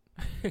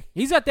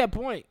 He's at that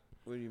point.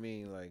 What do you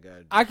mean, like?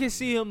 I can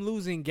see him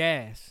losing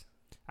gas.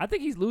 I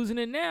think he's losing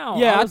it now.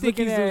 Yeah, I think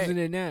he's losing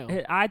it now.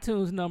 Hit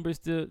iTunes numbers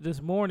this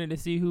morning to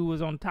see who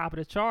was on top of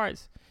the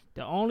charts.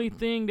 The only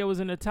thing that was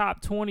in the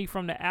top 20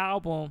 from the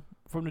album,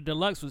 from the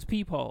deluxe, was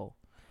Peephole.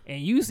 And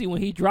usually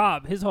when he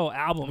dropped, his whole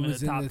album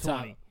was in the top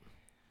 20.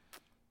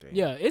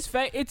 Yeah, it's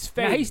fake.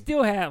 Now, he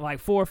still had like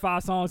 4 or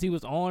 5 songs he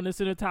was on that's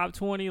in the top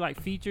 20,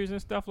 like features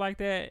and stuff like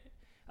that.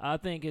 I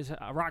think his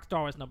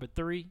Rockstar was number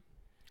 3,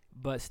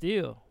 but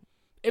still.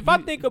 If I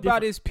think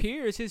about his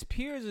peers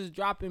is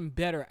dropping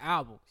better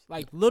albums.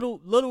 Like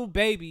Little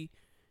Baby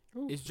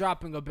is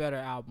dropping a better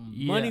album.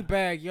 Yeah.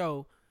 Moneybagg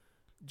Yo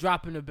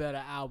dropping a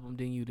better album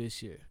than you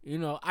this year. You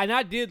know, and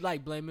I did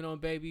like Blame It on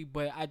Baby,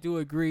 but I do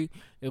agree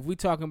if we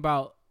talking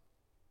about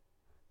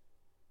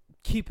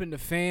keeping the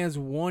fans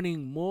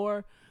wanting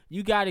more,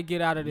 you got to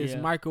get out of this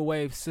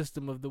microwave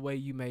system of the way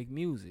you make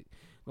music.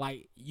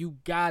 Like, you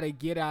got to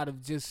get out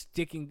of just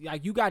sticking.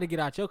 Like, you got to get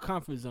out your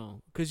comfort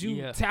zone because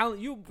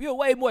you're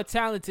way more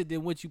talented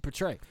than what you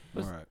portray.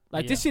 Right.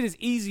 Like, this shit is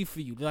easy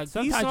for you. Like,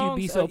 sometimes you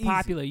be so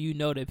popular, easy. you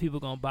know that people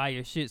going to buy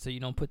your shit, so you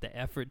don't put the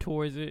effort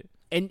towards it.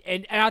 And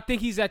I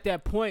think he's at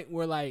that point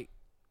where, like,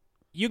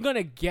 you're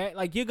going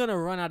to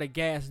run out of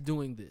gas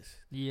doing this.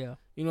 Yeah.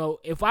 You know,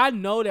 if I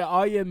know that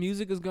all your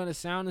music is going to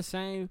sound the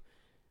same,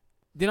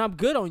 then I'm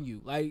good on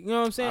you. Like, you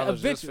know what I'm saying? I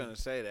was just going to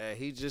say that.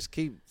 He just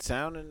keep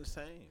sounding the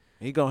same.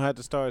 He going to have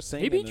to start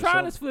singing. He be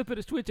trying to flip it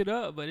or switch it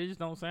up, but it just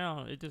don't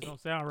sound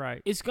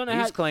right. It's going to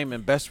He's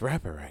claiming best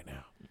rapper right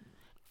now.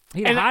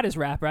 He's the hottest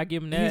rapper. I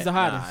give him that. He's the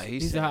hottest. Nah,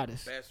 he's the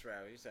hottest. Best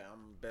rapper. He said,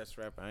 I'm the best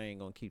rapper. I ain't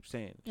going to keep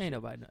saying it. Ain't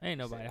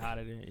nobody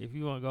hotter than if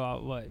you want to go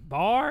out, what,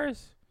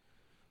 bars?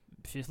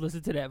 Just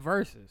listen to that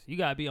verses. You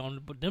got to be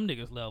on them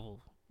niggas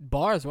level.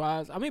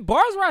 Bars-wise,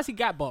 he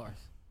got bars.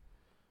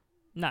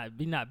 Not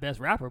best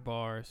rapper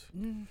bars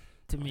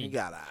to me. He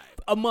got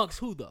amongst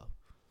who though?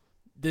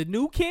 The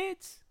new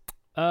kids?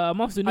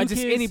 Amongst the new kids,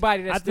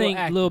 anybody that's I think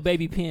active. Lil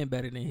Baby Pen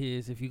better than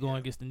his if you go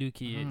against the new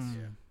kids.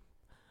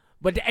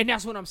 But and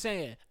that's what I'm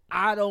saying.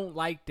 I don't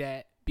like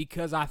that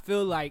because I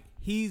feel like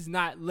he's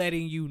not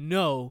letting you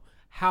know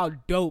how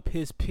dope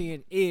his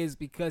pen is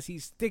because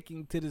he's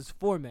sticking to this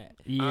format.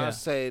 Yeah, I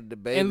say the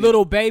Baby and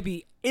Little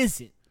Baby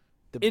isn't.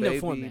 The in Baby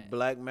the format.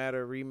 Black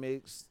Matter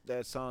remix,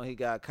 that song he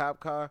got, Cop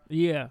Car.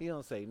 Yeah. He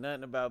don't say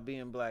nothing about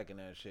being black in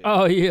that shit.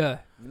 Oh, yeah.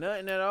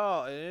 Nothing at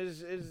all.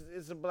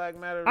 It's a Black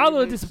Matter remix. I'm a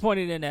little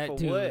disappointed in that,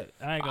 too. What?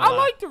 I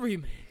like the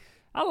remix.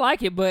 I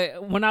like it,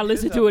 but when I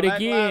listen to it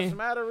again,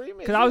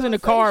 because I was in the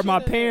car with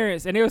my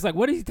parents, and they was like,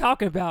 what is he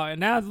talking about?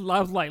 And I was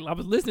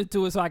listening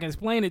to it so I can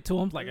explain it to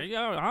him. Like,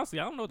 yo, honestly,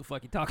 I don't know what the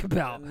fuck he talking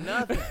about.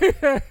 Nothing.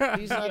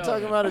 He's not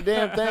talking about a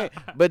damn thing.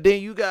 But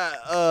then you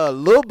got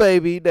Lil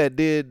Baby that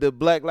did the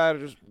Black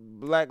Lives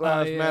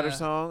Matter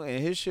song,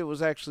 and his shit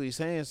was actually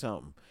saying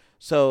something.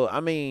 So,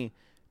 I mean,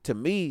 to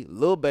me,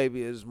 Lil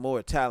Baby is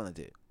more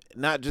talented.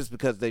 Not just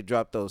because they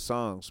dropped those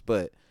songs,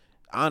 but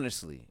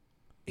honestly,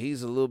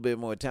 he's a little bit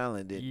more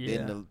talented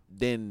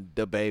than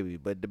the Baby.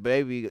 But the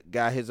Baby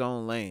got his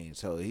own lane,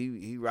 so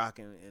he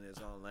rocking in his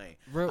own lane.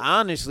 I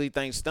honestly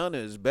think Stunner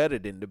is better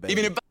than the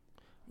Baby.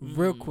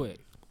 Real quick,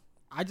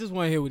 I just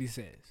want to hear what he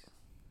says.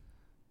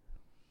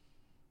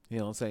 He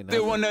don't say nothing.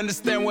 They want to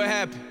understand what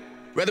happened.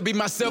 Rather be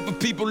myself if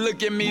people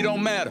look at me,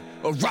 don't matter.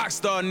 A rock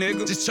star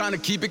nigga, just trying to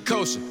keep it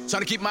kosher.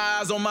 Trying to keep my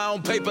eyes on my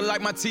own paper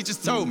like my teachers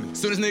told me.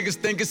 Soon as niggas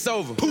think it's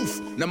over, poof,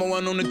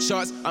 #1 on the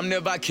charts, I'm there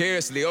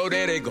vicariously, oh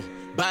there they go.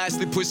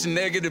 Biasly pushing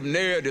negative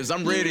narratives,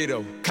 I'm ready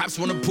though. Cops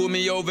wanna pull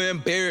me over,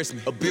 embarrass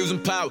me.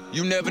 Abusing power,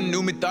 you never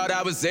knew me, thought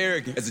I was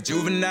arrogant. As a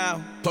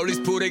juvenile, police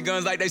pull their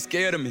guns like they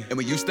scared of me. And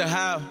we used to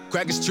howl,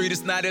 crackers treat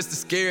us now, that's the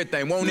scary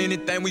thing. Want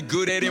anything we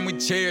good at and we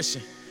cherish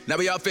it. Now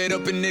we all fed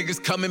up and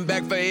niggas coming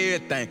back for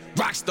everything.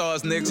 Rock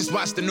stars, niggas, just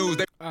watch the news.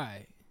 All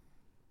right.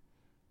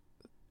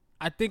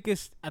 I think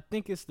it's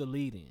the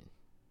lead-in.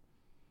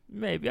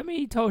 Maybe. I mean,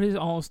 he told his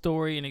own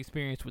story and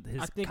experience with his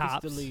cops. I think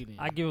it's the lead-in.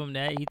 I give him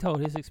that. He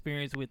told his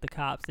experience with the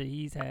cops that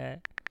he's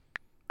had.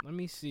 Let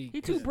me see. He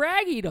too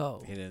braggy,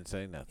 though. He didn't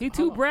say nothing. He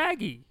too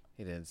braggy.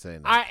 He didn't say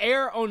nothing. I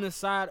err on the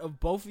side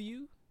of both of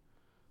you,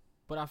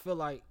 but I feel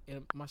like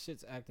and my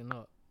shit's acting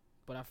up.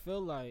 But I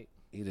feel like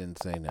he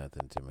didn't say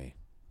nothing to me.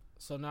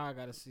 So now I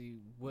gotta see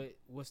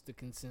what's the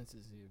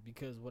consensus here,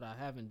 because what I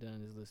haven't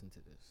done is listen to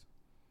this.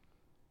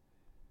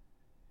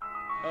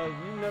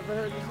 You never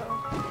heard this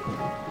song?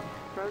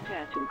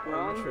 Protests and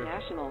growing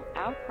national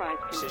outcries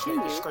continue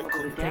over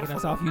the death taking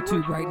us off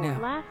YouTube right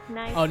now.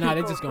 Oh no,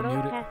 they're just gonna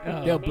mute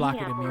it. They'll block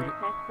it and mute it.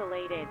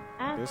 Escalated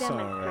as This song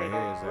right demonstrators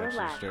here is were actually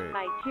lashed straight.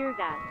 by tear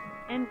gas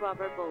and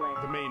rubber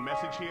bullets. The main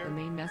message here. The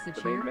main message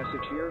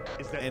here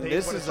Is that And they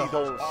this wanna is see a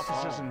those whole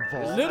officers song.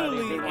 involved.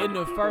 Literally in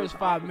the first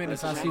 5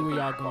 minutes, I see where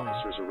y'all going,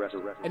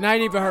 and I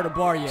ain't even heard a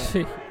bar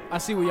yet. I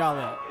see where y'all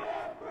at.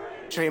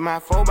 Trade my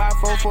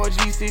 4x4 for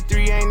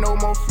GC3, ain't no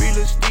more free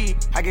little Steve.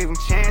 I gave him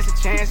chance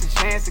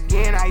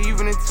again. I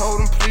even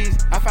told him please.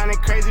 I find it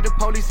crazy the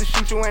police to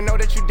shoot you and know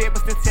that you dead,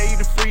 but still tell you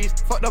to freeze.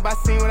 Fucked up, I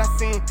seen what I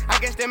seen. I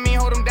guess that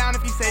mean hold him down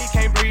if he say he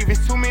can't breathe.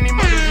 It's too many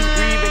mothers just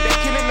grieving. They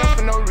killing us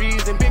for no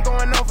reason. Been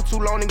going on for too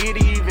long to get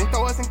even.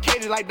 Throw us in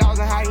cages like dogs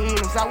and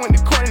hyenas. I went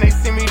to court and they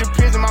sent me to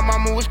prison. My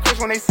mama was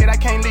crushed when they said I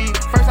can't leave.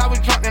 First I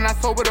was drunk, then I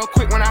sobered up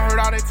quick when I heard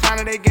all that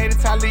time that they gave to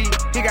Talib.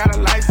 He got a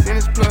life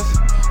sentence plus.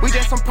 We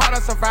just some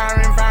products of our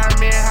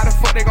environment. How the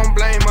fuck they gon'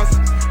 blame us?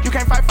 You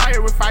can't fight fire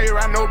with fire,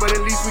 I know, but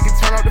at least we can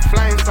turn up the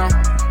flames some.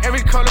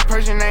 Every color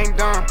person ain't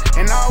dumb,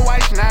 and all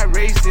whites not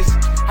racist.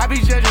 I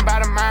be judging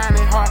by the mind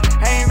and heart,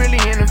 I ain't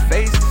really in the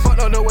face. Fuck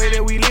up the way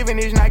that we living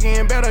is not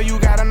getting better, you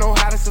gotta know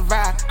how to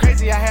survive.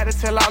 Crazy, I had to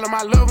tell all of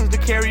my loved ones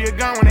to carry a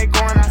gun when they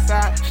going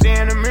outside. Stay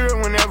in the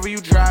mirror whenever you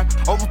drive.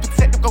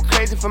 Overprotective, go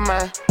crazy for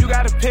mine. You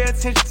gotta pay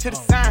attention to the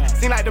sign.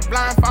 Seem like the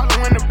blind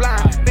following the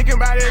blind. Thinking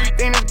about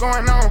everything that's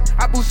going on.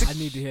 I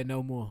need to hear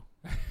no more.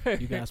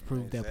 You guys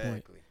proved that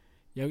point.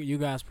 You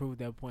guys proved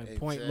that point.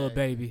 Exactly. Point, little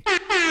baby.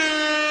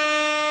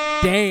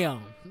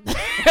 Damn.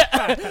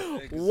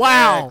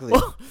 Wow.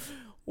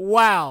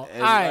 Wow. All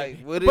right.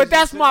 Like, but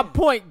that's my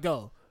point,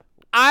 though.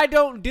 I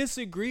don't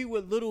disagree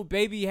with Little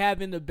Baby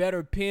having the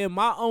better pen.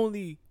 My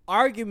only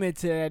argument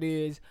to that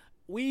is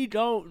we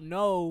don't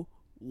know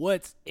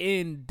what's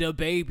in the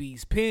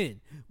baby's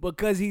pen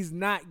because he's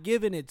not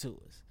giving it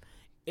to us.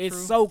 It's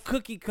so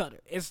cookie cutter.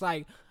 It's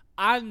like,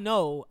 I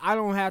know I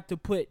don't have to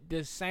put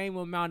the same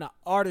amount of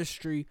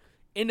artistry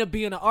into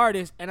being an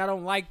artist, and I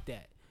don't like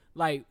that.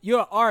 Like,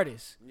 you're an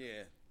artist.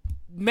 Yeah.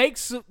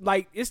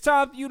 It's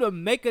time for you to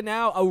make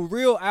a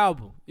real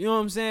album. You know what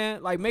I'm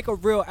saying? Like, make a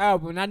real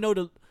album. And I know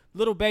the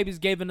Little Baby's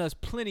giving us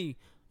plenty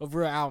of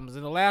real albums,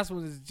 and the last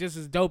one is just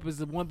as dope as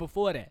the one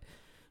before that.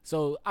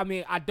 So, I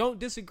mean, I don't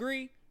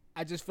disagree.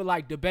 I just feel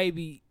like the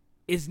Baby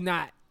is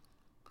not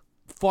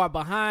far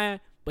behind,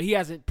 but he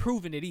hasn't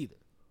proven it either.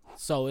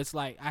 So it's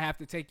like I have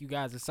to take you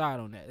guys aside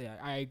on that. Yeah,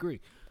 I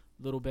agree.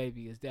 Little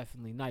Baby is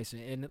definitely nice,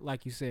 and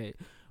like you said,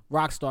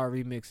 Rockstar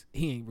remix.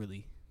 He ain't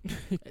really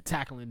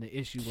tackling the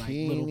issue like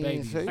Little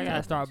Baby. I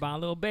gotta start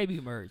buying Little Baby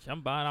merch.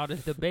 I'm buying all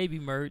this the Baby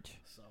merch.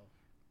 So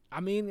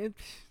I mean,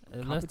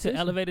 unless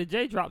Elevated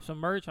J drop some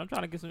merch, I'm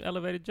trying to get some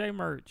Elevated J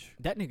merch.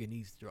 That nigga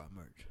needs to drop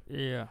merch.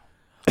 Yeah.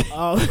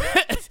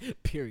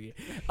 Period.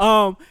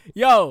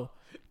 Yo.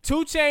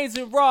 2 Chainz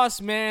and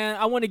Ross, man.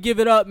 I want to give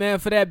it up, man,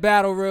 for that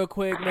battle real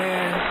quick,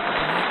 man.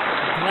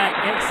 Black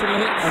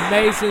excellence.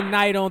 Amazing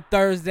night on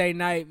Thursday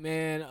night,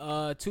 man. 2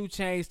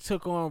 Chainz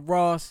took on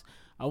Ross.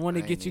 I want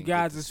to get you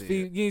guys'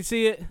 feet. You didn't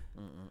see it?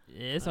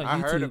 Yeah, it's on YouTube. I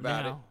heard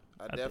about now.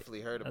 it. I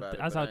definitely heard about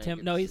it. I saw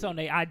Tim. No, he's on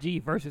their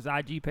IG versus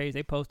IG page.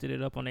 They posted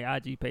it up on their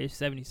IG page,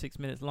 76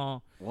 minutes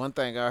long. One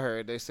thing I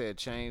heard, they said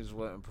Chainz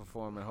wasn't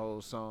performing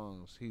whole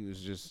songs. He was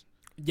just.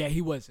 Yeah,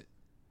 he wasn't.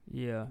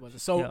 Yeah. He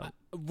wasn't. So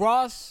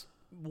Ross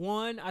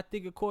won, I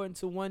think, according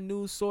to one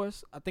news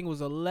source. I think it was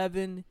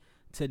 11-9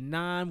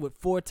 with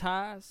 4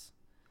 ties.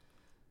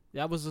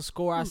 That was the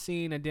score I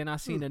seen, and then I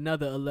seen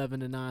another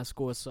 11-9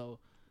 score. So,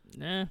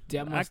 I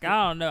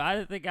don't know.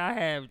 I think I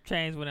have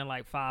Chainz winning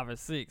like 5 or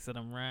 6 of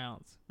them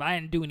rounds, but I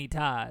didn't do any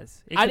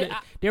ties.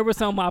 There were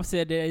some I've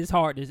said that it's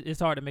hard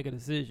to make a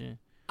decision.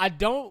 I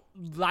don't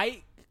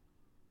like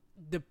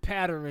the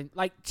pattern.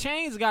 Like,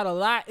 Chainz got a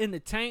lot in the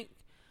tank,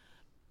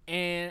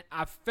 and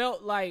I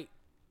felt like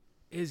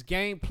his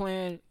game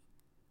plan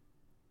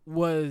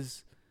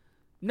was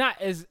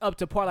not as up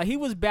to par. Like, he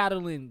was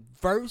battling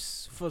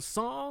verse for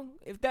song,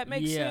 if that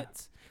makes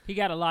sense. He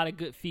got a lot of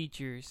good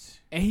features.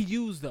 And he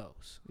used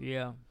those.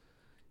 Yeah.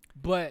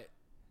 But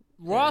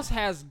Ross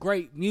has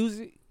great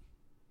music.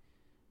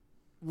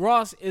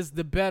 Ross is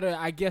the better,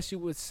 I guess you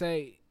would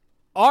say,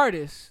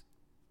 artist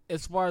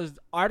as far as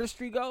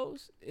artistry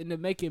goes into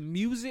making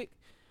music.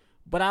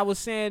 But I was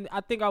saying,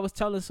 I think I was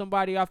telling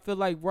somebody, I feel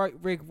like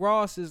Rick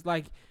Ross is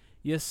like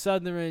your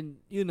Southern,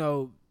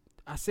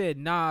 I said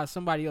Nas.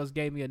 Somebody else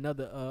gave me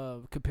another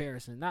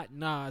comparison. Not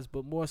Nas,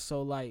 but more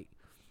so like,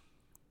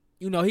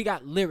 he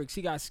got lyrics,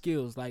 he got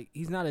skills. Like,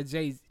 he's not a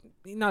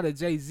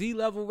Jay-Z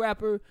level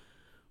rapper,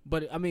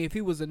 but I mean, if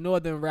he was a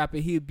Northern rapper,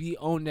 he'd be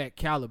on that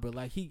caliber.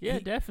 Like,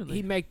 definitely.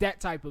 He make that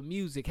type of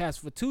music. As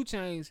for 2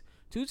 Chainz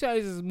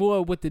is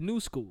more with the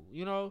new school,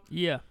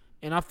 Yeah.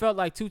 And I felt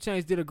like 2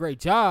 Chainz did a great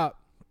job.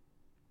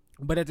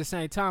 But at the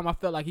same time, I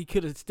felt like he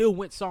could have still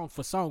went song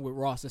for song with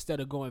Ross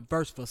instead of going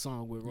verse for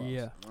song with Ross.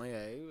 Yeah. Oh,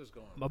 yeah, he was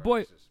going my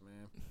verses,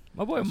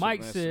 boy That's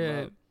Mike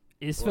said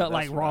it felt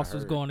like Ross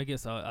was going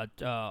against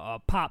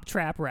a pop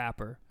trap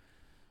rapper.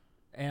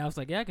 And I was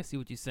like, yeah, I can see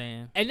what you're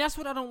saying. And that's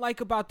what I don't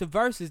like about the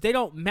verses. They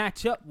don't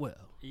match up well.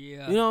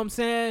 Yeah. You know what I'm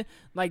saying?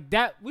 Like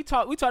that, we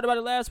talked about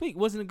it last week. It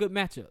wasn't a good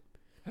matchup.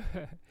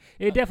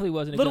 It definitely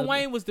wasn't. Lil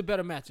Wayne was the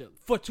better matchup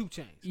for 2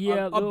 Chainz.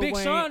 Yeah, Big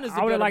Sean is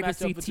the better matchup. I would like to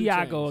see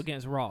T.I. go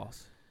against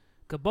Ross.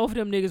 Cause both of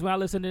them niggas, when I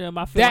listen to them,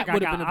 I feel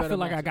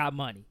like I got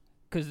money.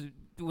 Cause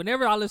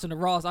whenever I listen to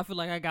Ross, I feel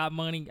like I got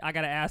money. I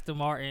got an Aston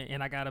Martin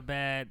and I got a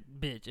bad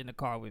bitch in the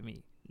car with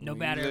me. No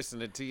matter. You listen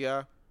to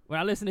T.I.? When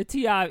I listen to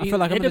T.I., I feel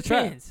like it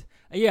depends.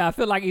 Yeah, I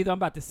feel like either I'm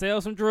about to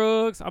sell some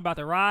drugs, I'm about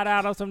to ride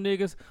out on some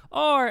niggas,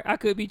 or I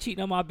could be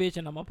cheating on my bitch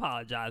and I'm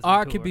apologizing. Or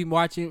I to could her. be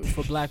marching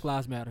for Black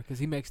Lives Matter because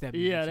he makes that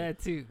music. Yeah, that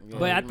too. Yeah,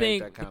 but he I make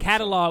think that kinda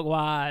catalog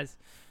wise,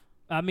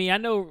 I mean, I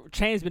know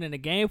Chain's been in the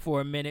game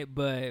for a minute,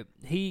 but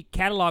he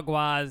catalog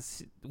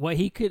wise, what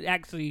he could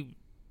actually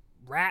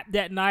rap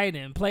that night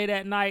and play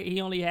that night,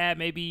 he only had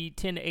maybe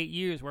 10 to 8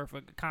 years worth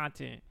of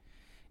content.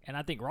 And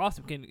I think Ross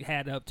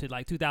had up to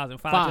like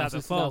 2005,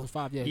 2004.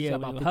 2005, yeah. Yeah,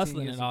 about when 15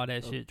 hustling years and all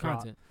that of shit.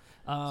 content.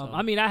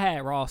 I mean, I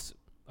had Ross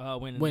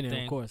winning the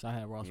thing. Of course. I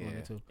had Ross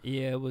winning too.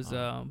 Yeah, it was.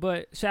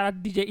 But shout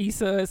out to DJ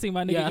Esud. See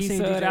my nigga Yeah, I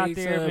seen Esud DJ out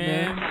there, Esud,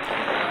 man.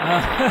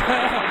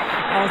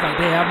 I was like,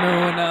 damn, I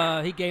remember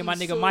when he gave my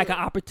nigga Mike an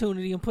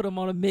opportunity and put him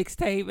on a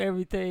mixtape,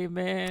 everything,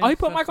 man. Oh, he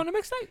put Mike on the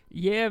mixtape?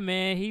 Yeah,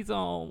 man. He's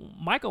on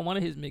Mike on one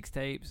of his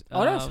mixtapes.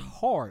 Oh, that's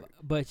hard.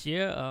 But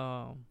yeah,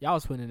 y'all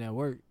was putting in that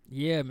work.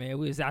 Yeah, man.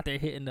 We was out there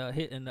hitting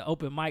the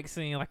open mic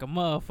scene like a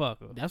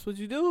motherfucker. That's what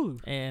you do.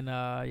 And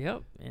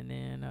yep. And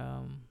then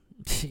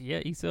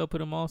yeah, Esud put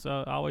him on,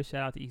 so I always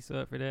shout out to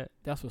Esud for that.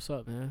 That's what's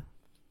up, man.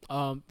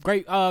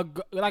 Great.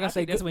 Like I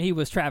say, that's when he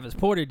was Travis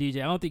Porter DJ.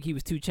 I don't think he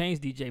was 2 Chainz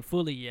DJ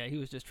fully yet. He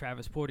was just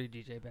Travis Porter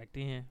DJ back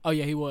then. Oh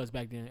yeah, he was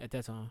back then at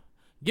that time.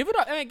 Give it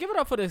up, man. Give it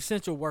up for the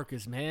essential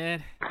workers,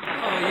 man. Oh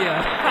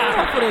yeah, give it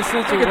up for the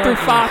essential workers. Threw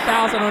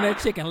 5,000 on that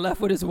chick and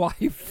left with his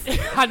wife.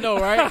 I know,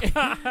 right? 2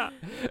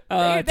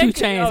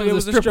 Chainz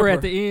was a stripper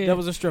at the end. That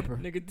was a stripper.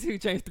 Nigga, 2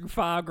 Chainz threw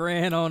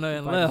 $5,000 on her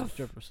and left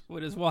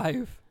with his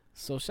wife.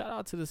 So shout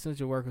out to the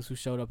essential workers who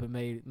showed up and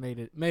made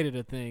it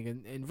a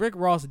thing. And Rick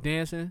Ross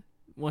dancing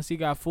once he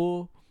got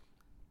full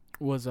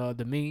was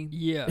the meme.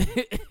 Yeah.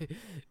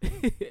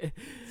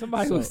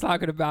 Somebody was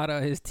talking about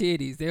his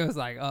titties. They was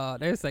like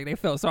they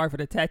felt sorry for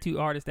the tattoo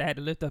artist that had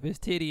to lift up his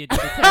titty and do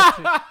the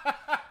tattoo.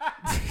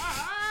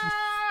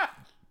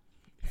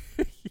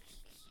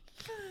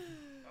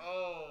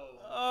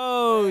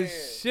 Oh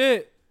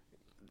shit.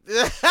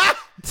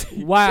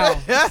 Wow.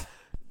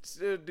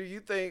 So do you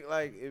think,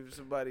 like, if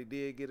somebody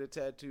did get a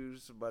tattoo,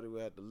 somebody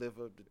would have to lift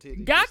up the titty?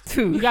 You got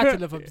to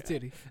lift up the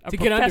titty to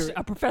get under it.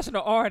 A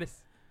professional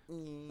artist.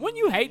 When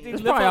you hate things,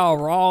 it's probably all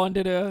raw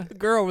under there.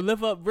 Girl would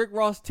lift up Rick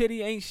Ross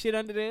titty, ain't shit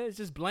under there. It's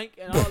just blank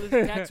and all this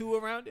tattoo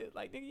around it.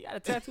 Like, nigga, you got a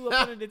tattoo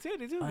up under the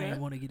titty too, I man.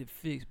 ain't want to get it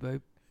fixed,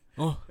 babe.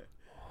 Oh.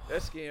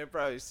 That skin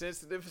probably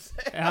sensitive.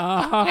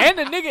 And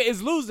the nigga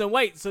is losing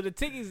weight, so the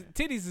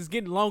titties is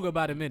getting longer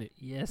by the minute.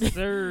 Yes,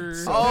 sir.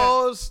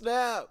 Oh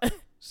snap!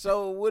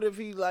 So what if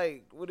he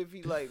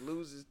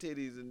loses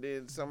titties and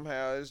then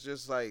somehow it's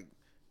just like,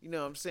 you know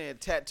what I'm saying,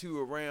 tattoo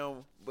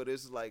around, but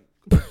it's like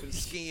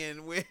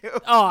skin where shit.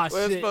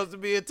 It's supposed to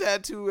be a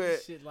tattoo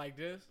at. Shit like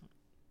this.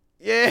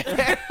 Yeah.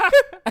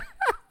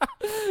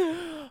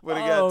 But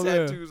it got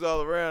tattoos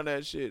all around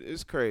that shit.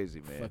 It's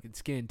crazy, man. Fucking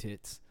skin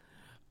tits.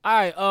 All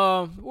right,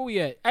 where we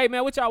at? Hey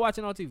man, what y'all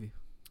watching on TV?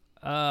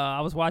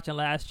 I was watching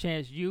Last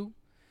Chance U.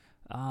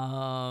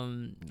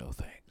 No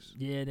thanks.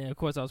 Yeah, then of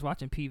course I was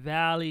watching P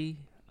Valley.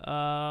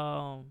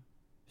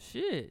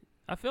 Shit.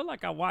 I feel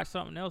like I watched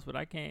something else, but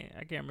I can't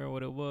remember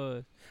what it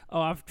was. Oh,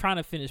 I'm trying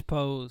to finish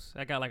Pose.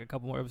 I got like a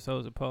couple more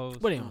episodes of Pose.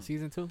 What are you on,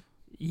 season 2?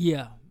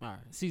 Yeah. All right.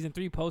 Season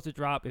 3 supposed to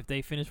drop if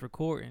they finish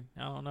recording.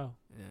 I don't know.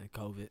 Yeah,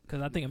 COVID.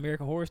 Because I think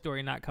American Horror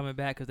Story not coming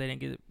back because they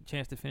didn't get a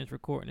chance to finish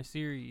recording the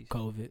series.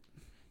 COVID.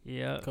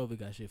 Yeah. COVID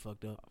got shit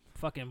fucked up.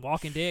 Fucking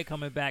Walking Dead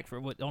coming back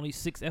for only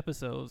 6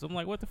 episodes. I'm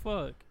like, what the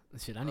fuck?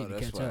 Shit, I need to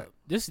catch up.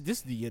 This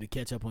is the year to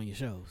catch up on your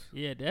shows.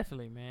 Yeah,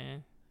 definitely,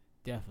 man.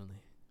 Definitely.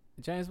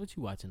 James, what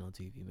you watching on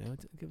TV, man?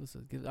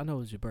 I know it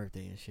was your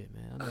birthday and shit,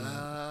 man.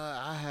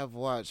 I have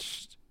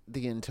watched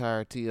the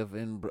entirety of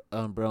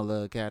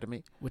Umbrella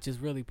Academy, which is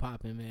really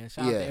popping, man.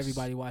 Shout out to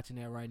everybody watching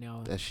that right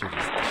now. That shit is the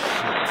shit.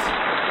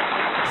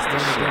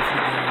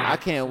 I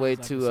can't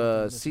wait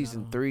to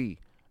season 3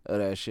 of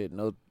that shit.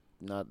 No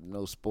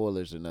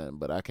spoilers or nothing,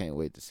 but I can't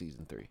wait to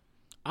season 3.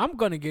 I'm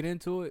gonna get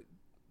into it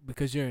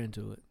because you're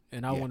into it,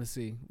 and I want to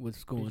see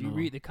what's going on. Did you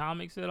read the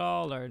comics at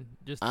all, or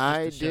just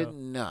I the show? did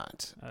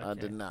not. Okay. I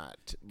did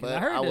not. But I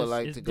heard would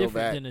like to go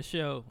back. Than the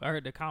show. I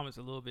heard the comics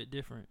a little bit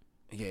different.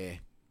 Yeah,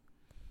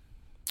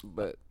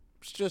 but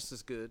it's just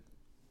as good.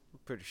 I'm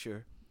pretty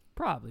sure.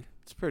 Probably.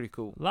 It's pretty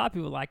cool. A lot of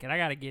people like it. I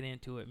got to get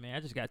into it, man.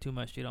 I just got too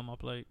much shit on my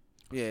plate.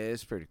 Yeah,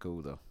 it's pretty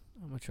cool though.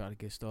 I'm gonna try to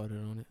get started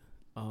on it.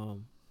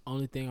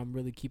 Only thing I'm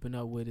really keeping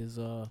up with is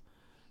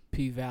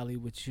P Valley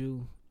with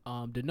you.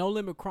 The No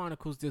Limit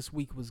Chronicles this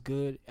week was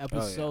good.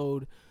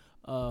 Episode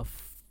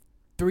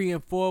 3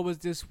 and 4 was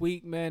this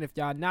week, man. If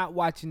y'all not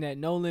watching that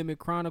No Limit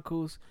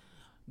Chronicles,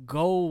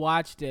 go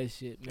watch that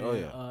shit, man. Oh,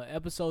 yeah.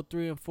 Episode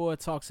 3 and 4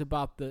 talks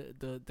about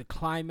the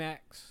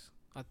climax,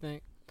 I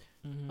think,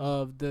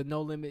 of the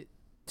No Limit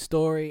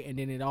story, and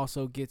then it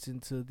also gets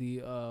into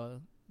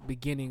the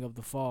beginning of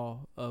the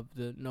fall of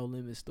the No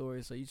Limit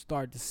story. So you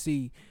start to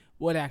see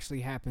what actually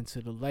happened to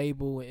the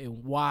label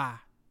and why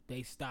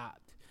they stopped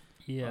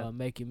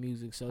making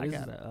music. So this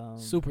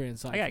is super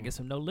insightful. I gotta get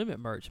some No Limit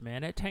merch,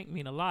 man. That tank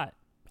mean a lot.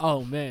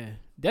 Oh man,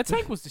 that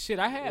tank was the shit.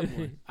 I had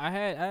one.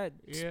 I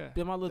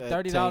spent my little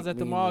 $30 at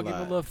the mall, get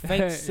a little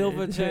fake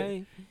silver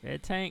chain.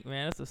 That tank,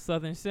 man, that's a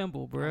Southern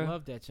symbol, bro. I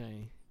love that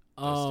chain.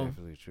 That's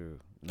definitely true.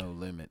 No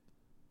limit.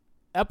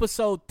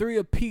 Episode 3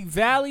 of Peak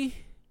Valley.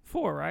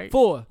 4, right?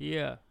 4.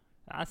 Yeah.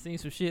 I seen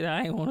some shit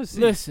I ain't want to see.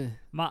 Listen.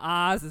 My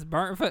eyes is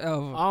burnt forever.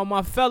 All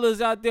my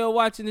fellas out there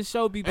watching the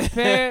show, be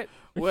prepared.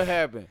 What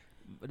happened?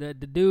 The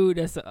dude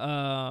that's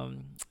I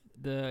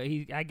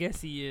guess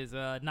he is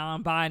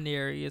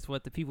non-binary is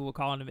what the people would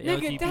call him. Nigga,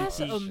 LGBT that's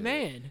shit. a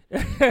man.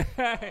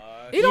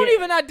 He don't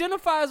even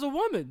identify as a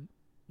woman.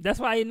 That's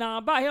why he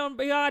non-binary.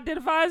 He don't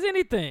identify as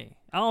anything.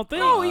 I don't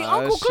think. No, he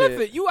Uncle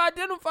Clifford. You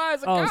identify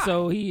as a guy. Oh,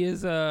 so he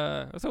is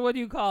so what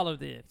do you call him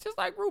then? Just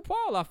like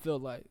RuPaul, I feel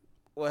like.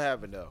 What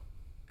happened though?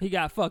 He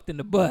got fucked in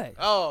the butt.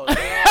 Oh,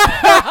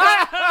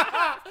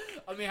 I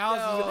mean,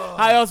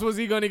 how else was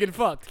he gonna get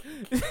fucked?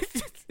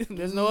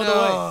 There's no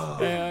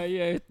other way.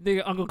 Yeah,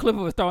 nigga, Uncle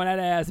Clifford was throwing that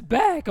ass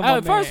back.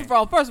 First of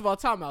all,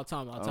 time out.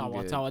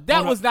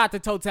 That was not the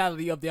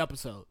totality of the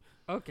episode.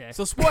 Okay.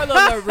 So spoiler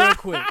alert real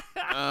quick.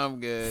 I'm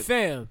good.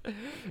 Fam.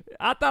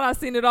 I thought I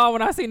seen it all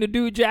when I seen the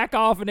dude jack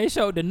off and they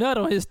showed the nut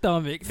on his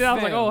stomach. Then I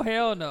was like, oh,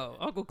 hell no.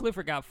 Uncle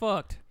Clifford got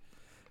fucked.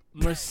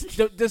 The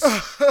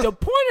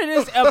point of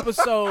this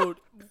episode...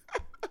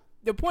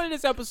 The point of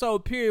this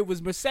episode, period,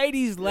 was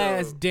Mercedes'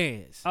 last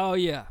dance. Oh,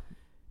 yeah.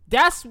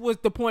 That's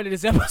what the point of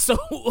this episode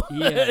was.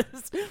 Yeah.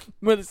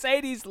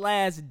 Mercedes'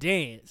 last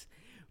dance.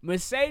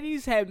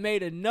 Mercedes had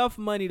made enough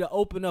money to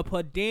open up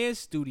her dance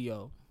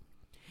studio.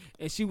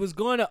 And she was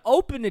going to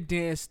open the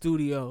dance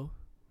studio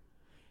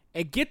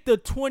and get the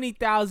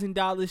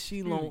 $20,000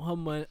 she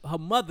loaned her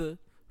mother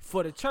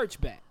for the church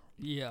back.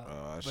 Yeah.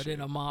 But then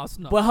her mom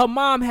snuck. But her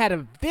mom had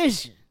a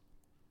vision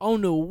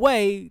on the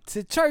way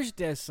to church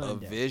that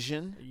Sunday. A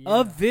vision?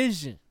 Yeah. A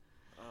vision.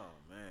 Oh,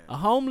 man. A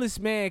homeless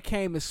man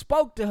came and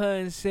spoke to her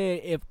and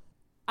said, if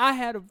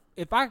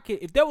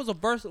there was a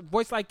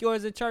voice like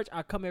yours in church,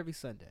 I'd come every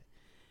Sunday.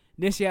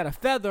 And then she had a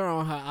feather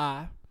on her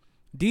eye.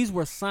 These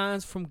were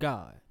signs from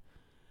God.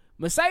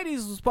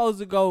 Mercedes was supposed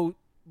to go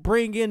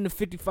bring in the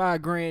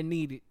 $55,000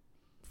 needed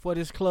for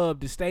this club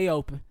to stay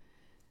open.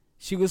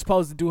 She was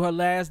supposed to do her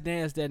last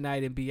dance that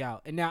night and be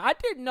out. And now, I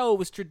didn't know it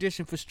was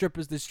tradition for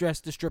strippers to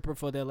dress the stripper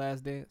for their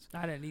last dance.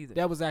 I didn't either.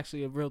 That was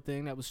actually a real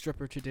thing. That was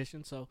stripper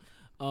tradition. So,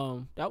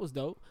 that was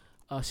dope.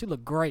 She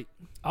looked great.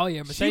 Oh,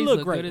 yeah. Mercedes she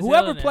looked great.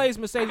 Whoever plays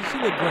Mercedes, she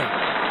looked great.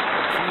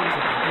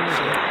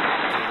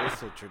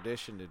 It's a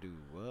tradition to do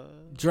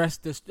what? Dress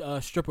the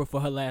stripper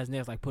for her last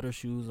dance. Like, put her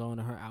shoes on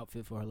and her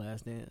outfit for her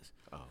last dance.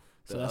 Oh.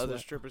 So the other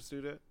strippers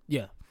do that?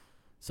 Yeah.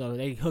 So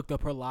they hooked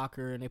up her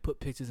locker and they put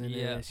pictures in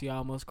there. And she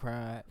almost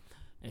cried.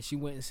 And she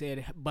went and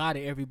said bye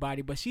to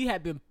everybody. But she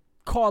had been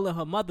calling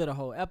her mother the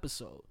whole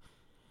episode.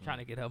 Trying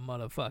to get her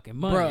motherfucking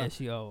money. Bruh, that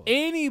she owed.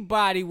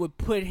 Anybody would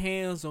put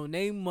hands on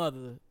their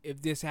mother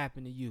if this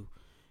happened to you.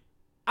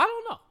 I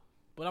don't know.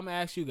 But I'm going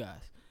to ask you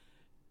guys.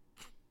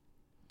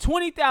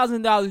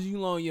 $20,000 you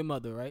loan your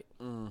mother, right?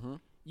 Mm-hmm.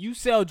 You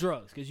sell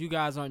drugs because you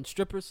guys aren't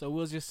strippers. So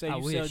we'll just say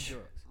you sell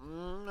drugs.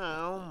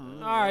 No.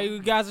 All right, you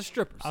guys are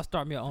strippers. I'll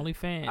start me an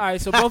OnlyFans. All right,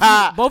 so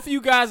both of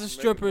you guys are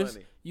strippers.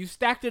 You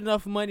stacked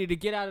enough money to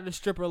get out of the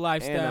stripper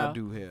lifestyle. And I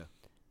do hair.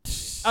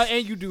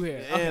 And you do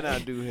hair. And I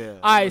do hair.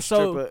 All right,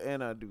 so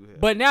and I do hair.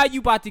 But now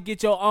you about to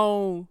get your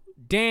own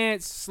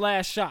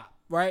dance/shop,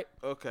 right?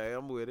 Okay,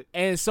 I'm with it.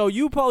 And so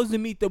you supposed to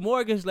meet the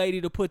mortgage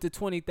lady to put the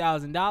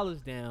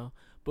 $20,000 down.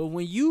 But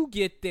when you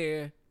get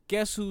there,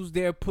 guess who's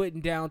there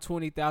putting down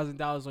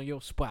 $20,000 on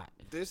your spot?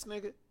 This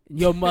nigga?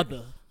 Your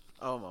mother.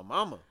 Oh, my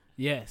mama.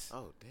 Yes.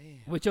 Oh, damn.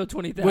 With your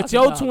 $20,000. With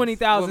your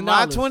 $20,000. With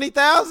my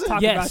 $20,000?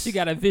 Talking about she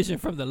got a vision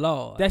from the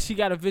Lord. That she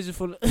got a vision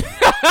for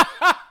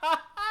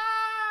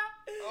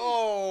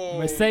Oh,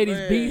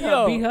 Mercedes beat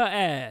her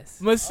ass.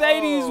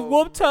 Mercedes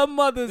whooped her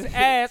mother's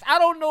ass. I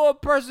don't know a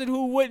person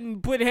who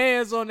wouldn't put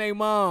hands on their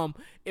mom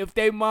if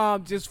their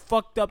mom just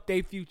fucked up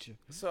their future.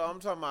 So I'm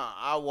talking about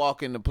I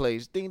walk in the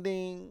place, ding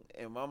ding,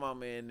 and my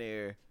mama in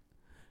there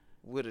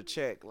with a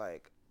check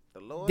like the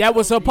Lord. That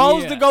was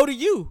supposed to go to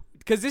you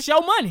because it's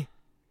your money.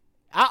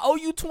 I owe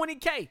you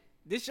 $20K.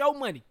 This your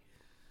money.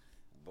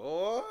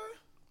 Boy.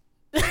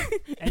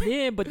 And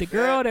then, but the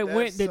girl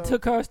that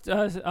took her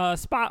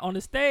spot on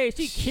the stage,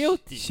 she killed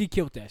it. She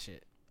killed that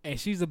shit. And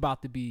she's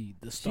about to be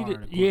the star.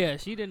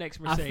 She the next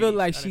Mercedes. I feel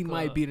like she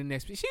might be the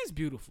next. She's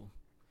beautiful.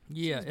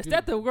 Yeah. Is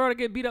that the girl that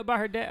get beat up by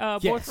her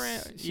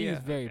boyfriend? She's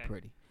very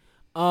pretty.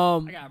 I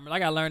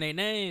gotta learn their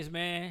names,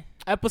 man.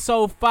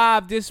 Episode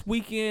 5 this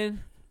weekend.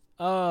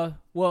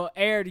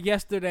 Aired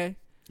yesterday.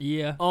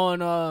 Yeah.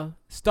 On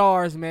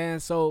Stars, man.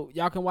 So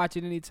y'all can watch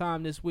it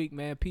anytime this week,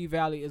 man. P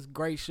Valley is a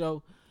great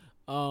show.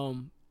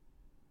 Don't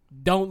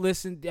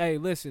listen. Hey,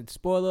 listen.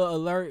 Spoiler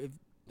alert.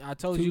 I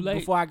told you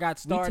before I got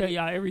started. We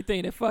tell y'all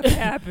everything that fucking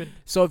happened.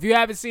 So if you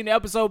haven't seen the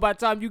episode by the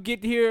time you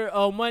get here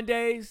on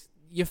Mondays,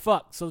 you're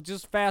fucked. So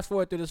just fast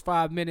forward through this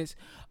 5 minutes.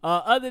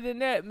 Other than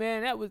that,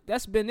 man,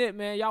 that's been it,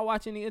 man. Y'all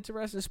watch any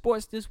interesting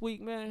sports this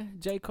week, man?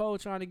 J. Cole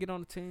trying to get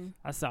on the team.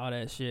 I saw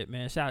that shit,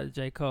 man. Shout out to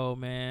J. Cole,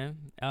 man.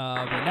 But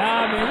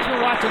nah, man, just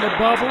been watching the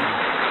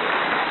bubble.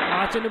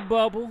 Watching the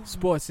bubble.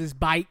 Sports is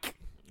bike.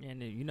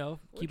 And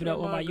keeping up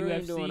with my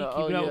UFC, keeping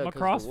up with my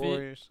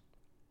CrossFit.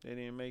 They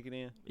didn't make it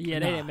in. Yeah,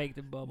 they didn't make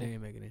the bubble. They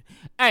didn't make it in.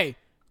 Hey,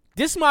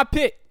 this is my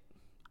pick.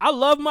 I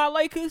love my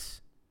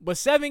Lakers, but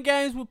 7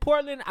 games with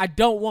Portland, I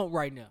don't want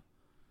right now.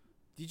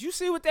 Did you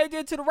see what they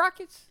did to the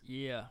Rockets?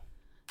 Yeah.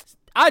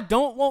 I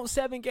don't want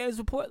 7 games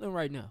with Portland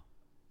right now.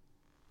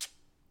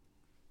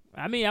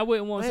 I mean, I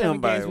wouldn't want 7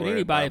 games with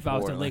anybody if I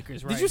was the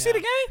Lakers right now. Did you see the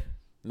game?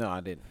 No,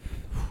 I didn't.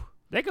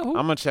 They can hoop.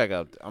 I'm gonna check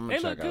out. They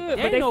look good,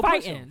 but they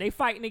fighting. They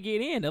fighting to get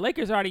in. The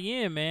Lakers already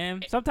in,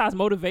 man. Sometimes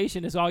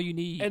motivation is all you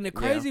need. And the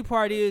crazy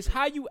part is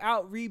how you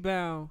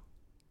out-rebound.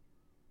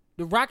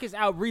 The Rockets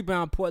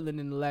out-rebound Portland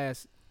in the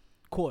last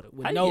quarter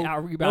with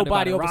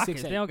nobody over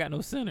 6'8". They don't got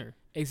no center.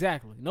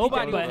 Exactly.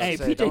 Nobody. But hey,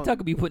 PJ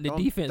Tucker be putting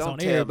the defense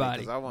on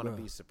everybody. I want to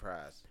be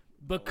surprised.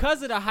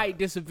 Because of the height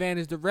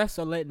disadvantage, the refs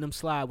are letting them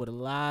slide with a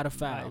lot of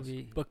fouls.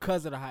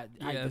 Because of the height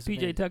disadvantage.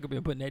 PJ Tucker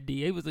been putting that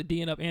D. He was a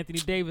D'ing up Anthony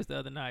Davis the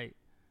other night.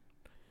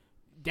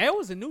 There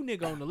was a new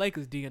nigga on the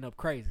Lakers D'ing up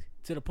crazy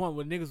to the point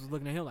where niggas was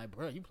looking at him like,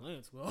 bro, you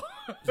playing slow.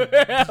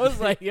 I was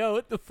like, yo,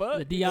 what the fuck?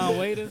 The Dion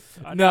Waiters?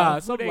 Nah,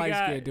 some light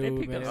skinned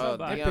dude, man.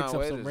 They picks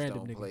up some random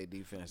don't nigga. play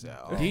defense at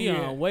all.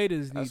 Dion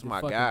Waiters needs to my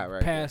fucking guy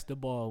right pass the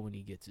ball when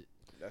he gets it.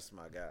 That's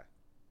my guy.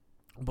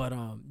 But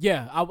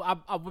yeah,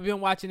 I've been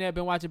watching that.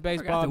 Been watching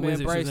baseball.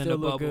 Man, Braves still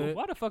look good.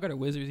 Why the fuck are the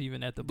Wizards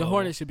even at the bubble? The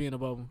Hornets should be in the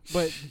bubble,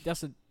 but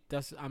that's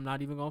I'm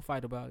not even gonna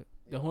fight about it.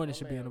 The Hornets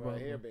should be in the bubble.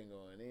 Been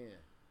going in.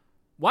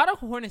 Why the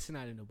Hornets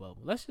not in the bubble?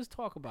 Let's just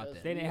talk about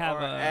that. They didn't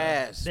have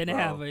a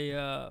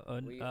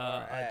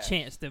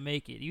chance to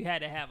make it. You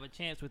had to have a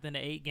chance within the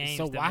 8 games.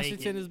 So to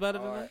Washington make it. is better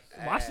than us?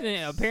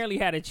 Washington apparently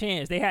had a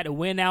chance. They had to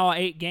win all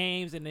 8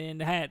 games, and then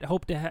had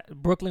hoped to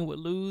Brooklyn would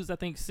lose. I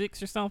think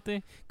 6 or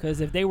something.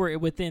 Because if they were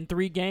within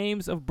 3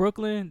 games of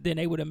Brooklyn, then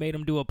they would have made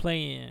them do a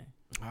play-in.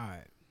 All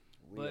right,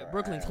 but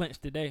Brooklyn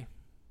clinched today.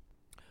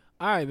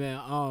 All right,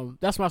 man.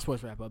 That's my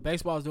sports wrap up.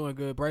 Baseball's doing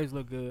good. Braves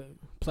look good.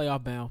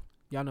 Playoff bound.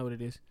 Y'all know what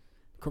it is.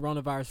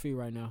 Coronavirus free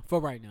right now. For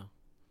right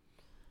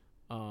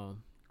now.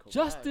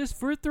 Justice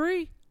for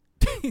 3.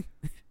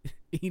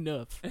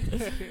 Enough.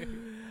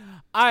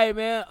 All right,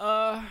 man.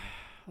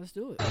 Let's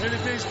do it.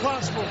 Anything's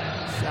possible.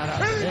 Shout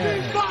out.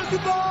 Anything's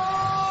possible.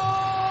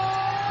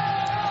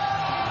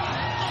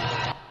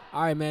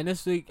 All right, man.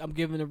 This week I'm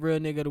giving the real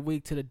nigga of the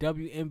week to the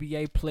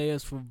WNBA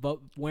players for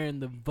wearing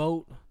the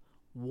Vote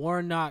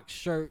Warnock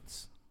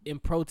shirts in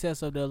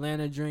protest of the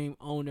Atlanta Dream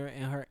owner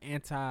and her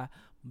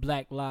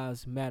anti-Black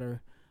Lives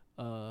Matter.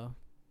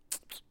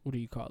 What do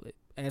you call it?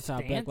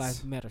 Anti-Black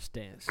Lives Matter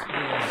stance.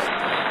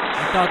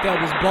 I thought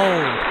that was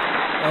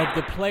bold of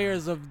the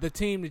players of the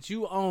team that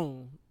you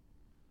own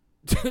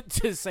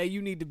to say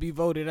you need to be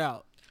voted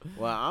out.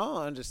 Well, I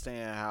don't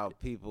understand how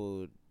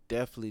people,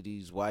 definitely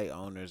these white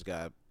owners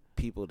got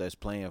people that's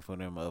playing for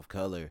them of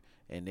color,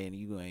 and then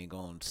you ain't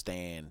gonna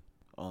stand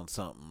on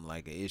something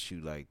like an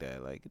issue like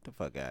that. Like, get the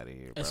fuck out of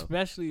here, bro.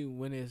 Especially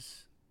when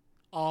it's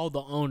all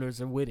the owners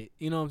are with it.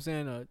 You know what I'm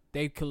saying?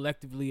 They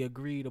collectively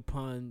agreed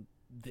upon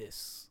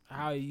this.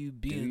 How are you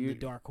being the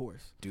dark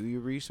horse? Do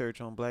your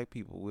research on black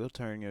people. We'll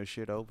turn your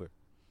shit over.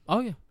 Oh,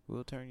 yeah.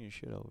 We'll turn your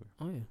shit over.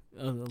 Oh, yeah.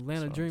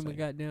 Atlanta Dream would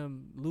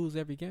goddamn lose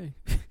every game.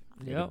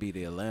 It'll be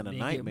the Atlanta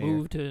Nightmare. Get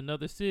moved to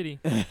another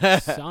city.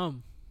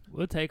 Some.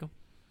 We'll take them.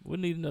 We'll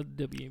need another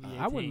WNBA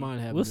I wouldn't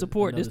mind having We'll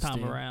support this time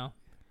stand. Around.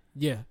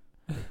 Yeah.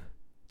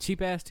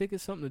 Cheap ass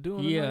tickets, something to do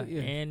on yeah, the night.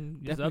 Yeah,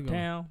 and it's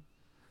uptown.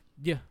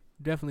 Yeah,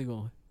 definitely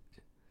going.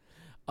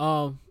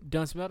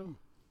 Done Metal.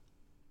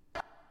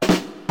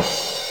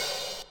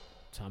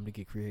 Time to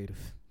get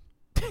creative.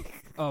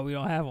 Oh, we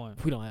don't have one.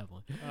 We don't have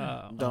one.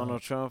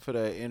 Donald Trump for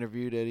that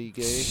interview that he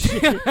gave.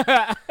 Y'all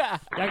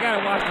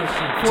gotta watch this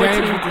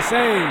shit. 14 with the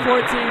same.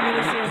 14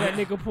 minutes in, that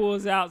nigga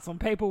pulls out some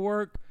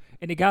paperwork,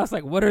 and the guy's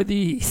like, "What are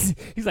these?"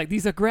 He's like,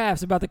 "These are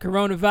graphs about the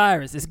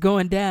coronavirus. It's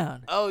going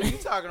down." Oh, you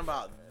talking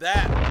about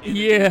that?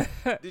 Yeah.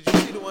 Did you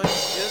see the one he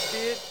just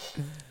did?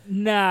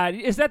 Nah,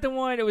 is that the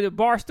one that was a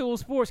Barstool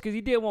Sports? Because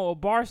he did one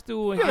with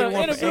Barstool. And he did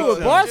one interview with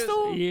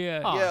Barstool?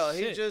 Yeah. Oh,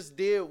 he just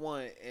did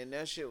one, and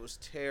that shit was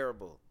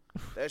terrible.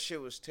 That shit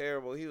was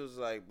terrible. He was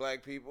like,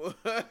 black people.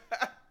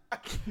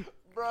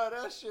 Bro,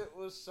 that shit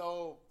was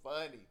so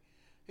funny.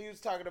 He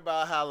was talking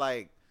about how,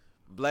 like,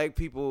 black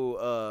people,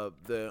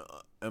 the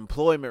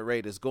employment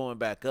rate is going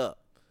back up.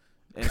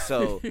 And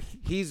so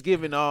he's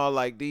giving all,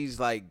 like, these,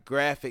 like,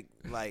 graphic,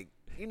 like,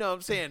 you know what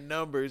I'm saying,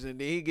 numbers, and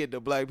then he get to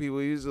black people.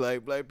 He's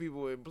like, black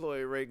people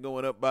employee rate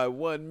going up by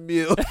 1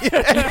 million.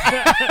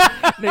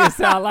 Nigga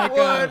sound like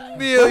 1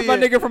 million. My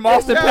nigga from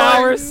Austin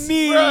Powers. $1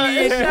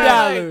 million.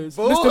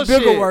 Mr.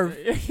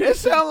 Biggleworth. It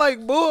sound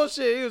like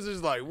bullshit. He was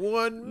just like 1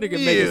 million.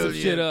 Nigga making some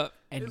shit up.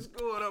 And it's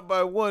going up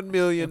by 1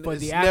 million. And for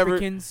it's the never,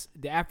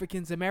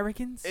 Africans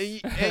Americans.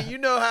 And you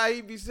know how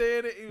he be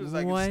saying it? He was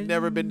like, it's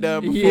never been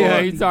done before.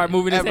 Yeah, he started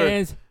moving his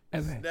hands.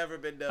 It's never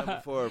been done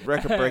before.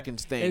 Record-breaking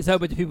stinks. There's a whole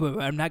bunch of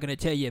people. I'm not gonna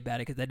tell you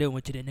about it because I don't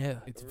want you to know.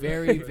 It's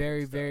very,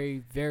 very,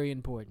 very, very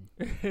important.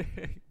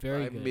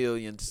 Very good.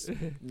 Millions.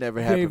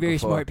 Never happened very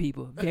before. Smart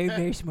people. Very,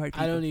 very smart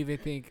people. I don't even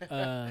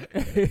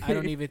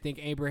think.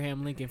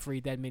 Abraham Lincoln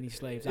freed that many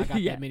slaves. I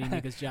got that many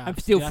niggas jobs. I'm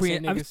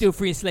still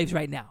freeing slaves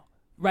right now.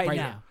 Right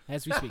now,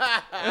 as we speak.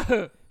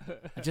 I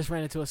just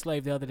ran into a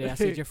slave the other day. I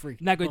said, "You're free."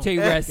 Not gonna tell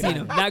you where I seen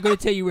him. Not gonna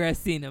tell you where I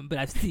seen him, but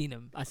I've seen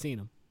him. I seen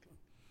him.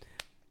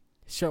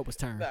 His shirt was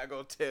turned. Not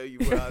gonna tell you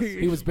where I seen him.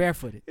 He was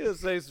barefooted. He'll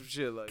say some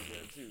shit like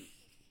that too.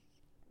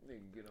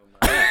 Nigga, get on my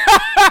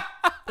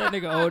That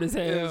nigga old as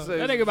hell.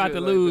 That nigga about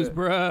to lose,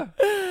 bruh.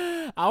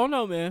 I don't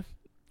know, man.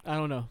 I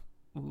don't know.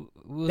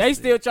 They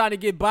still trying to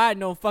get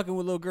Biden on fucking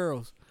with little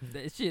girls.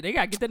 Shit, they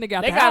gotta get that nigga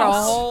out the house. They got a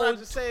whole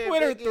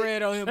Twitter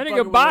thread on him. That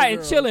nigga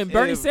Biden chilling.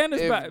 Bernie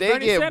Sanders. If Bernie they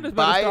get Sanders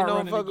Biden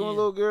on fucking with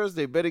little girls,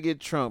 they better get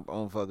Trump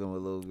on fucking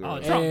with little girls.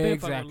 Oh, Trump been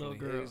fucking with little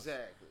girls.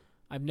 Exactly.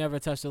 I've never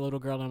touched a little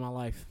girl in my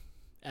life,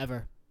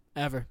 ever.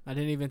 I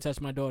didn't even touch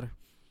my daughter.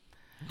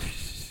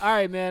 All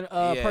right, man.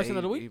 Person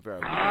of the week. All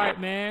right,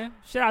 man.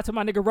 Shout out to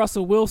my nigga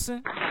Russell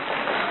Wilson. Lord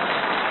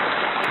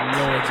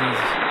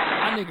Jesus.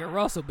 My nigga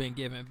Russell been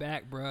giving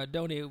back, bro.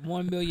 Donated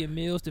 1 million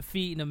meals to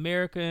Feeding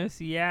America in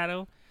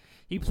Seattle.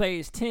 He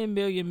plays 10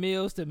 million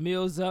meals to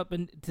Meals Up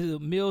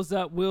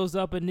Wheels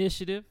Up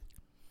initiative.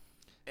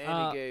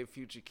 And he gave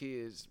future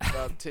kids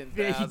about 10,000.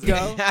 There you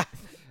go.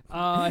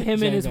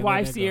 Him and his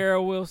wife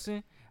Sierra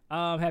Wilson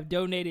have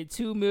donated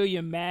 2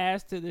 million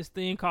masks to this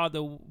thing called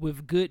the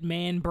With Good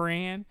Man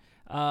brand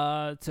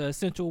to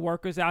essential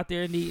workers out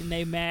there needing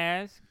their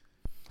masks.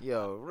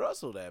 Yo,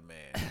 Russell, that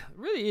man.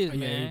 Really is, man.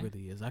 Yeah, he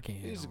really is. I can't.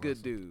 He's a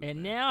good dude.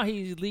 And now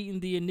he's leading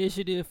the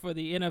initiative for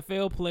the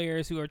NFL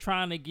players who are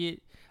trying to get.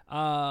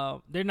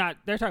 They're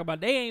talking about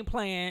they ain't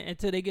playing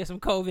until they get some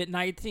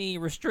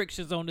COVID-19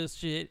 restrictions on this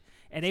shit,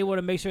 and they want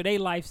to make sure they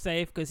life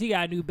safe because he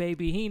got a new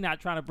baby. He not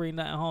trying to bring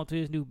nothing home to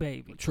his new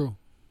baby. True.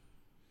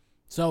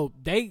 So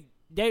they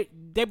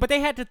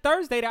had to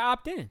Thursday to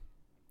opt in.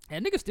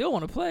 And niggas still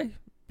want to play.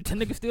 The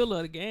niggas still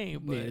love the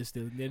game, but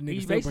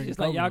he's basically just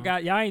like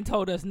y'all ain't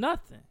told us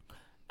nothing.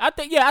 I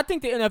think the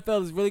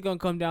NFL is really gonna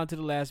come down to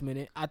the last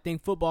minute. I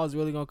think football is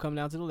really gonna come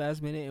down to the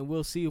last minute, and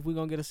we'll see if we're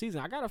gonna get a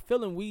season. I got a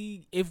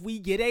feeling if we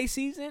get a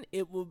season,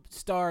 it will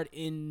start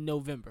in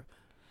November.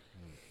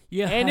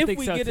 Yeah, and I if think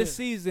we so get too. a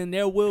season,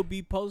 there will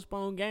be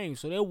postponed games,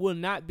 so there will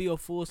not be a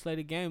full slate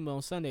of games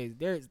on Sundays.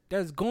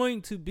 There's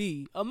going to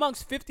be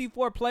amongst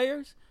 54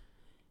 players.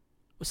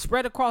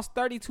 Spread across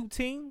 32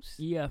 teams.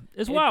 Yeah,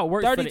 it's wild. It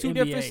works for the 32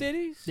 NBA. different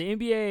cities. The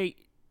NBA,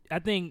 I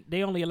think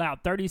they only allow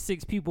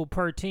 36 people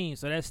per team.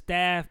 So that's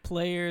staff,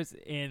 players,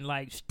 and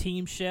like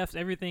team chefs,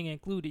 everything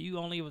included. You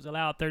only was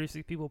allowed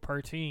 36 people per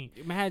team.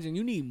 Imagine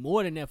you need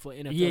more than that for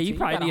NFL. Yeah, you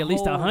probably need at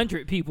least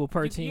 100 people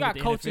per team. You got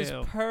with the coaches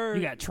NFL. per.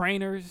 You got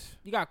trainers.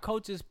 You got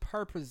coaches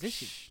per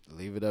position.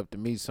 Leave it up to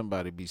me.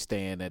 Somebody be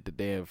staying at the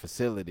damn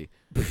facility.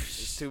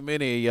 There's too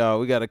many of y'all.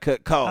 We got to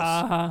cut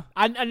costs.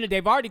 I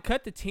they've already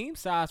cut the team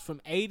size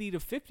from 80 to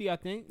 50, I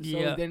think. So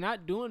Yeah. they're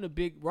not doing a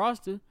big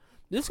roster.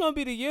 This is going to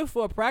be the year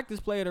for a practice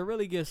player to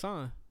really get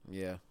signed.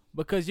 Yeah.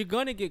 Because you're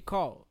going to get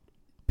called.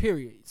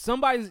 Period.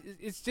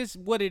 It's just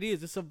what it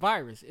is. It's a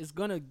virus.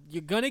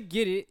 You're going to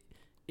get it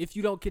if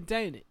you don't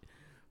contain it.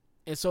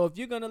 And so if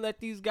you're going to let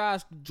these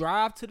guys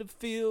drive to the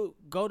field,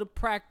 go to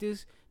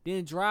practice,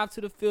 then drive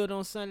to the field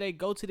on Sunday,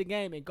 go to the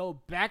game, and go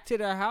back to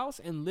their house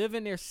and live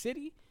in their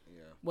city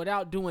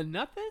without doing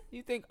nothing,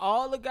 you think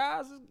all the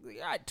guys, you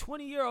got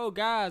 20-year-old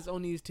guys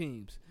on these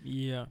teams.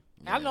 Yeah.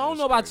 I don't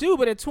know about you,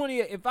 but at 20,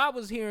 if I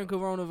was hearing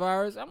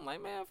coronavirus, I'm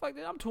like, man, fuck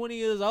that. I'm 20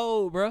 years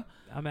old, bro.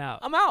 I'm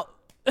out.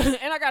 And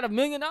I got $1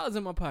 million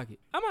in my pocket.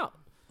 I'm out.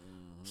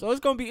 So it's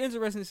going to be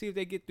interesting to see if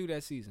they get through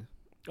that season.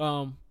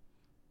 And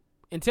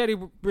Teddy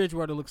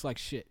Bridgewater looks like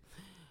shit.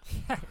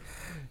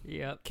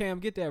 Yep. Cam,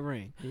 get that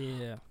ring.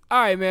 Yeah. All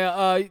right,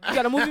 man. You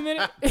got a movie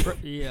minute?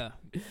 Yeah.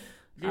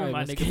 Give All me right, my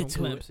let's nigga get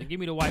from to it. Clemson. Give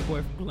me the white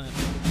boy from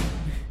Clemson.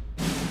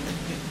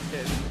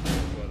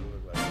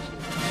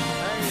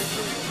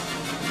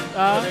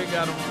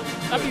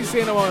 I be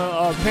seeing him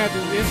on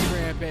Panthers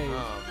Instagram page.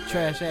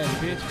 Trash ass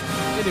bitch.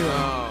 Anyway.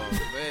 Oh,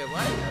 man.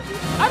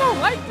 Why I don't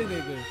like the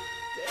nigga.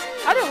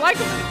 I didn't like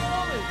him in New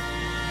Orleans.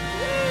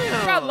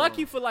 Damn. Got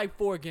lucky for like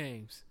 4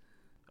 games.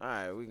 All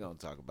right, we going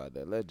to talk about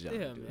that. Let John do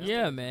that.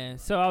 Yeah, man.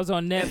 So I was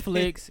on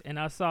Netflix and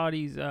I saw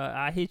these.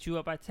 I hit you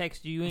up. I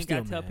text you. You ain't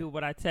got to tell people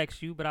what I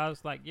text you, but I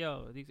was like,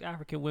 yo, these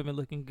African women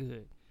looking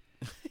good.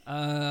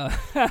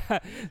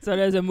 So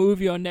there's a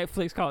movie on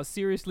Netflix called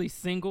Seriously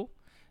Single.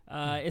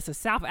 It's a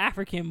South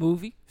African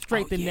movie,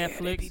 straight to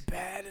Netflix. They be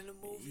bad in the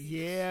movie.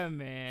 Yeah,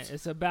 man.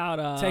 It's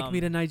about Take me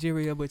to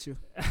Nigeria with you.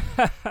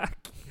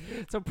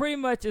 So pretty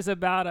much it's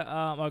about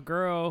a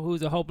girl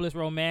who's a hopeless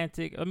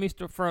romantic. Let me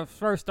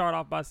first start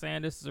off by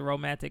saying this is a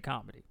romantic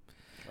comedy.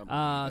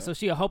 So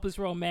she a hopeless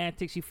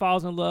romantic. She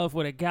falls in love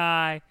with a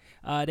guy.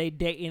 They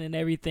dating and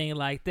everything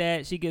like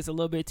that. She gets a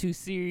little bit too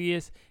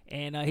serious,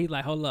 and he's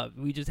like, "Hold up,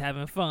 we just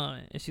having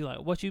fun." And she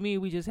like, "What you mean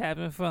we just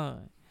having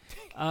fun?"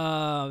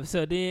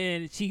 So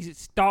then she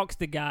stalks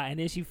the guy, and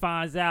then she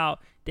finds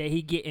out that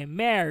he getting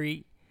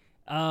married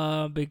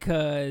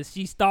because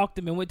she stalked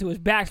him and went to his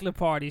bachelor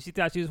party. She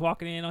thought she was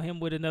walking in on him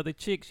with another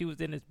chick. She was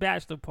in his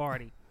bachelor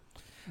party.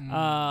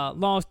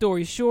 Long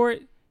story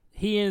short,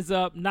 he ends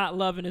up not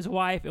loving his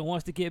wife and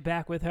wants to get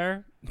back with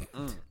her.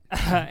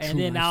 And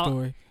then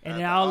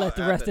I'll let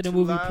the rest of the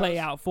movie play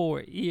out for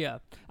it. Yeah,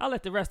 I'll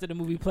let the rest of the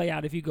movie play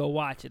out if you go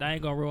watch it. I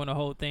ain't gonna ruin the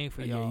whole thing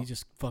for y'all. Yeah, you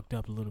just fucked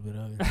up a little bit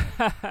of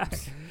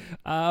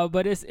it.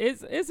 But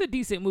it's a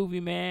decent movie,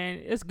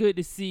 man. It's good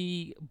to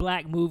see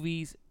black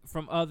movies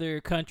from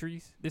other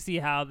countries to see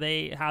how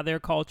their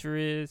culture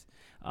is.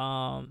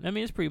 I mean,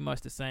 it's pretty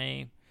much the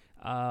same.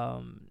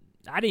 I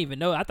didn't even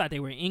know. I thought they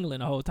were in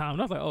England the whole time.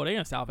 And I was like, oh, they're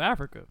in South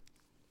Africa.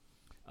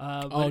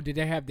 Did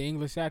they have the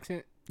English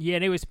accent? Yeah,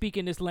 they were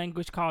speaking this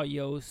language called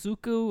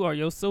Yosuku or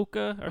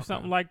Yosoka or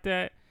something like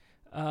that.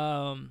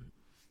 So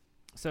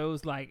it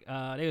was like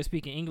they were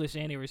speaking English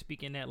and they were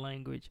speaking that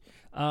language.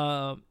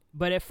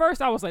 But at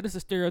first I was like, this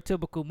is a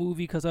stereotypical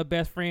movie because her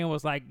best friend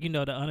was like, the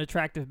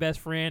unattractive best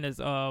friend is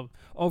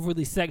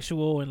overly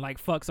sexual and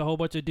like fucks a whole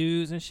bunch of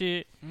dudes and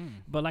shit.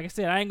 But like I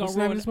said, I ain't gonna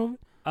ruin this movie.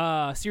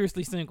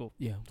 Seriously Single.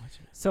 Yeah, watch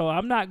it. So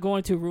I'm not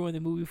going to ruin the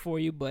movie for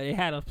you, but it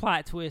had a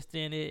plot twist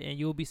in it, and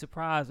you'll be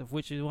surprised of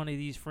which one of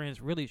these friends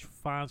really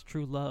finds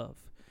true love.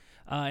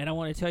 And I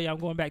want to tell you, I'm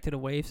going back to the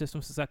wave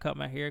system since I cut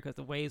my hair because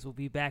the waves will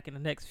be back in the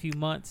next few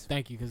months.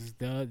 Thank you, because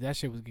that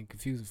shit was getting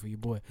confusing for you,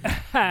 boy.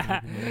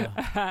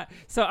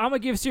 So I'm going to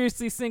give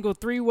Seriously Single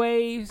 3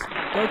 waves.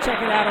 Go check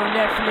it out on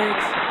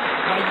Netflix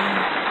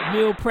while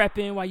you meal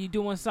prepping, while you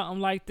doing something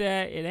like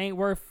that. It ain't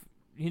worth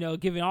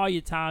giving all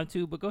your time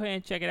to, but go ahead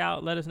and check it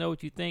out. Let us know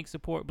what you think.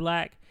 Support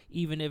black,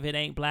 even if it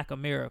ain't Black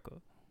America.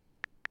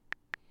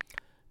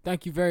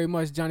 Thank you very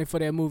much, Johnny, for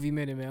that movie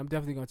minute, man. I'm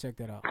definitely gonna check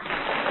that out.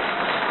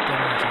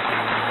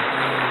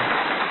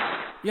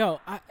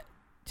 Yo,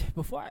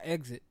 before I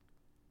exit,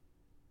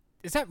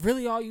 is that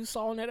really all you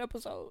saw in that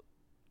episode?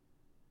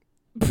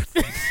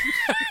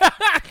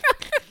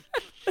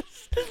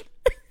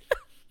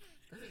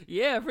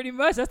 Yeah, pretty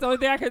much. That's the only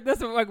thing I could.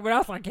 That's like when I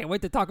was like, I can't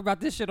wait to talk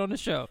about this shit on the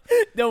show.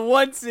 The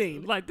one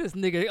scene, like this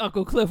nigga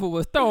Uncle Clifford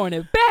was throwing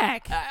it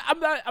back. I'm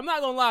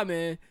not gonna lie,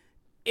 man.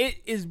 It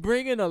is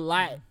bringing a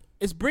light.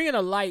 It's bringing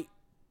a light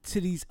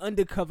to these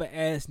undercover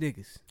ass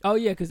niggas. Oh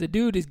yeah, because the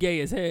dude is gay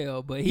as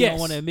hell, but he don't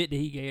want to admit that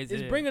he gay as hell.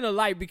 It's bringing a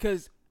light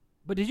because.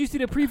 But did you see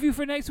the preview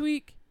for next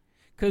week?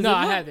 No,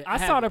 I haven't.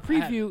 I saw the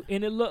preview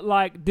and it looked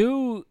like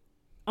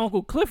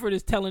Uncle Clifford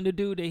is telling the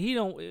dude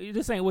that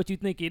this ain't what you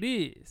think it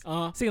is.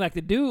 Seems like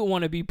the dude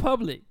want to be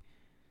public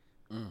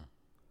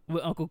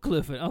with Uncle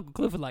Clifford. Uncle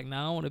Clifford like,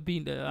 nah, I don't want to be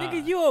the...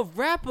 Nigga, you a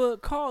rapper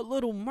called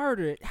Little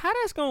Murder. How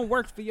that's going to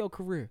work for your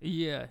career?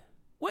 Yeah.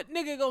 What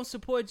nigga going to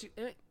support you?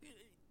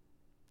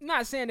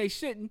 Not saying they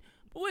shouldn't,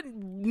 but what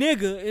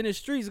nigga in the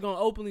streets is going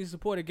to openly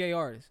support a gay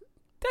artist?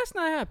 That's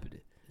not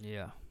happening.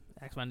 Yeah.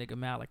 Ask my nigga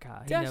Malachi.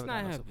 That's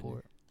not happening.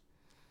 Support.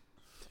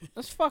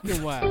 That's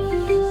fucking wild.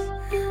 My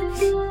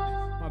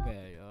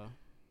bad, y'all.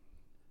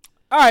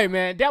 All right,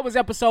 man. That was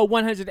episode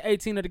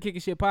 118 of the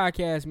Kicking Shit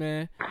Podcast,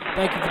 man.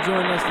 Thank you for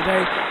joining us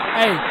today.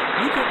 Hey,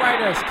 you can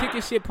write us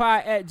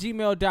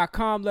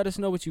kickingshitpod@gmail.com. Let us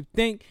know what you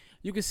think.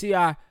 You can see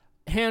our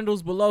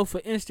handles below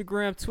for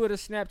Instagram, Twitter,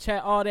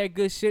 Snapchat, all that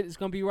good shit. It's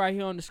going to be right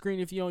here on the screen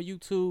if you're on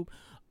YouTube.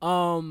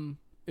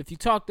 If you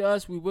talk to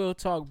us, we will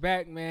talk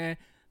back, man.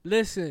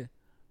 Listen,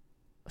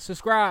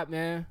 subscribe,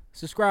 man.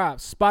 Subscribe.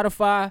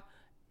 Spotify,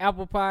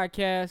 Apple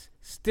Podcasts,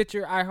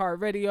 Stitcher,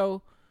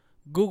 iHeartRadio,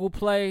 Google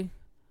Play,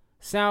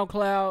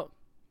 SoundCloud,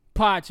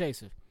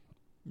 Podchaser.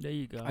 There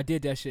you go. I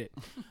did that shit.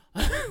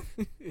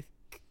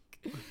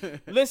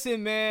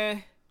 Listen,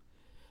 man.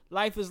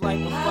 Life is like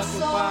a fucking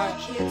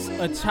box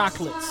of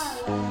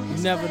chocolates.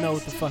 You never know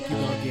what the fuck you're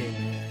gonna get,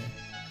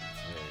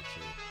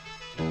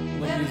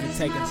 man. Let music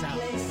take us out.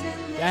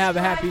 Y'all have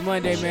a happy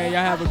Monday, man.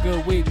 Y'all have a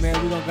good week, man.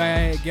 We're gonna go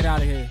ahead and get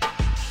out of here.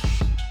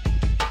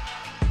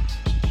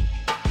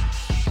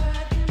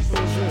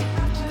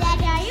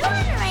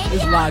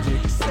 It's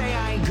Logic. Say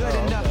I ain't good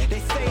enough. They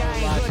say I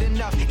ain't good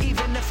enough.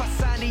 Even if I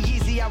sign it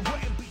easy, I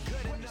wouldn't be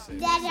good enough.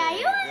 Daddy, are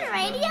you on the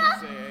radio?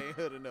 Say I ain't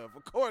good enough.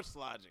 Of course,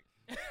 Logic.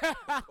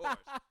 Of course.